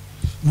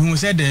mu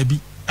se da bi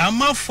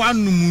amafa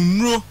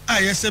numunro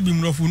a yese bi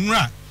mrofo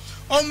nura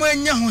omo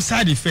enya ho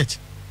side effect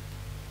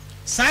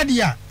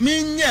sadia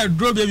minya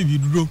dro bia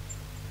bibiduro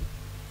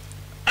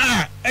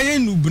eye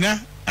nubuna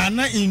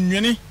ana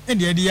inwene e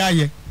de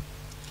aye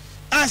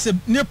ase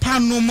ne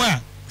panu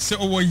a se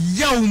owo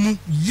yaw mu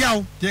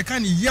yaw de ka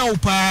ni yaw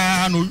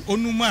pa no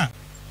onum a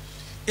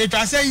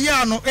etwa se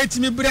yaw no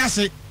etimi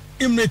brase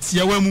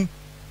imretia wa mu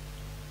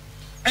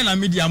ena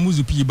media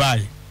muzu pi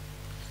bae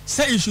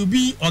say it should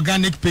be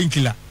organic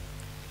painkiller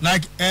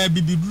like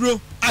bibiduro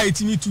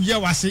etimi tu ye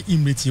wase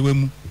imretia wa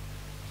mu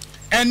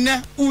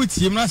enne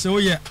uti na se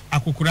oye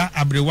akokora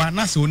abrewa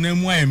na se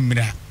onamu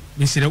amra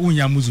mesere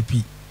unya muzu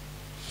pi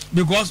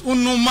because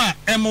unuma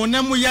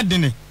emonemu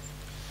yedene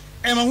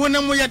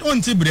honemu yed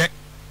onti bre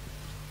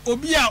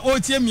obi a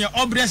otie me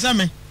obresa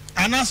me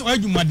anaso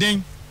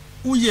adwumaden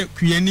uye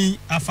kwiani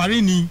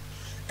afareni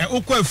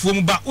okọ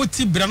afuom ba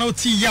oti bre na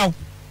oti yaw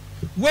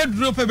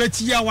wedro pe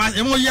beti yaw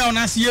emo yaw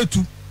na se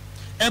yetu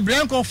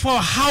ebrenko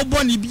for how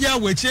boni bia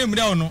wache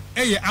mre no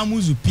eye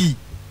amuzu pi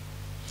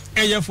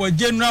eye for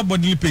general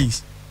bodily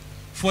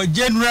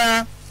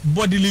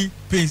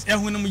pains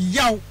ehunum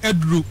yaw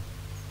edro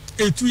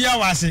etu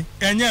yaw ase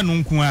enye no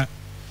nko a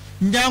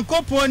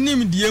nyankopo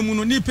nim die mu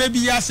no nipa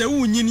bi ya se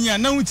wunyini a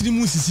na wutiri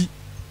mu sisi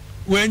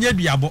wenye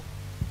duabo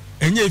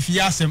enye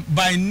fi asem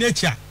by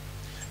nature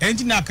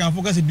enti na kan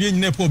focus due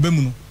nyina pa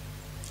obamu no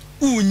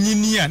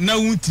wunyini a na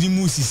wutiri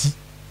mu sisi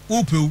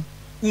upeu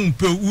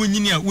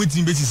wunyini a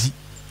wutiri be sisi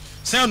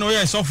se no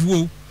ye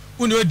sofuo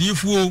uni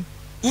odifuo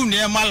uni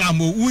e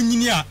malamo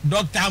wunyini a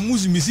doctor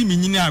muzumisi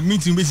minyini a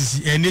mitiri be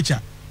sisi nature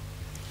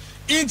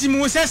enti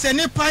mu se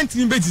ne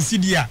pantini be sisi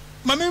dia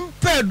mame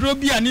pedro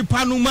bia ni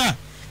panuma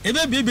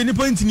ebe bebe ni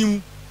pointini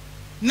mu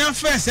na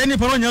first any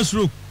pan onya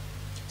stroke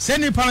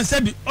seni pan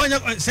sebi onya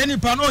seni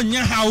pan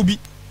onya haubi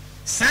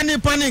Sani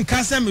pani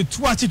nkasa me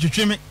tu achi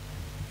twetweme.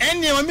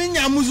 Ene o me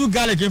nya amuzu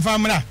garlic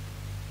mfamra.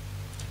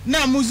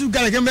 Na amuzu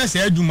garlic mbe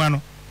se adwuma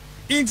no.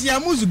 Inti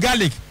amuzu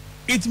garlic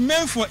it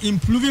meant for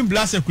improving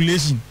blood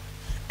circulation.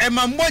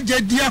 Ema moja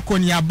di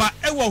akoniaba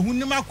ewo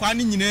hunim akwa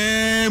ne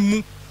nyina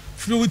mu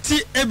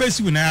fruity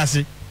ebesi na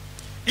ase.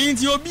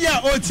 Inti obi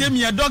a o tie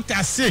me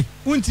doctor say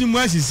unti mu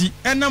asisi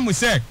enam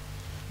se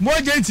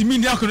moja ntimi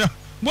ni akona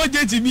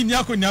moja ntimi ni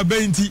akona ba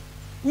nti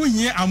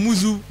unye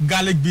amuzu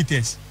garlic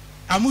bitters.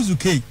 Amuzu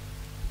K.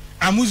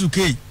 Amuzu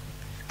K.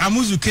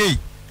 Amuzu K.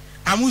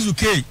 Amuzu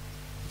K.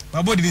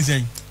 Babo didn't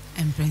say.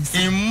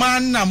 In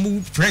man na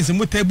mu friends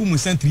mu tebu mu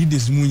send 3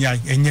 days mu nya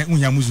enye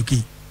unya amuzu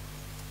K.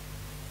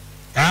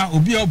 Ah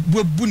obi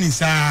obu ni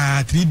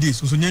sa 3 days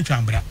so nya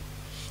twambra.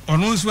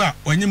 Ono nso a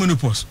onye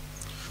menopause.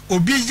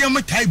 Obi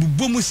yam tai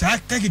bubo mu sa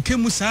takeke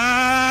mu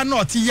sa na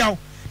oti yaw.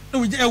 Na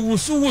we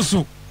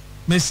woso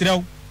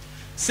mesrew.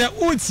 Se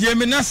utie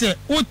me na se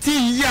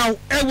oti yaw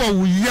ewa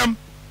wo yam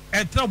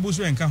etra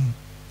boso enka ho.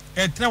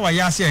 Etra wa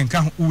ya se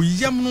enka ho. Wo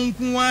yam no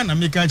nko na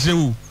meka kire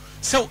wo.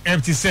 Se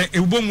epti se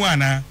ebubo mu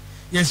ana.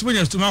 Yes when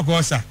you stomach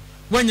osa.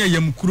 When you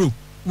yam kuro.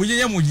 Wo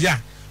yam ya.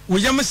 Wo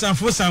yam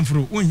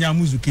sanfro wonya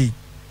amuzuke.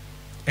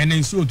 Ene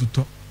nso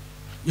otuto.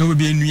 Ye wo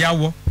be enua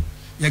wo.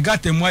 Ye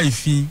gatemu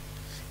afi.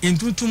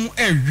 Intuntum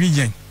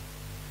region.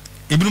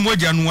 Ebinu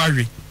moja no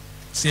awe.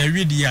 Se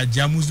awe di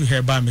aja muzu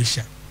heba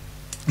mesha.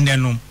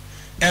 Nenom.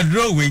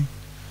 Edrowe.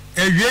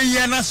 Ewe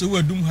ye na so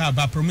wadum ha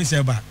ba promise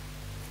eba.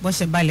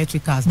 Boshe ba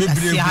electricals.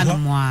 Asiano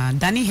mwa.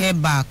 Dani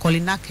heba,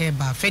 Kolinak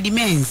heba,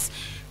 Fedimens.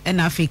 And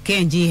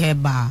Kenji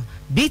heba.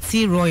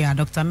 BT Royal,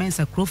 Dr.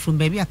 Mensa Crow from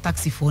baby a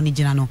taxi for ni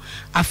jinano.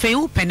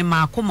 Afeu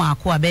penema ko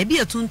baby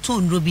a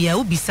tuntun rubia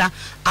ubisa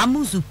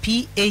amuzu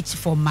PH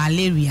for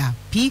malaria,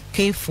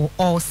 PK for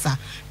ulcer,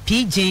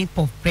 PJ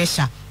for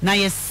pressure. Na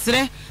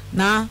yesre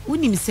na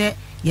unim se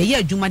ye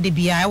adwuma de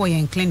bia e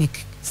yen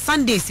clinic.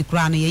 Sunday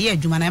sikra no ye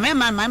adwuma na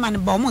my man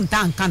ba mo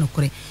nta anka no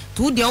kore.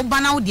 To de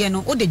obana wo de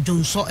no o de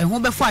jonso e ho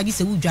befo agi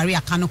se wudware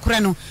aka no kore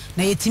no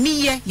na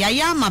yetimi ye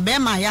ya ma be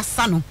ma ya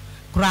sa no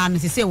kra no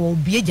se wo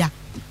bieja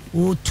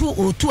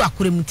otu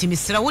akurem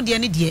timisra wo de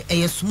ne de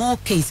a small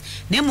case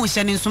na mo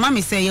hye ne nsoma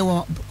me se ye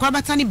wo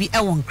kwabata ne bi e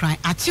won kran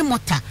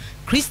Achimota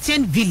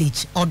Christian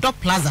Village Odo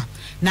Plaza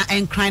na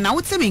enkran na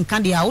wote me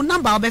nkan de a wo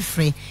number obe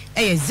free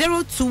e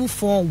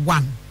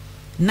 0241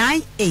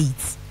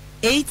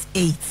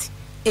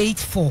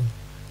 988884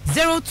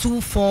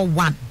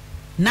 0241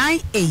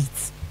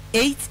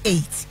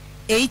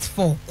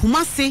 988884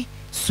 Kumase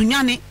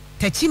Sunyane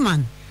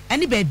Techiman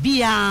any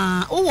baby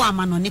o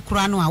amano ne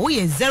kura no a wo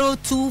ye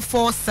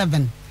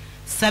 0247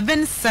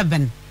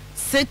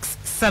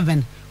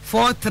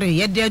 776743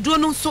 ye de aduro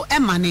no so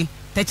emane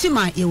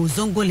Techima e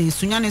ozongole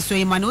Sunyane so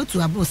emane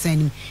otu abro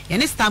sanim ye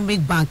ne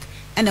Stanbic Bank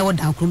and e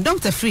wodan krum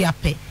Dr. Free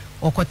ape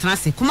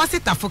okotrase Kumase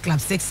Tafo Club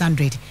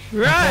 600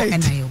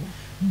 right.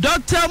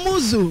 Dr.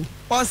 Muzu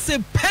or say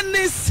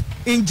pennies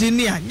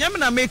engineer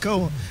nyamna make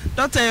o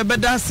Dr.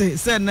 Yebeda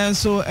say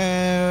nanso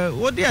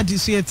what they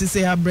adisue to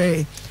say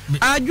abre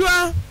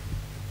adwa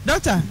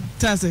Doctor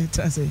tase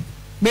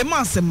be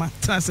masema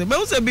tase be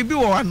uze bibi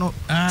wo ano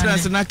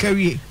tase na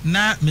kawie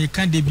na me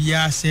kan de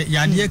bia se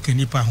yade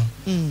kanipa ho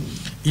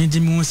indi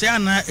mu se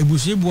ana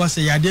ebusu ebu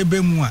se yade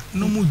be mu a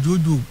no mu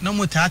jojo na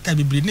mu taata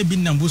bibire ne bi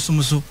na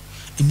mbosum so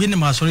ebi ne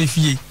masore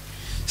fie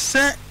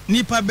se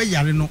nipa be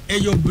yare no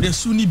eyo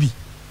bresu ni bi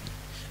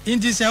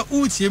indi se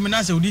utie me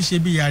na se odi hye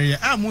bi yare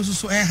a mu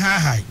so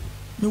hai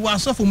me wa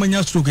sofo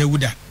manya stroke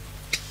ewuda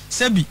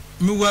sebi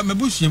me wa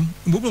mebusuem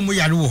mbobo mu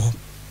yare wo ho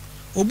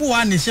obu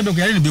wa ne hye be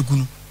yare ne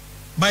bekunu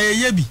ba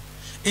ye bi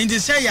indi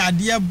se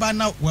yade ba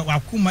na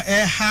wakuma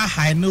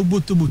hai na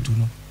obotobotu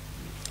no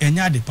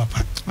enya de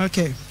papa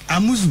okay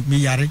amuzu me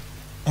yare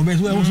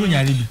obeso e wo so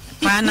yare bi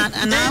na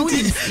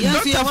udi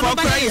Doctor for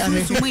cry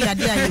sumu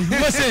yade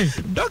ayi say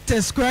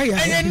Doctor Square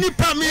enya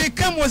nipa me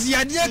kam was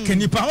yade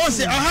kanipa o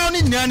say aha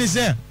ni nyina ni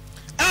say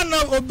ana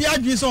obi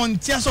adwi so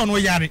ntia so no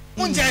yare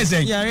unja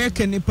say yare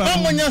kanipa o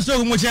monya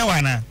so mo chen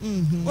wana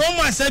o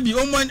mo asabi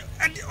o mo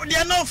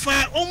de na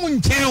fa o mo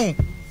nchen o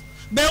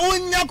be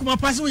unya kuma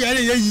pase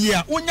yare ye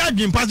a unya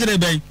adwin pase de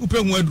be upe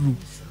hu aduru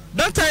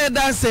Doctor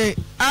Yeda say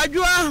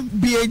adwa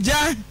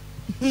bieja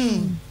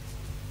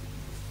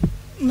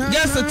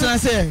yes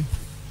transe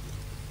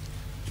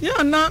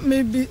ya na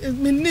maybe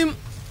minim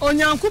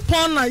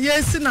onyankopon na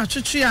yesi na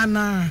twetwe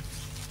ana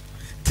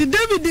ti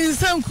David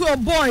nsanku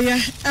oboy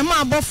e ma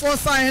abofo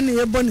sai na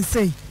yebo ni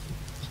sei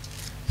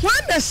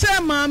when the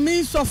share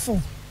maami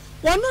sofo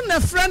wonu na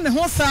frɛ ne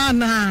ho saa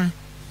na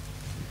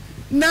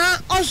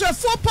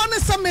ohwefo pone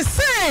se me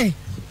sei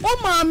o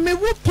maami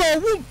wo po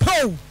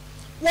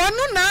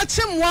wonu na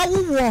achimwa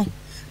wo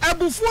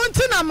abufu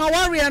nti na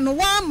maware no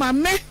wa ma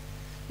me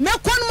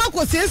kon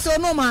makosieso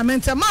no maami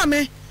nte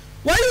maami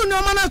why you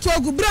no man to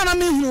agu bra na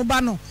me hunu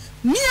ba no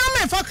ni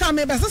am fa ka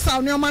me be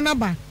sesa no man na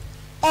ba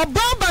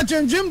oba ba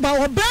dwendwem ba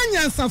oba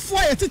nyansafo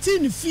a yetiti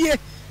ni fie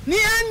ni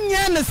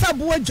anya ne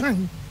sabo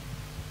adwan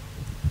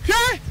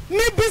hwe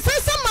me bi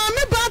sesa ma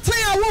me ba tan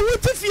ya wo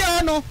wuti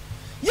fie no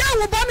ya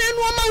wo ba na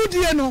enu ma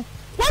wudie no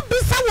wo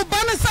bisa wo ba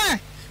ne sa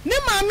ne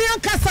maame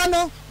ankasa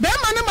no be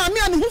ma ne maame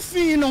an ho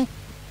fi no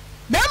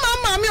be ma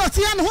maame ote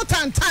an ho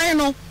tantan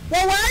no wo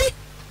wai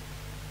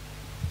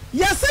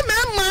yase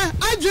mema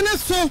adwene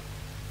so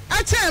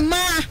ache ma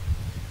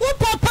wo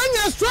papa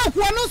nya stroke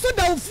wo no so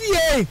da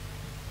ofie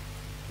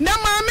na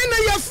maame na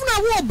yafuna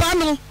wo ba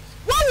no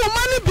wo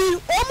ma ne bi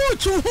o mu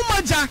chu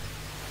humaja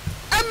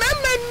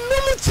amemme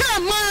num cha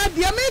ma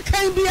de me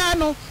kan bia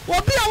no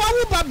obi a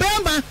wawo ba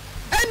bema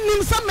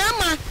anim sa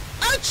mema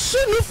achu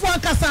nufu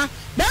akasa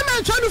bema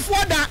achu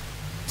nufu da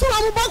to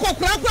wa mu ba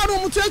kokora no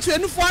mu tuatu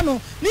nufu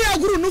ano ne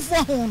aguru nufu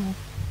ho no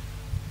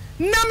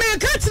na me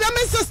ka tira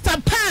me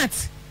sister Pat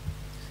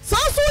so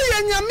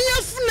ye nyame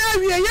afuna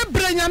awie ye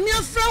bra nyame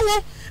afra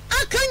wo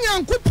aka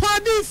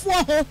nyankopɔ difo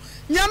ho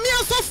nyame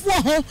asofo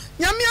ho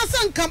nyame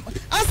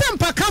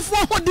asempakafo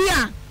ho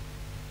dia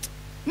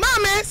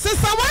mame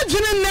sesa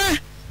wadwene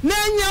na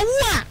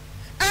nyawo a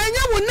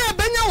anya wo na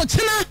benya wo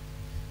kyena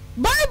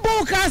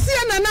Bible ka se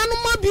na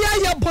nanoma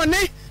bia ye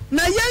bone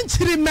na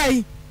yankyiri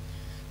mai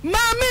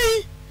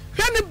mame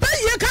hwe ne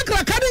baye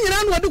kakraka de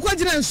nyina no de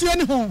kwagina nsuo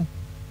ne ho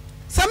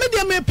same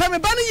de me pa me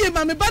ba ne ye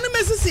mame ba ne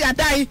mesisi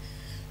adai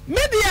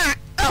media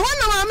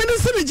ehona mame no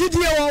siri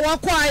gidie wo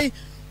wakwai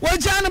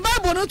wajana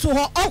Bible no to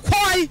ho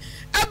okwai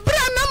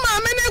abra na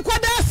mame ne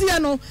kwadaase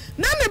no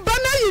na ne ba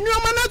na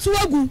yinuoma na to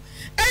agu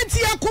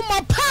enti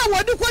akoma pa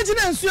wode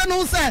kwagina nsuo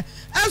no se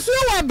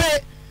asuo wa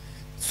be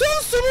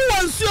sunsum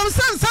wo nsuo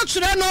sansa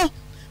twere no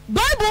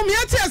Bible me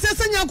ati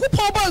asese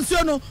nyankopɔ ba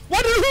nsuo no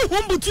wode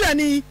huhum butu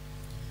ani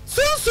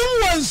sunsum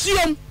wo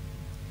nsuo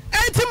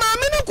enti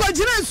mame no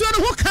kwagina nsuo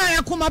no ho kan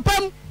akoma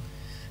pam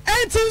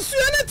enti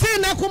nsuo ne te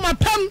na akoma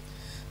pam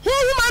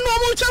huhum anu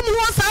omo twam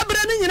ho sa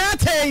abra ne nyina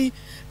tai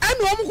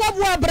anu omo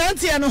kwabu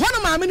abrantie no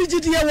hono mame no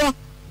gidie wo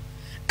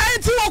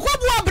enti wo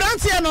kwabu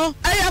abrantie no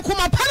aya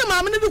akoma pa na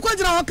mame no bi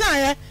kwagina ho kan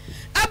ye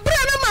abra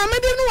na mame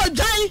de no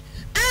wadwan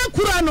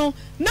akura no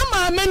na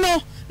mame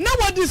no na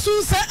wodi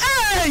su se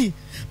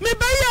me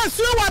baya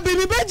asuo wa be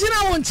me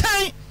begina wo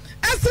nkyan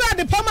asra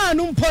de pama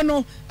anu mpo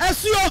no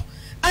asuo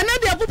ana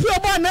de apopi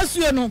obo na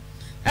asuo no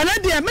ana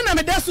de me na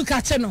me da su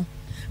ka che no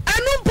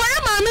anu mpo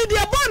ya mame de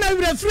obo na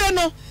werafire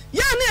no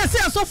ya na ase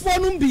asofo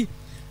no mbi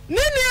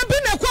nini abi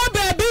na kwa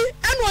baabi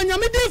anu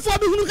onyame difo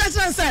bi hunu ka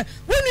kire se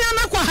woni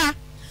ana kwa ha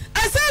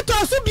ase to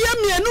so bia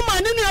mienu ma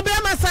nini abi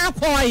ama sa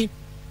kwoi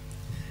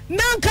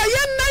nanka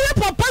yen na ye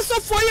papa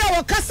sofo ya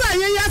wakasa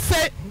ye ya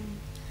se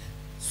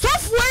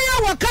sofo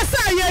ya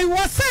wakasa ye wo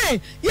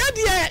se ye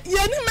de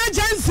ye ni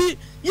emergency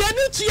ye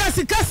ni tuya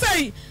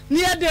sikasai ni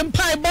ye de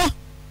mpaibo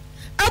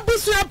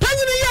abusu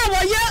apanyini ya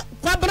wo ye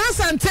kwabra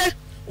sante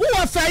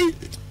wo fai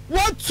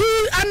wo tu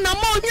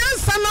anamo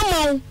nyansa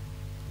namo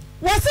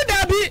wo se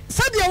dabi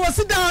sade wo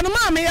se da no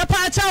ma me ye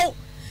pa chaw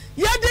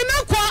ye de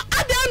na kwa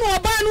ade no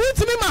oba no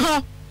wutimi ma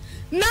ha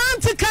na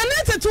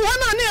antikanete to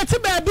hana na ete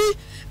baabi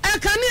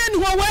akane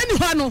ani ho wani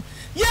ho no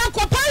ye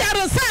akopa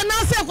yare sa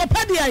na se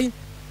akopa de ai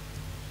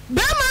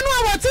be ma no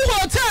awoti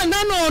hotel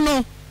na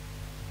no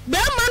be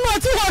ma no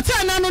awoti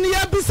hotel na no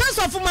ye business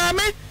of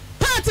mame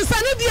party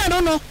sane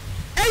de no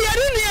e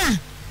yare ni a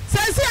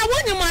se se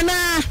awonyim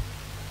ana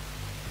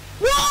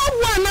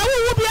wo na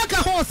wo bi aka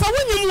ho sa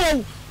wonyim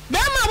wo be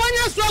ma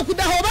wonya stroke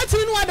da ho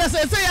batiri no ada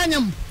se se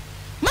yanyam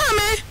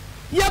mame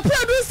ye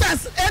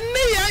producers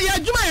enni ya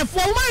adwuma ye fo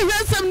ma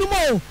hwensem no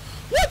mo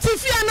wo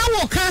tifia na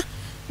wo ka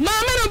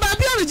mame no ba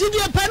bia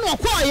rigidie pa no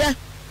koye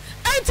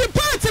enti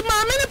party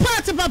mame ni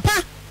party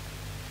papa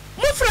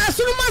mu fra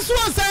sunu maso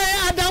se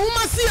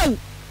adanwuma siew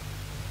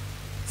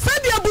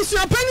sadi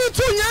abusua panyi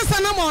tu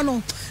nyansa na mo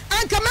no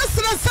anka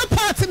mesra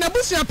support na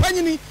abusua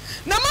panyi ni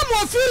na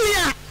mama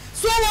ofilia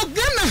so wo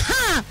gana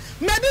ha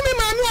medimi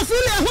mame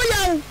ofilia ho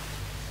yawo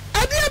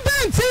ade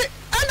benti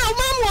ana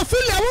mama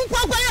ofilia wo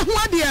kwakwa ye ho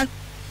ade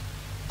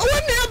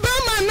woni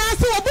abama na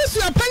se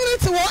abusua panyi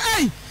ti wo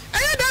aye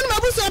dan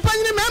mabusu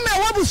apanyini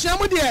mama wa busua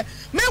mu de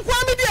me kwa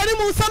me de ani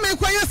mu sa me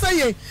kwa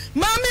yesaye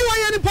mama wa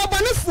ye ni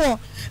pobanefo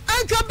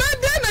anka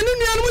bede na ni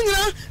nuanu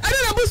nyina ani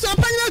na busu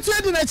apanyini tu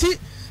edi na chi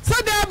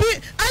sadabi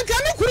anka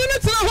ne kuru ne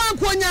tira ho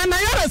ankonya na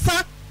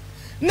yaresa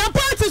na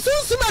party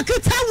sunsuma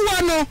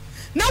ketawo no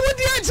na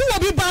wodi agi wo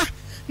biba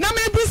na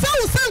me bisa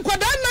wo san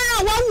koda na ya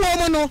wa wo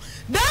mo no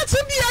da chi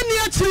bia ni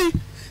akiri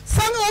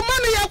san o ma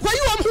ne ya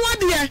kwayi wo ho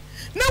ade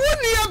na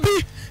woni ya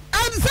bi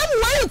ansam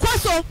wa yi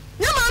kwaso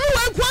nyama no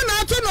wa kwa na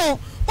ato no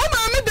o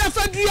ma me da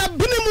fadua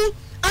binimu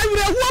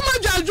awrehu ma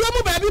dwadwo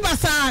mu ba bi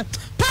basa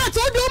part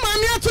o do ma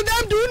me ato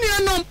dam do ni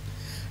anom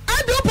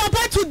ado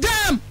papa to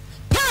dam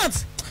part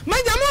ma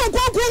nyama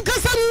ko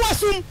kasa mu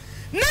wasum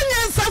na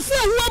nyansafo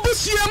hu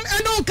abusuam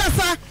eno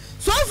kasa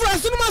so afra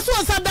sunu ma so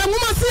sadam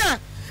ma se a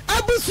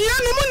abusua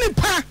no mu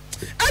nipa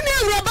ani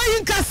awraba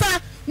yin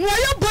kasa no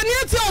ya boni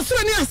ati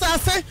osoro ni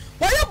asase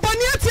wo ya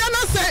boni ati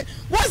na se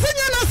wo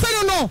senya na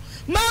se no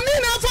ma me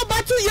na afọ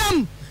batu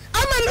yam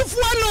amanufu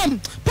anom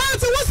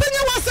party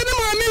wosenye wasene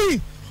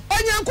mami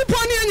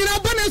onyankopon ne nyina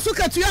bana su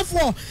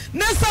katuafo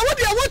na sa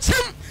wode wo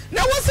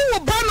na wosi wo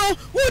bano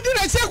wodi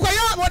na che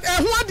kwaya ho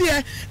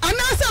ade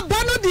anasa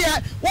bano de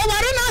wo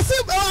ware na se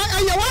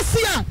aye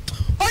wase a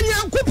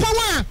onyankopon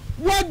a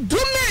What do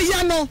me,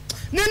 Yano?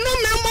 Ne no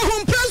member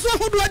who press one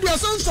who do your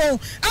son so.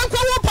 Uncle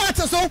what part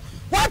so?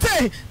 What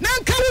a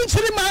nan come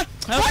to ma.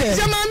 What is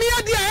your mammy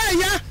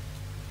dear?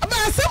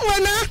 About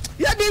someone now,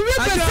 ya the real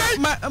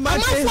my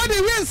for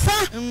the real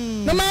sir.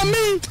 No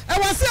mammy, I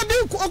was a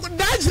big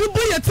dodge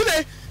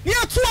today.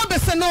 Near 2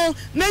 hours no,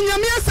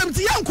 Nanyamia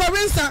 70 young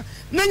Corinsa,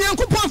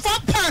 Nanyanko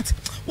fat part.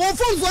 One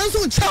phones one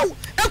so chow,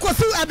 echo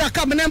through at the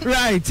cabinet.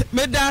 Right,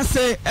 me da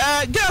say,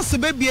 girls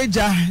baby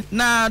eja,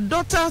 na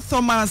Dr.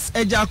 Thomas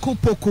Ejaku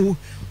Poku,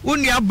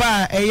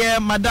 Unyaba,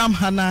 Madam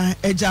Hannah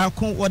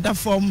Ejaku, water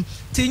form,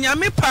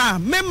 Tinyami pa,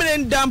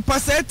 Memren Dam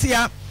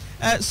Pasetia,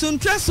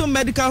 Suntresu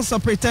Medical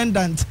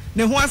Superintendent,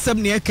 ne ho asem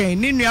ne yɛkan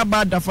ne nua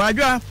ba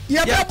dafadwa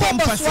ya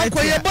bomba so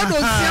ko ye bodo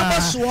sia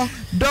baso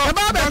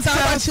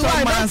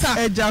Thomas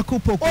Ejaku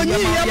Poku onya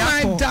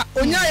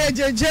ye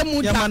jeje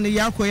mu da ya man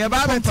yako ya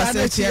ba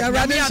passetia ya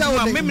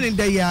memni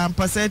da ya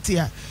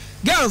passetia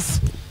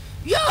girls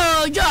yo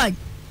George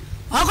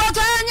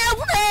okoto anya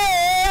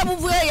bune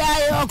bubu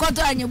ya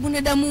okoto anya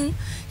bune da mu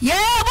ye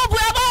bubu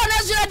ba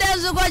na so da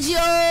zo ko ji o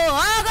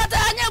okoto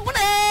anya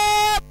bune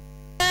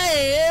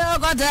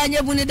okoto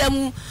anya bune da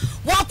mu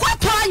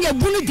wakoto anya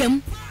bune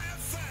dem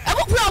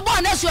ebubu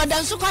ba na so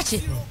da so ko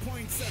chi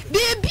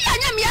bibi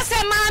anya me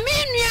yase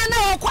maami nua na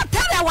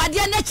okotare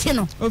wade na chi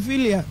no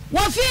Ophelia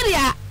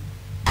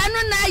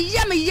anu na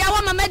yam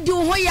yawa mama di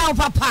ho ya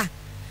papa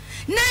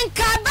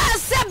nanka ba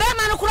se be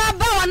ma no kura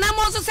ba wona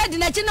mo so se di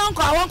na chi no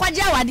nko awon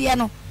kwaje awade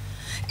no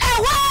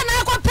ewa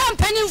na ko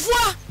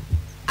pampanimfo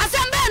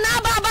asembe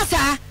na ba ba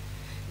sa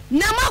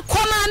na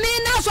makoma me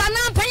na so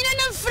na panyin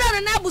ne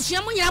mfra na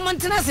abusua mu nyira mo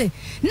ntena se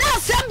na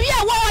asem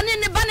bia wo woni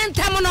ne ba ne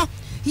ntam no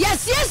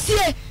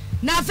yesiesie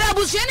na fa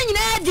abusua ne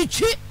nyina di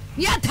twi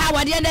ya ta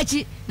awade na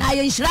chi na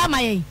ye nhira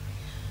mayen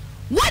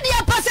wodi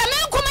apasame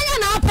nkomanya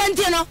na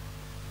apante no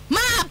ma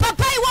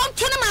papa I want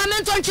to na mama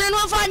ntonche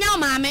no fa anya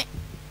mama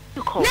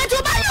na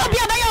to ba yo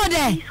bia ba yo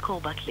de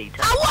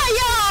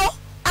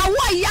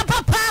awo ya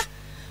papa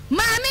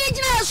mama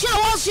gina so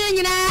awo so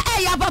nyina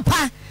ya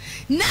papa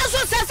na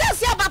so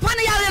sesese ya papa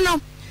no yare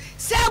no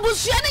se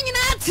abusua no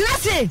nyina tena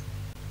se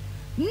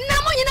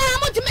na mo nyina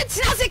mo tumi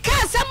tena se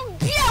ka sam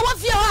bia wo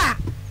fie ho a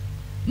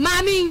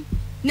mami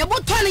ne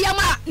boto no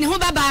yama ne ho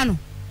baba no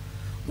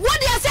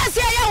wodi asese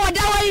ya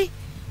wodawai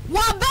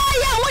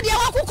wabaya wodi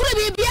wakukuru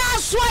bibia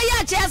so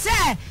ya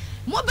chese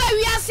mo ba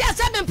wiase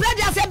ase be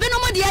predi ase be no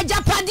mo de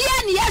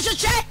japadia ne ye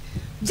hwehwe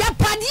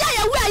japadia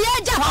ya wi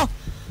ya ja ho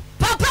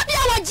papa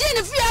bia waji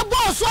ne fie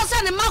bo so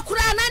se ne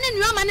makura na ne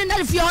nuama ne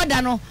na fie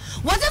oda no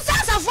wo se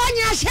sasafo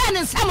nya hye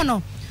ne nsam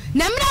no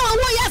na mra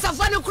wo ya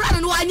safo ne kura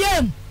no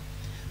wanyem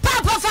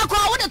papa fa ko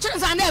wo de tun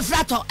sa na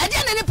efrato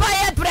ade ne ne pa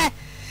ye pre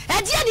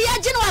ade ne ye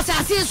gi no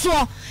asase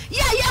so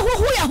ya ye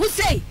huhu ya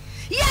husei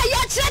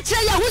ya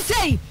chire ya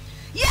husei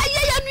ya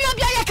nua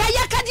bia ya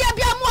ka dia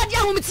bia mo ade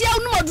ahomtia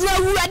no modura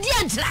wu ade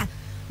antra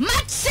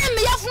matse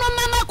me yafuno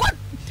mama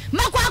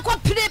makwa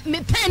pire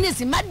me penis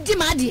madi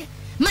made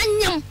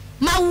manyam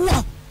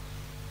mawo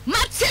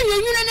matse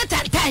nwenwune ne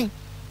tantan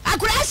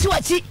akura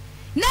asiwachi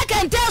na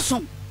kente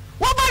so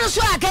wo baro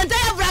so akente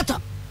ya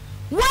vrato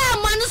wa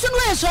manu so no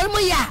esori mo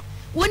ya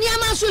woni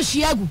ama so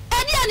hyiagu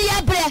ade ne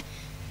ya bre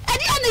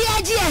ade ne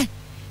ya gie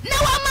na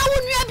wa ma wo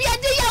nua bia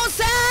de ya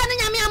osa ne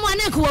nyame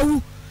amane ko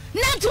wu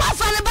na to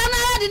afale bana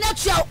de na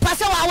tua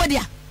pasa wa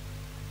wodia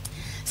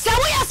sa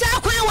wo ya sa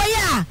kwan wo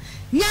ya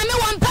nyame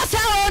won pasa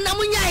o na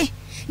munyai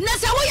na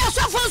sa wo ya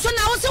sofo so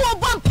na wo se wo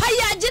bom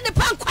paya agi de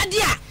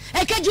pankwade a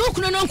ekeji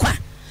okuno no nkwa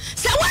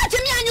sa wo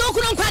atemi anya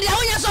okuno nkwade a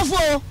wo ya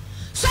sofo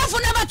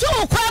na ba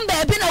to kwan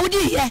ba bi na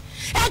wodi ye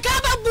e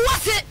ka ba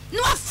buwase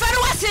no afere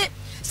wase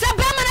sa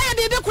ba ma na ya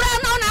bibi kura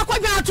na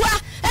akwadwa atoa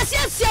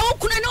esia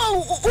okuno no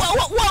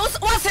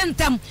wo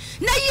sentam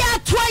na ya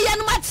atoa ya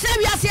no matse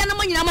wiase na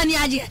mo nyina mani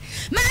age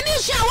ma ni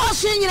hia wo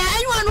so nyina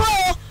anwa no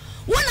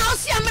wo na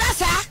osia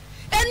mrasa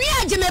enu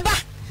agemeba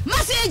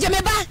mase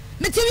agemeba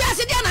meti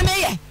wiase dia na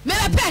meye me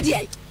ba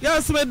de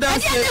yes me da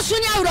se dia so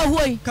nya awra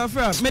huoi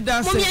kafra me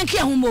da se mo mianke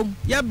hombom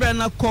ya bra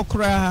na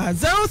kokra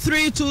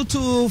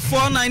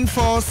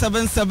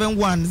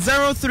 0322494771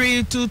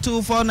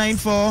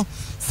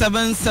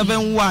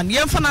 0322494771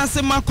 ye fana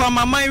se makwa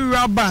mama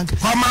rural bank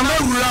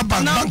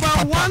number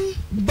 1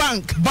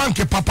 bank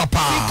papa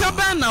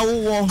ikaba na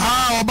wo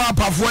oba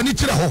pafo ni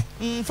kire ho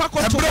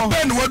fakoto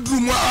ben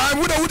waduru mu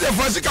wude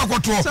fasika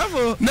koto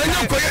na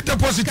nya koye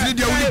deposit ni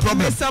dia we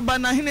problem Mr.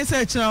 Banahine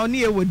se kira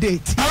oni e wo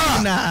date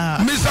na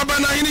Mr.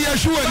 Banahine ya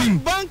shuwa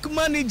bank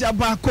manager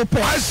ba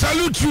kope I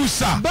salute you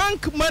sir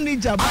bank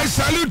manager I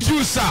salute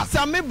you sir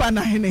Sami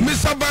Banahine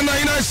Mr.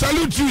 Banahine I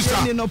salute you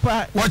sir ni no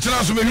pa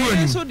wachira so mehu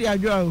ani so di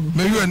adwa o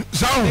mehu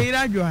sao e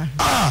adwa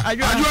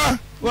adwa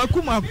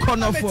wakuma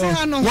konofo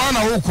wana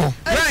huko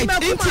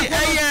right inti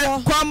eye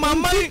kwa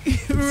mama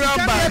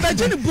rubber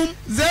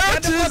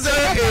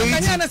 0208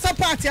 banya na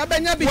support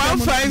abanya bi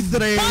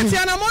 153 party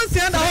na monsi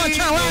anda ho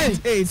twa wai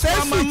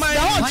kwa mama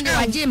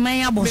waje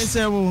man abos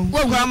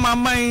kwa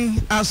mama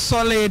as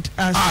solid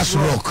as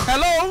rock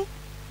hello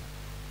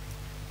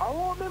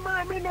awo me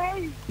ma me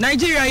nei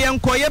Nigeria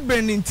yanko ye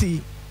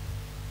breninti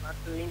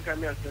ato inka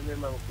me aseme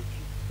ma okuchi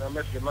na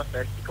message ma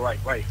first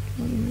why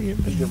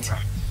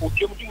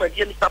okay mu ma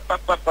die ni papa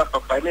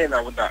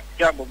na woda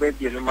ya bo be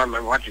die no ma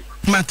wati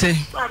mate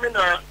ma me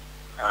na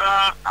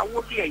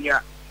awo bi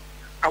ya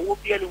awo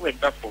bi ni we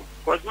da for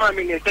cause ma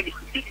me ne say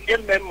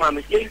dem ma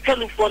me you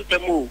can phone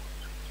them o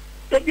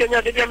dey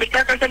nya dey me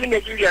ka say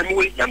Nigeria mu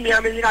we ya me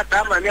ni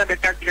ata ma me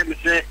abeka kire me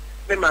say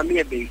me ma me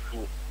e be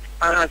fu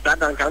sa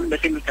dan kan me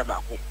say mi ta ba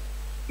ko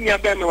ya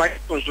be me wa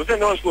so say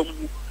no so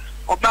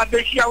oba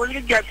be si awon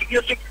ni get ki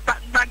o se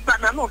gbagba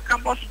na no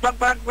campus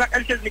gbagba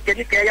else ni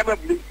keni ke ya be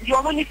blu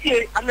yo mo ni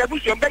tie anabu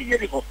se be ye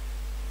ni ko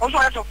o so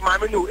out of my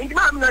no in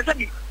ma na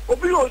say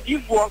obi o di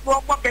fu o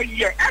be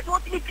ye e so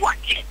ti tu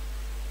ake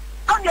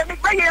on ye me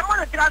be ye mo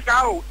na tra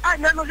sa o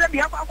ana no se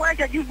bi akwa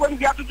e di fu ni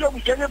bi atutu obu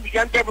se ne bi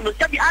jan table no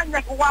se bi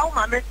anya ko wa o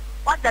ma me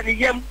wa da ni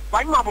yem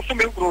wa ni ma bo so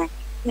me nkro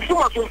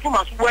ufuma so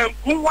wen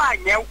ku wa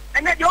anya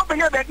ene de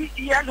obenye be bi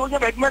si ya so je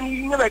be man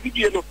ni be bi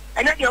die no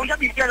ene de o je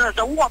bi tie na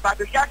so wo ba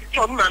be ya ti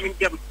so na mi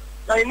dem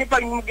na ni pa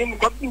ni game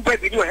go be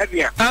video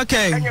heavy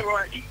okay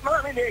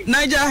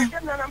Niger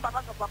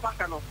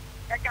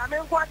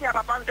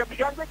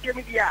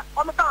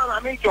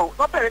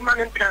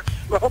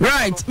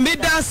right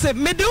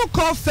middle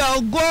call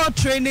fell go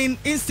training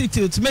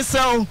institute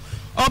mesel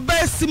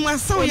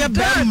obesimasa ye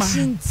bema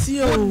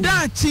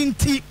oda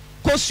chinti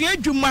kosua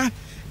dwuma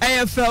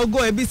AFL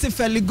go ebisi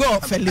Feligo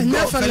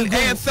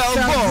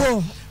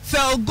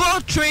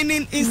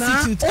training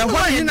institute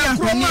ahwe na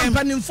kroma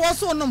panimfo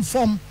so no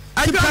mfom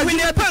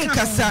ahwe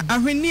pankasa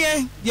ahwe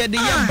ye de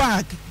ye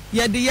bag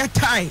ye de ye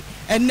tie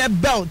and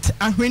belt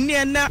ahwe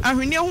na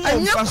ahwe ho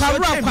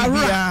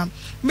mfa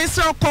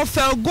Mr.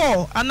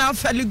 Kofelgo ana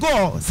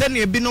Feligo se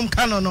ne binom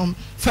kanonom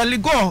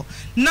Feligo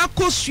na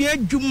kosua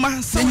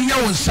dwuma se nya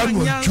won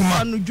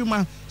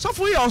dwuma so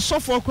for your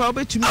sofo kwa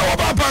obetumi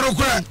awoba paro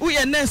kwa wo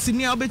ye nurse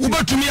ni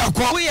obetumi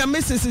akọ wo ye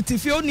Mrs.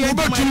 Tifi oni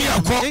obetumi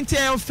akọ enti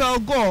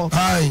Felgo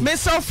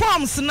Mr.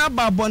 Forms na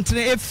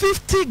babontre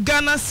 50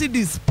 Ghana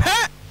cedis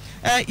per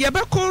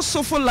yebeko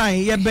sofo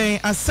line yeben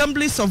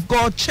Assemblies of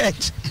God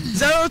Church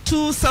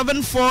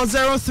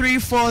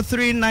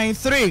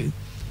 0274034393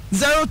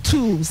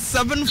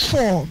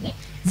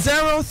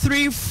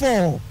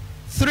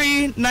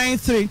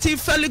 0274034393 ti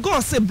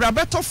Feligo se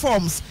brabeto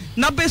forms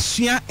na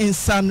besua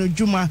insano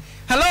juma.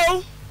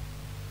 Hello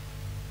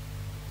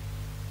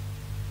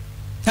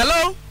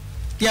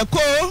yako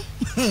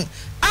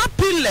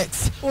Apilex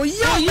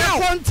oya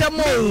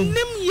kontemo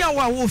nim ya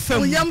wa wo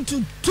fam oyam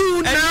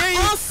tutu na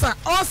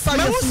osa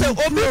me wo se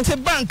obi te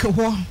bank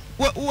ho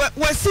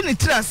we si ni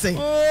trase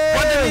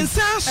what the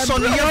inside so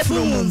ya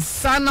from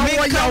sana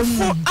wo ya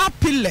for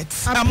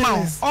Apilex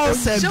amount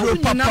also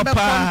group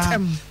papa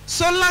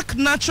Solak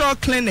Natural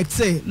Clinic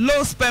say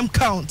low sperm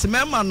count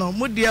memma no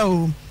mudia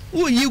o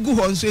wo yigu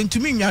ho nso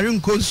entumi nware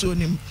nkonso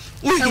nim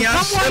wo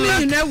hia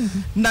Solak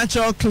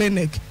Natural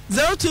Clinic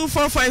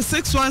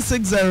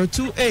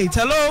 0245616028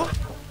 hello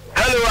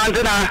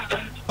Antina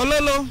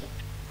ololo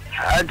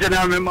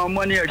Antina me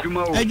mamoni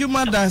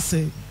adwuma da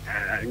se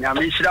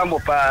nyame shira mo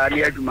pa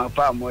ni adwuma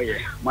pa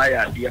moye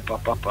maya die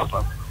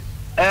papa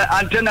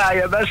Antina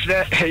ye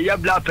besre ye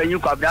bla panyi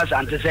kwa bla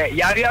sante se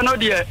yare no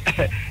de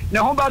ne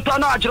ho bato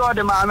no akiro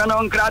de maame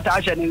no nkrata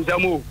ahye ne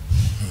nzamu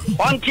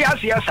onti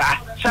asiesa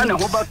se ne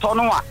ho bato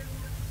no a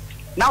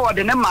na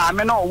wode ne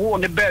maame no wo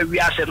ne ba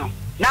wiase no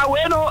na we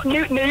no ne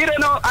yire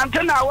no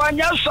Antina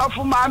wanya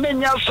sofu maame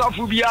nya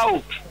sofu bia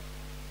o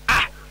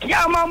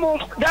ya mamu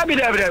dabi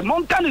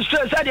mon kan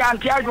stress ade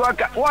anti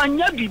adwoka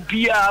wanya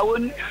bibia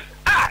won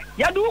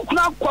ya du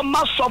kuna kwa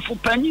masofu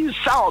panyi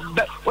sao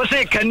wo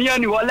se kania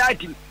ni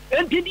walati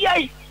enti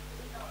diai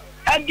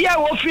adia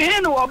wo fi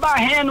hen wo ba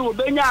hen wo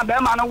benya be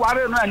ma no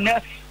ware no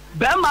enne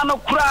be ma no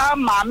kura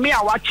maame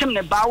a wachim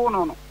ne ba wo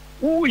no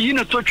wo yi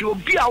ne totwe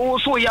obi a wo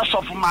so ya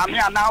sofu maame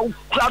a na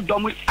kura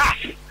dom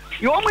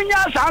yo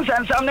munya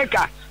sansan ne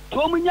ka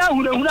ko munya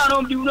huna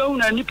no bi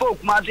huna ni po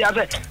kuma se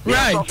ase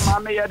right of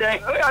maame ya den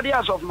ya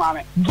of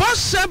maame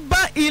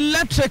Bosheba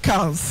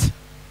Electricals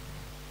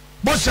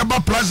Bosheba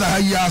Plaza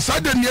ya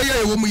sade ne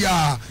ye wo mu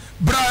ya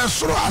bra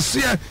soro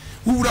ase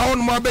wura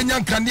hon ma benya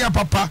nkania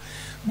papa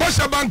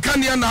Bosheba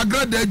nkania na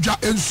agrada adwa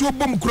ensuo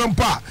bom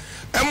kurampa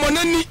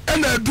emonani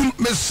ena adum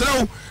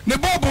mesrew ne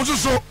bobo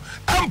so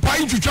ampa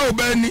intwitwa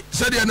obani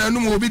sade na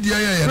anum obi dia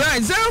ye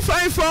right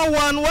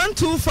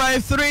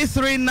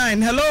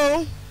 0541125339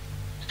 hello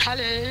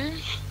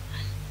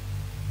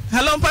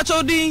hello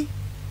Pachodi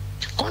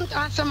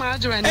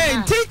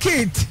hey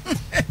ticket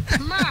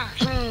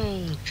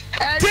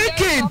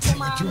ticket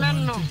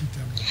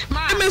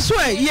me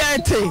swear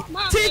yete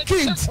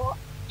ticket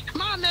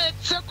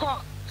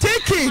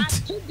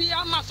ticket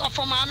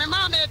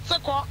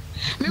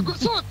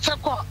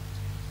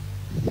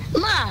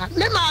ma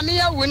me maami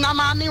ya wu na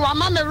maami wa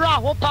ma me ra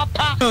ho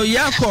papa oh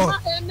yako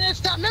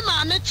me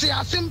maami ti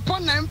asimpo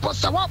na mpo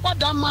se wa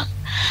bodama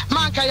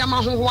ma ka ya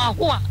ma ho wa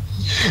ho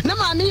na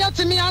maami ya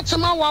ti mi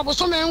atema wa bo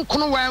so me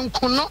nkono wa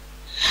nkono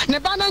ne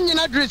ba na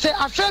nyina dure sɛ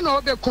afɛ na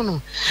ɔbɛku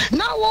no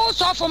na wo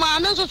sɔfo ma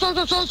ne so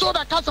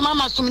bɛka sɛ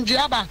mama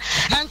somdua ba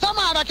ɛnsɛm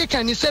a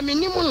bɛkeka ni sɛ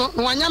menim no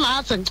wɔnyɛ ma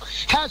ase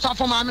hɛ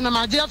sɔfo ma me no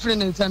magye afiri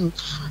ne nsɛm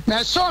na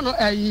ɛsɔ no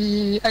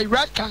ayi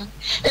red car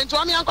enti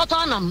wɔme ankɔtɔ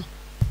anam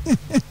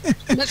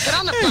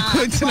mesra no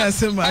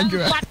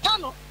paa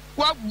no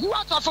wagu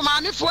asɔfo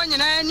maamefoɔ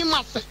nyinaa anim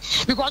ase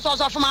because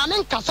ɔsɔfo maame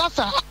nkasa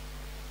saa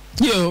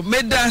yo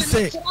meda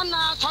se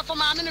asɔfo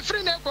maame no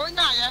firi na ɛkɔ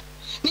onyaayɛ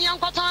ne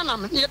yɛnkɔtɔ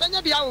anam ne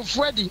yɛbɛnya bia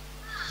wofu adi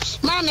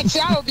ma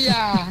metea wo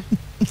biaa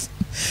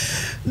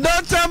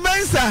Dr.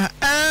 Mensa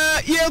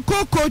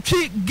yɛkɔ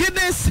kotwi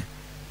Guinness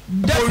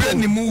Dr.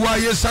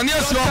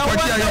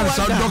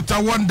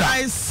 Wonder.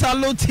 I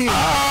salute you.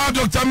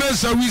 Dr.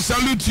 Mensa, we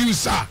salute you,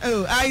 sir.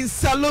 Oh, I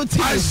salute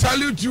you. I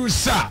salute you,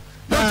 sir.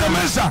 Dr.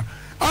 Mensa,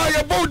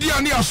 your body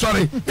and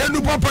sorry.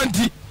 You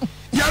papanti.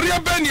 Yaria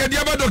Ben,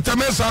 Yadiaba Dr.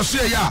 Mensa,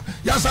 say ya.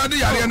 Yasadi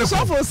Yarian.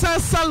 So for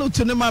salute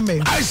to the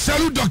mame. I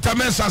salute Dr.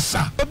 Mensa,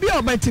 sir. Be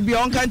about to be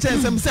on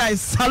conscience and say, I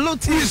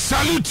salute you. We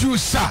salute you,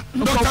 sir.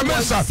 Dr.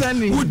 Mensa,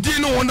 who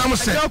didn't know what I'm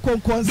saying. Dr.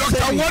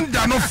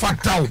 Wonder no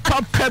fatal.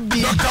 Dr.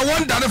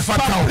 Wonder no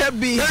fatal.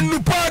 And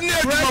Nupani,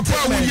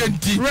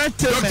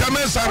 Dr.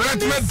 Mensa,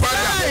 Redmond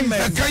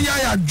Paya,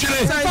 Kanya,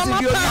 Jilly,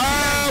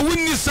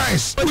 Winnie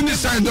size,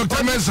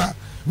 Dr. Mensa.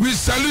 We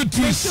salute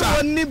you,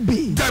 sir.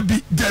 Debbie.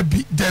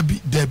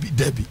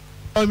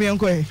 Oh, me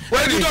uncle.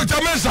 Where did Dr.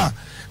 Mensa?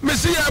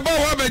 Messi about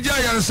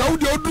Wabeja and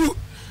Saudi Odu.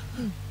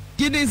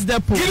 Guinness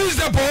Depot. Guinness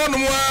Depot, no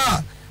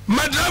more.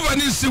 Madrava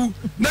Nisu,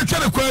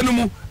 Natural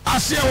Quanumu,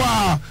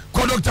 Asiawa,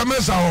 Dr.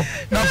 Mensa.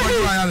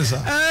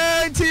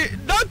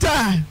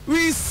 Doctor,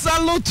 we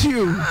salute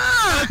you.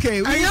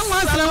 Okay, we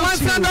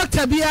salute you.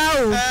 Dr.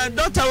 Biao.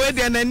 Dr.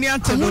 Wedian and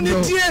Niata.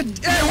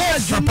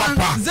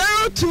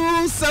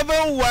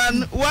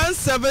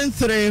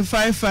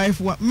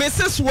 0271173551.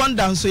 Mrs.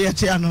 Wonder, so yet,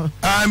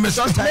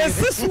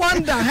 Mrs.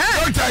 Wonder.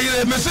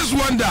 Mrs.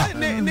 Wonder.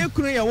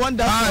 Nikuya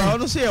Wonder. I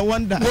don't say a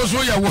wonder.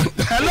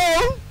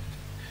 Hello.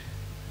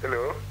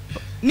 Hello.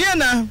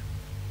 Niana.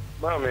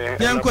 Mami.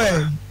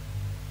 Yankwe.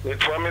 Ni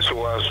promise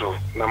waso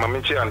na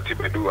mamichi Aunti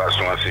bedu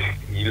asonse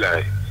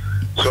yilai.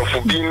 So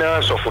for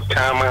bina, so for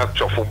tama,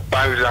 so for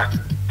banza.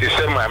 Te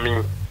se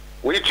mami.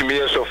 We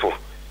tumi so for.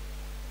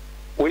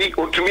 We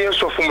otumi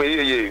so for me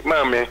ye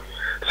mami.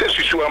 Se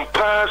susu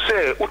ampa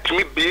se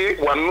otumi be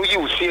wanu yi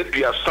osi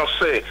aduasan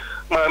se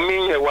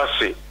mami ye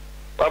wase.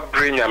 Ba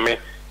brenya me.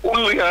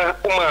 Uya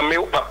o mami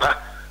o papa.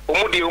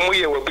 Omudi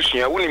omuye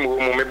wabusua woni me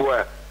wo me bo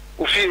a.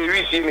 Ofi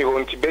ewisi ni ho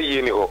nti be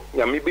ye ni ho.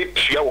 Nyame be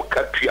tua wo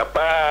ka tua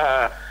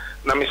pa.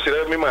 Na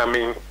misere mi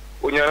maami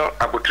onya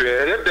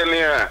abotre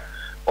yedene a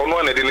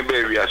ono na de ne ba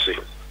wiase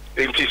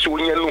enti so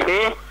onya no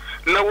hu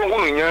na wo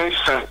hu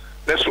nyansa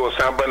na so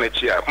san ba na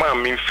chi a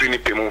maami mfiri ni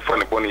pemu fo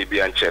ne bone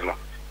bi anche no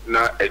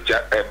na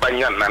eja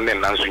banya na ne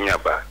nanso nya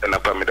ba na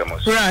pa me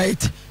demos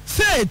right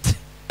faith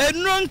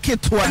enron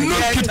kitwa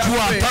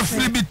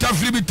tafribi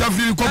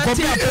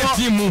kokobi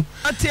etimu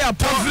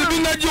tafribi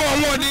na je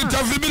wo de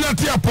tafribi na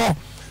tiapo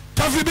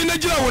Tafi na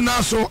jira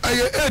wona so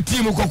eh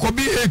team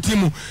kokobi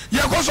team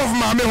ya course of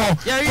maame ho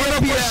kono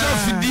ko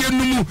chef die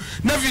numu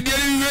na vidie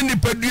ni ni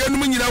padua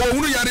numu nyira wo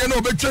hunu yare na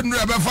obetwa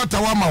nuru aba fata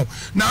wa mawo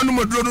na anu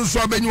moduro no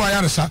so abenyu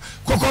ayaresa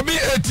kokobi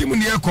team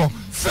ni eko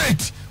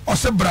faith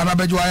ose bra na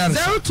beju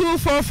ayaresa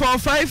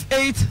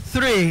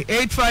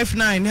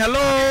 0244583859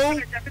 hello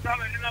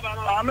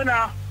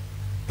amina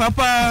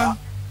papa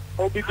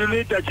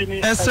obidini tachini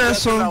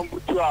eseso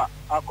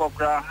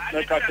akokra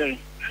mekate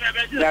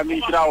ya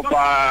mi trao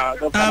pa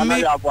Dr.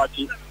 Maria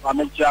Abuati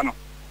amechano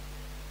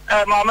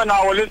mama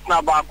na wo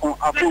listen ba ko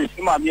afu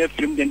ma mi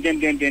film den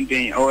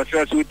o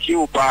se so ti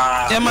o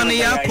pa emani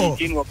yako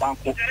tin wo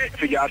banko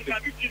fiya ase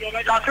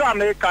kakra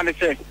me kan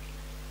se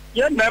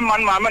ye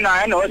man mama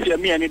na na o se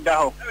mi ani da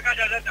ho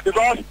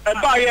because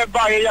ba ye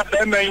ya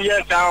be men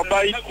ye sa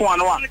ba iku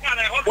anu a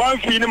won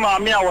fi ni ma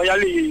mi a wo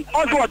yale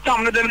o so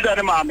tam no den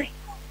be ma mi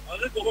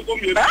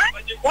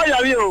why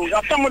are you?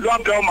 Some of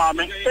them,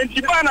 mammy. And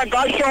Tibana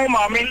got show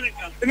mammy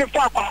in the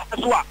park.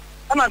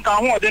 And I can't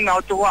hold it now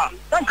to what?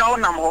 Don't go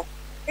now.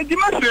 It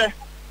must be.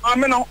 I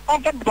mean,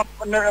 on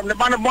the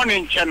Bonnie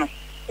Bonnie channel.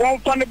 One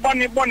funny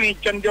Bonnie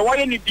channel. The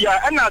way you be,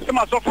 and I see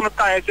myself on the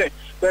car. Say,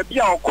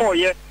 be our call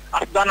ye.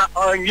 I've done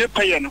a year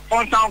paying.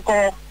 One sound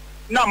call.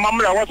 Now,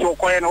 Mamma was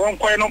calling one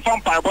coin on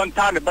from 5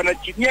 time, but a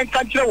Chilean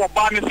country or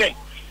Barney say,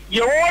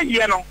 you all,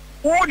 you know.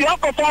 Oh, the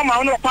alcohol farm,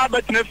 I know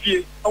about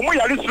nephew, and we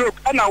are this look,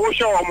 and I will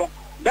show them.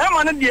 That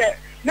man, dear,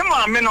 no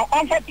man,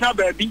 unfortunate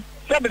baby,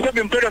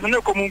 7 periods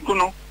no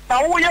communcuno.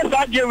 Now, oh, yes,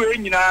 I give you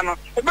in Yana,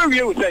 a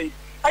very will say.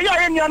 I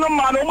am young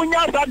man, when you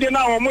are there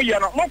now,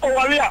 Muyana, Moko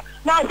Walia.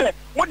 Now, say,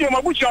 what do you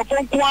want to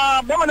phone?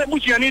 Bama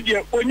Bush and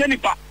idiot, or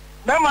Yenipa.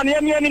 Bama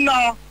Yemi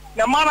now,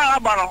 the Mana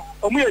Abano,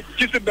 or we are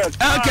just the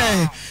best.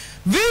 Okay.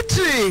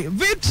 Victory.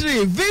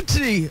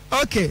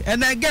 Okay,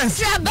 and I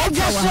guess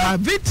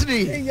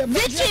victory.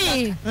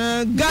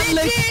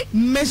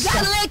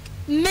 Garlic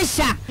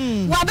mesha.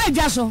 Wabe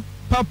jaso.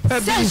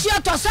 Papa. Say she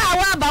to say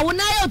wa ba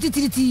wona yo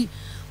titiriti.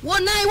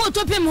 Wona wo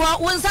topim ho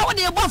won sa wo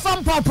de bo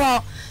fam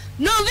popo.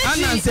 no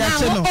victory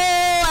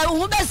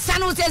who be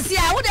sanu se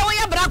sia wo de wo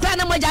ya bra kra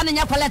na moja na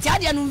nya quality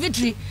ade no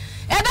victory e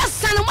be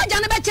sanu moja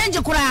na be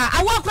change kura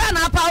awo kura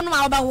na apa no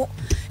ma wo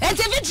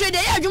enti victory de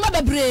ya adwuma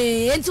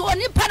bebre enti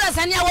oni pada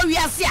sane a wo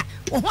wiase a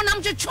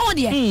honam twetwo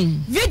de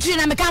victory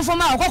na me kan fo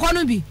ma okokọ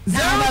no bi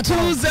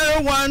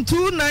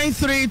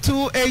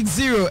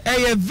 0201293280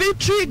 a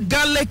victory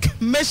garlic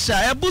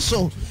mesha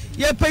ebuso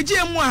ye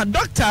page mu a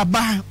doctor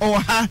ba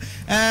oha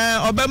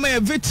obema ye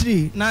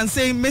victory na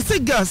say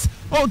messages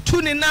o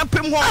tuni na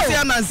pem ho ase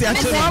ananse a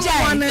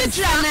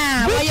victory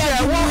na wo ye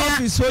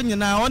office ho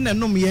nyina o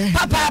nanom ye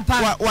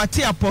papa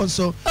wate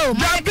aponso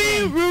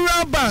Jabi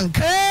Rural Bank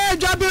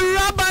Jabi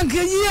Rural Bank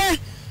ye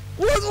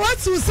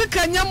what's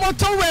usikanya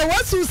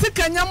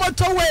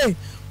motorway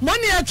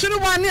money atwiri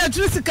wan na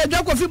atwiri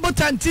sikadwa kofi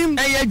botantim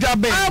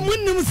Jabe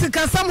munnim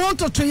sika sam ho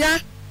toto ya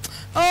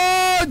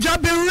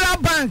Jabi Rural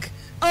Bank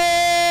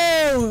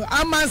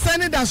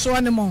amansani da so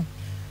anemo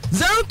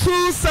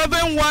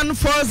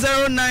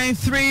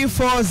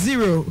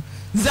 0271409340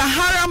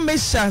 Zahara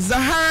Mesha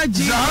Zahara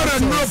G Zahara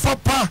no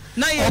papa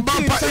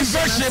Obapa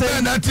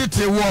infection na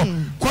tete wo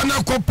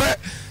kona kope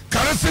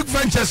Karasik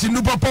Ventures in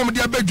Nupa Pom,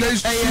 the Abedja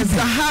is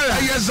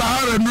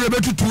Zahara, no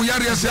betutu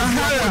yari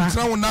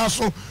Zahara,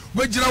 Naso,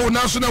 Wejra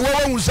Naso, no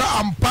one was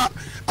Ampa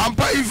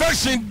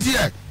infection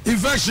dear,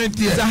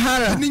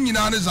 Zahara,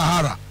 Nina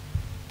Zahara.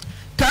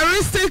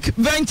 Charistic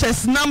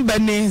Ventures number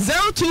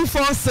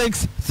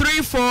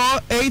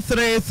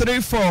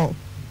 0246348334.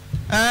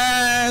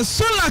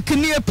 Solak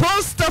near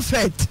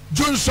Prostafet.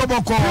 Jun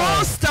Soboko.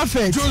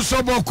 Prostafet. Jun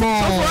Soboko.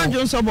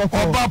 Jun Soboko.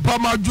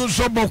 Obapama Jun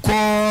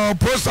Soboko.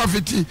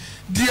 Prostafeti.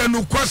 Dia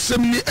no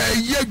kwasem ni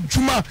ye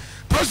juma.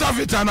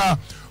 Prostafet na.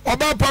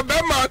 Obapa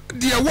bema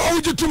dia wo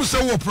ujitum se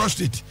wo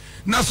prostate.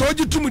 Na so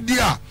ujitum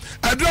dia.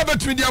 Adra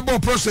betumi dia bo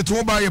prostate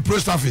wo ba ye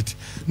Prostafet.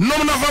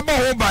 Nom na fa ba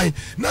ho ban.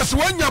 Na so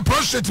wanya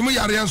prostate mu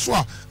yare enso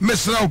a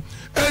mesraw.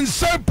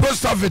 Ense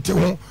Prostafet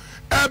ho.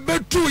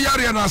 Betu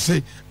yare na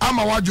se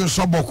ama wajun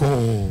soboko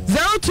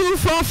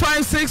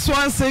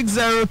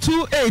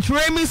 0245616028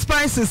 Remy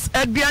Spices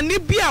aduane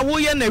bia wo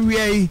ye na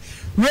wiei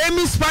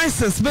Remy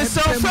Spices be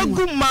so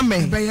fagu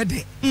mame be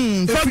de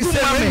fagu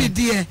mame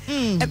de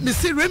me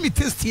say Remy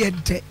taste ye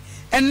de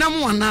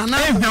enam wana na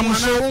ehwam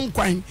so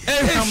wonkwan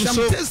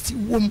ehwam taste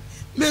wom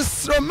me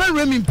so me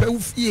Remy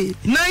pewfie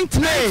night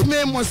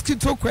me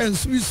mosquito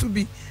kwansu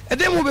bi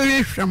edem wo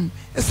be hwam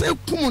ese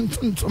kum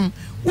ntontom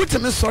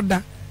woteme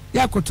soda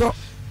yakoto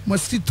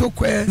mosquito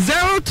kwe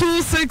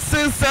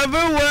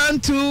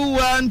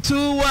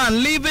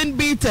 0266712121 living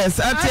beaters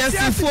at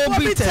SC4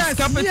 beaters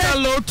capital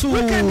low 2 we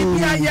can be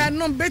ya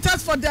no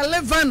beaters for the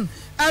 11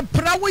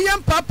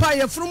 prawoyam papa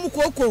ya from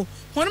koko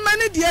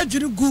honmane de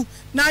adwurugu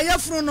na ya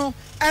fru no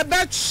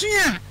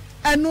ebetwea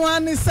eno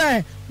ani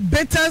say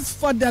beaters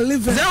for the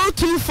living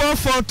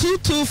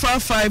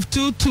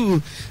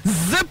 0244225522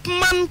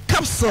 Zipman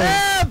capsule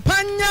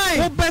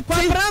panyai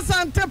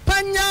kwabrazante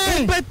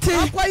panyai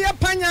akoye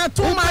panya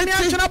to mani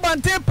atwena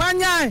bante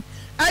panyai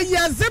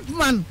aya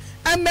Zipman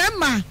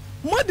emema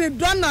mode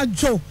dona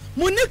jo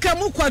munika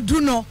mu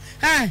kwadu no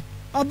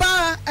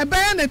oba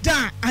ebeye ne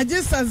da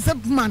agisa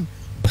Zipman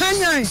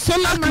panyai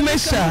Solak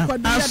Mesha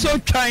aso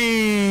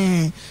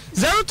twan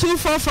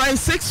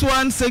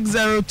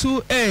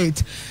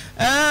 0245616028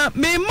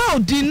 me ma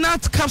di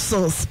nut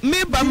capsules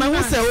me ba ma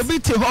hu se obi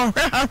ti ho no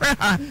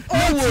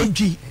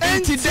wodwi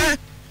enti de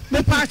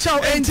me pa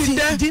cha enti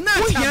de di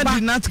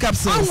nut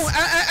capsules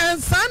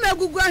san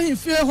agugu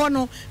ahimfie ho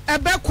no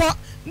ebekọ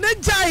ne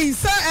jai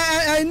se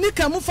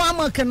nika mu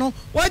farmer ke no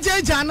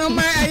wajeja no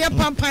ma eye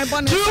pampan bo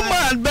ne two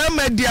man be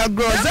me dia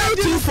grow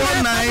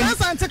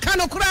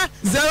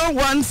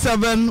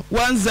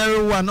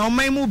 0249017101 o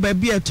mai mu ba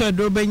bi eto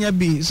do benya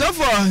bi so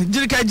for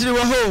jirika jiri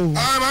wo ho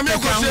ma me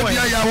ko se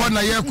bia ya wo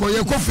na ye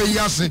ko fe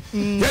yase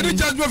ye di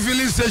judge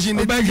filling station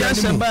ne ba ja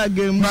se ba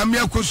gem ma me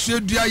ko se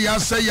dua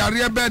yase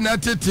yare be na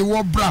tete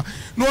wo bra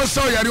no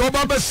so yare wo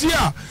ba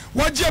sia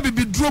waje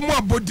bibi duro mu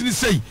abodini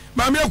sei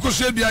ma me ko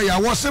se bia ya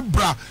wo se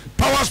bra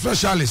power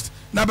specialist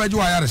na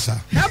beju ayaresa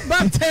number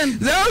 10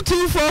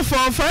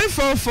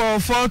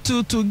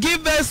 0244544422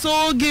 give us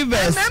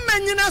na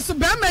menyina so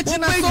be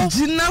megina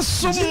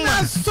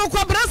so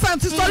kwa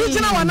brasanti so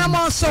regional wana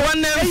mo so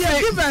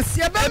give us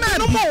ye be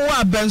no mo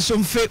wa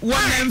bensom fe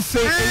wana mfe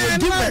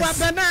give us wa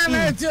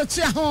banana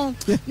etiotia ho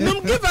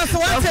num give us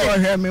what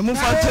for me mu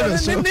fa tele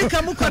so ni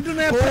ka mu kwadu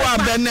na wa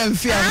benam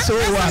fe so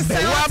wa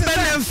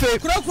benam fe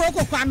kro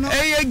kwa no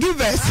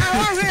give us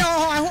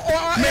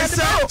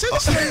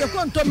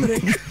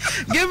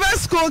give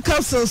us school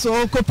capsules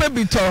or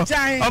copebito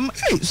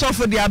so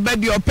for the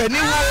abedi openi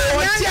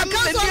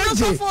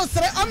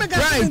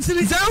right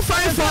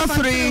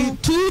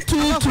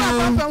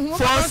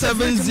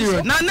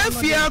 0543222470 na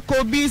nafia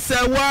kobi se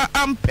wa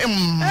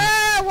ampem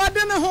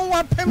wade ne ho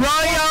wa pem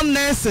royal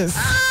nurses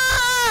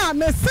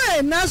me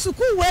say na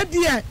suku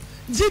wadie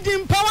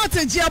jidin power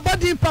to ji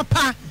abodi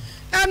papa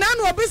and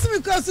anu obisi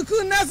because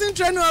suku nursing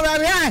training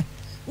ora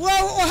wo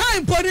ha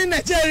import in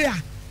Nigeria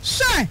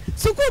shy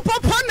suku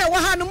papa na wa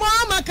ha no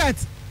market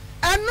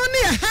ɛno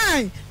ne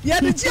high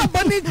yɛde gye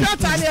abɔne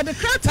krata ne yɛde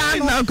krata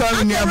no now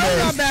call me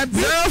about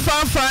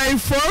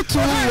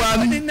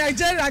 055-421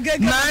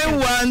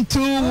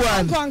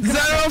 9121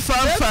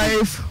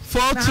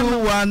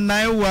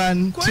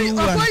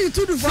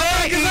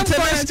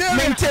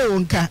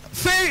 055-421-9121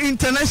 Fair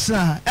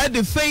International at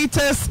the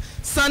Faitest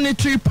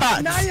Sanitary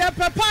Park. Na ya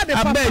papa de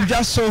papa.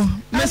 Abedja so.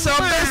 Mr.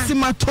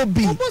 Obesima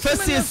Toby.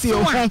 First year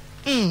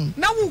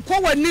na wo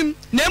kɔ wanim.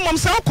 Na mom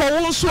sa kɔ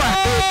wo nso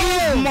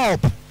a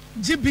mop.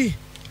 GB.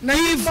 Na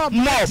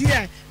mop.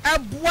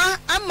 Abua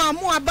ama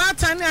mo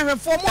abata ne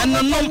ahwefo mo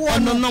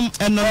enom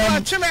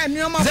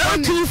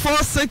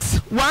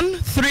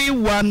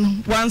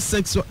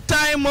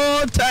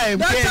 0246-131-161 time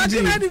Dr.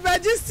 Jimmy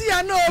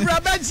Vagistia no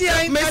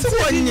Rabagia in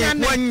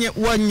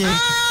one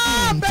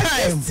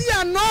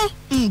Vagistia no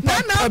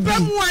na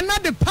abramu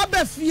another pub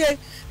fie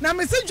na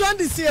me se John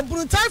this year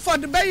brutal for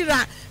the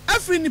beira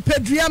afri ni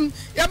pedriam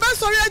ya ba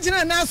sori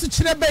agina na so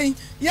kire ben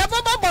ya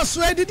baba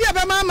boso edidi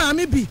aba mama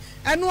me bi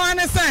enu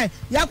ane say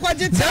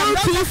yakwaje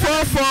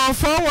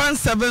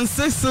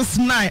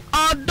 0244-417-669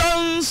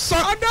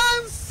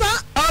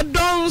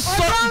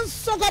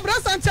 Odonso kobra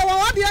sante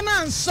wa de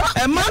na nso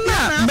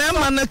emana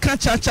mema ne ka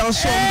chacha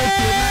so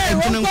mbeke na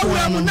edwene nko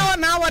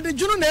na wa de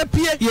junu na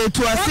epie ye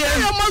to ase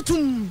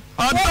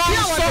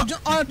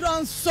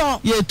Odonso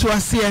ye to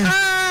ase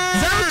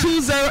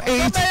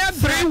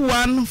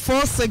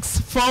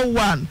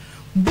 0208-314641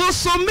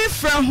 Bosomi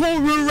fra ho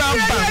rural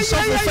bank so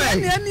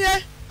fe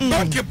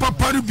bank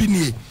papa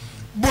rubini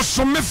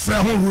Bosomi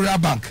fra ho rural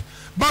bank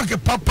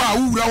papa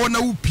wura wona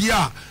wo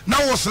pia na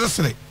wo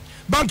sresre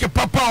bank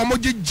papa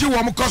omogye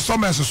wo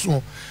customers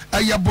so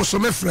eye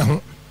Bosomi fra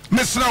ho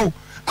mesrawo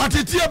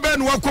atete be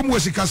no akom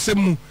wosikasem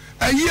mu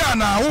ayi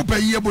ana wo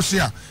payi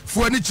ebosia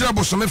fo ani kire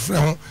Bosomi fra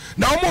ho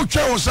na wo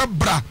twa wo se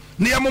bra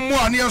ne yemmo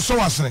ani enso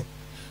wasene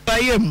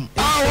Ayem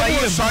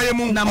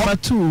number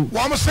 2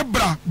 wam se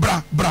bra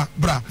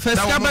first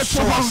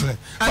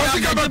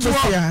kabeto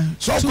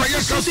so kwa ye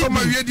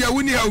customer we dia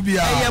woni ha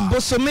obia eye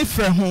Bosomi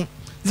fra ho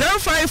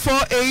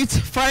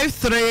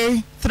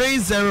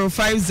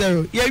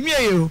 0548-533050 ye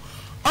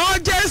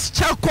just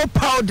charcoal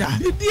powder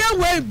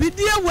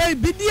bidia way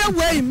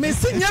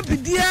mesinya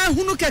bidia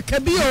hunu keke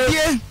bi o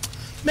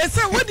me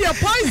say what the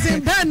poison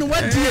ben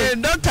what the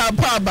Dr.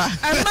 Paba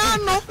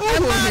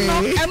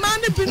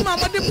emano bin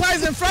mama the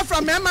poison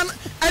from eman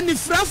and the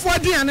frafo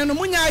aduane no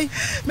munyai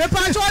me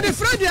pa cho the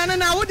fra aduane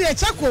na wo de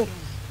chako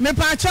me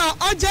pa cho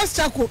o just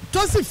chako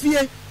to se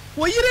fie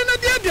wo yire no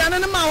de aduane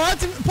no ma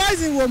what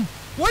poison wom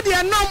wo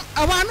de nom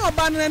awa no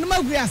oba no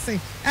magu ase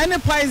any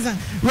poison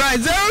right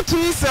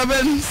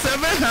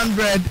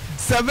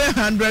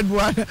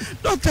 027-700-701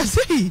 Doctor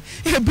say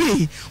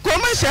be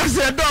commercial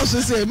say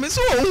dose say me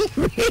so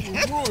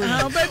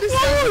baby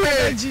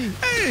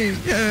hey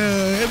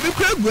be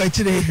kwegu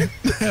akire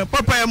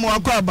papa e mo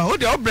akwa o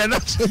de obre na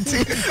senti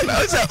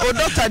na say o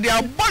doctor dey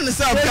abon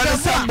say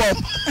Afghanistan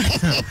bomb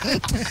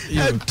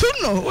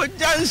tuno o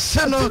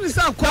janse no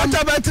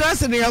doctor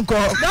betrase ne yanko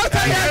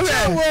doctor ya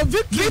wo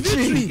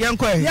victory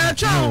yanko ya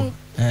twa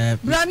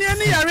brani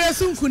ani yare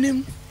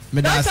sunkunim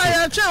doctor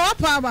ya twa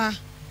wapa ba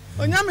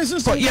onyame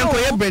susu yanko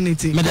ye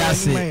brenity me da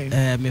se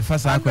me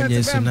fasa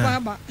akwanya su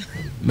na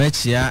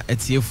mechia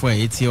etiefo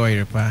etie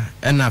Oyerepa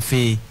na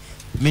fe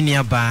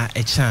menia ba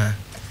echa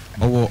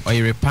owo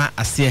Oyerepa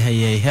ase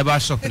heye heba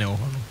shop na ho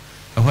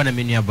no ho na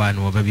menia ba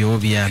no ba bi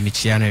obia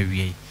mechia na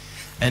wie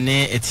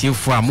ene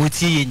etiefo a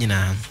moti ye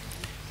nyina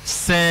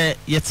se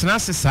yetena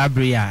se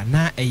sabre a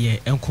na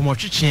eye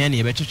enkomotwetwe na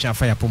ye betwetwe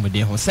afa ya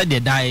pomode ho se de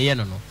da ye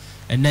no no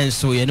enen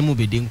so ye ne mu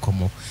bedi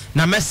nkomo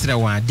na mesre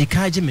wa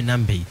dikaje me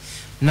nambe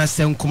na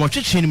se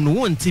nkomotwetwe nim no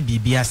wonte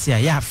bibia se a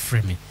ya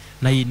freme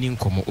na ye ni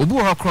nkomo obi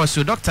wo cross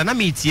o doctor na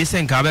me tie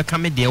se nka be ka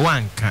me de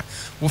wanka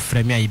wo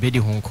freme a ye bedi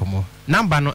ho nkomo number no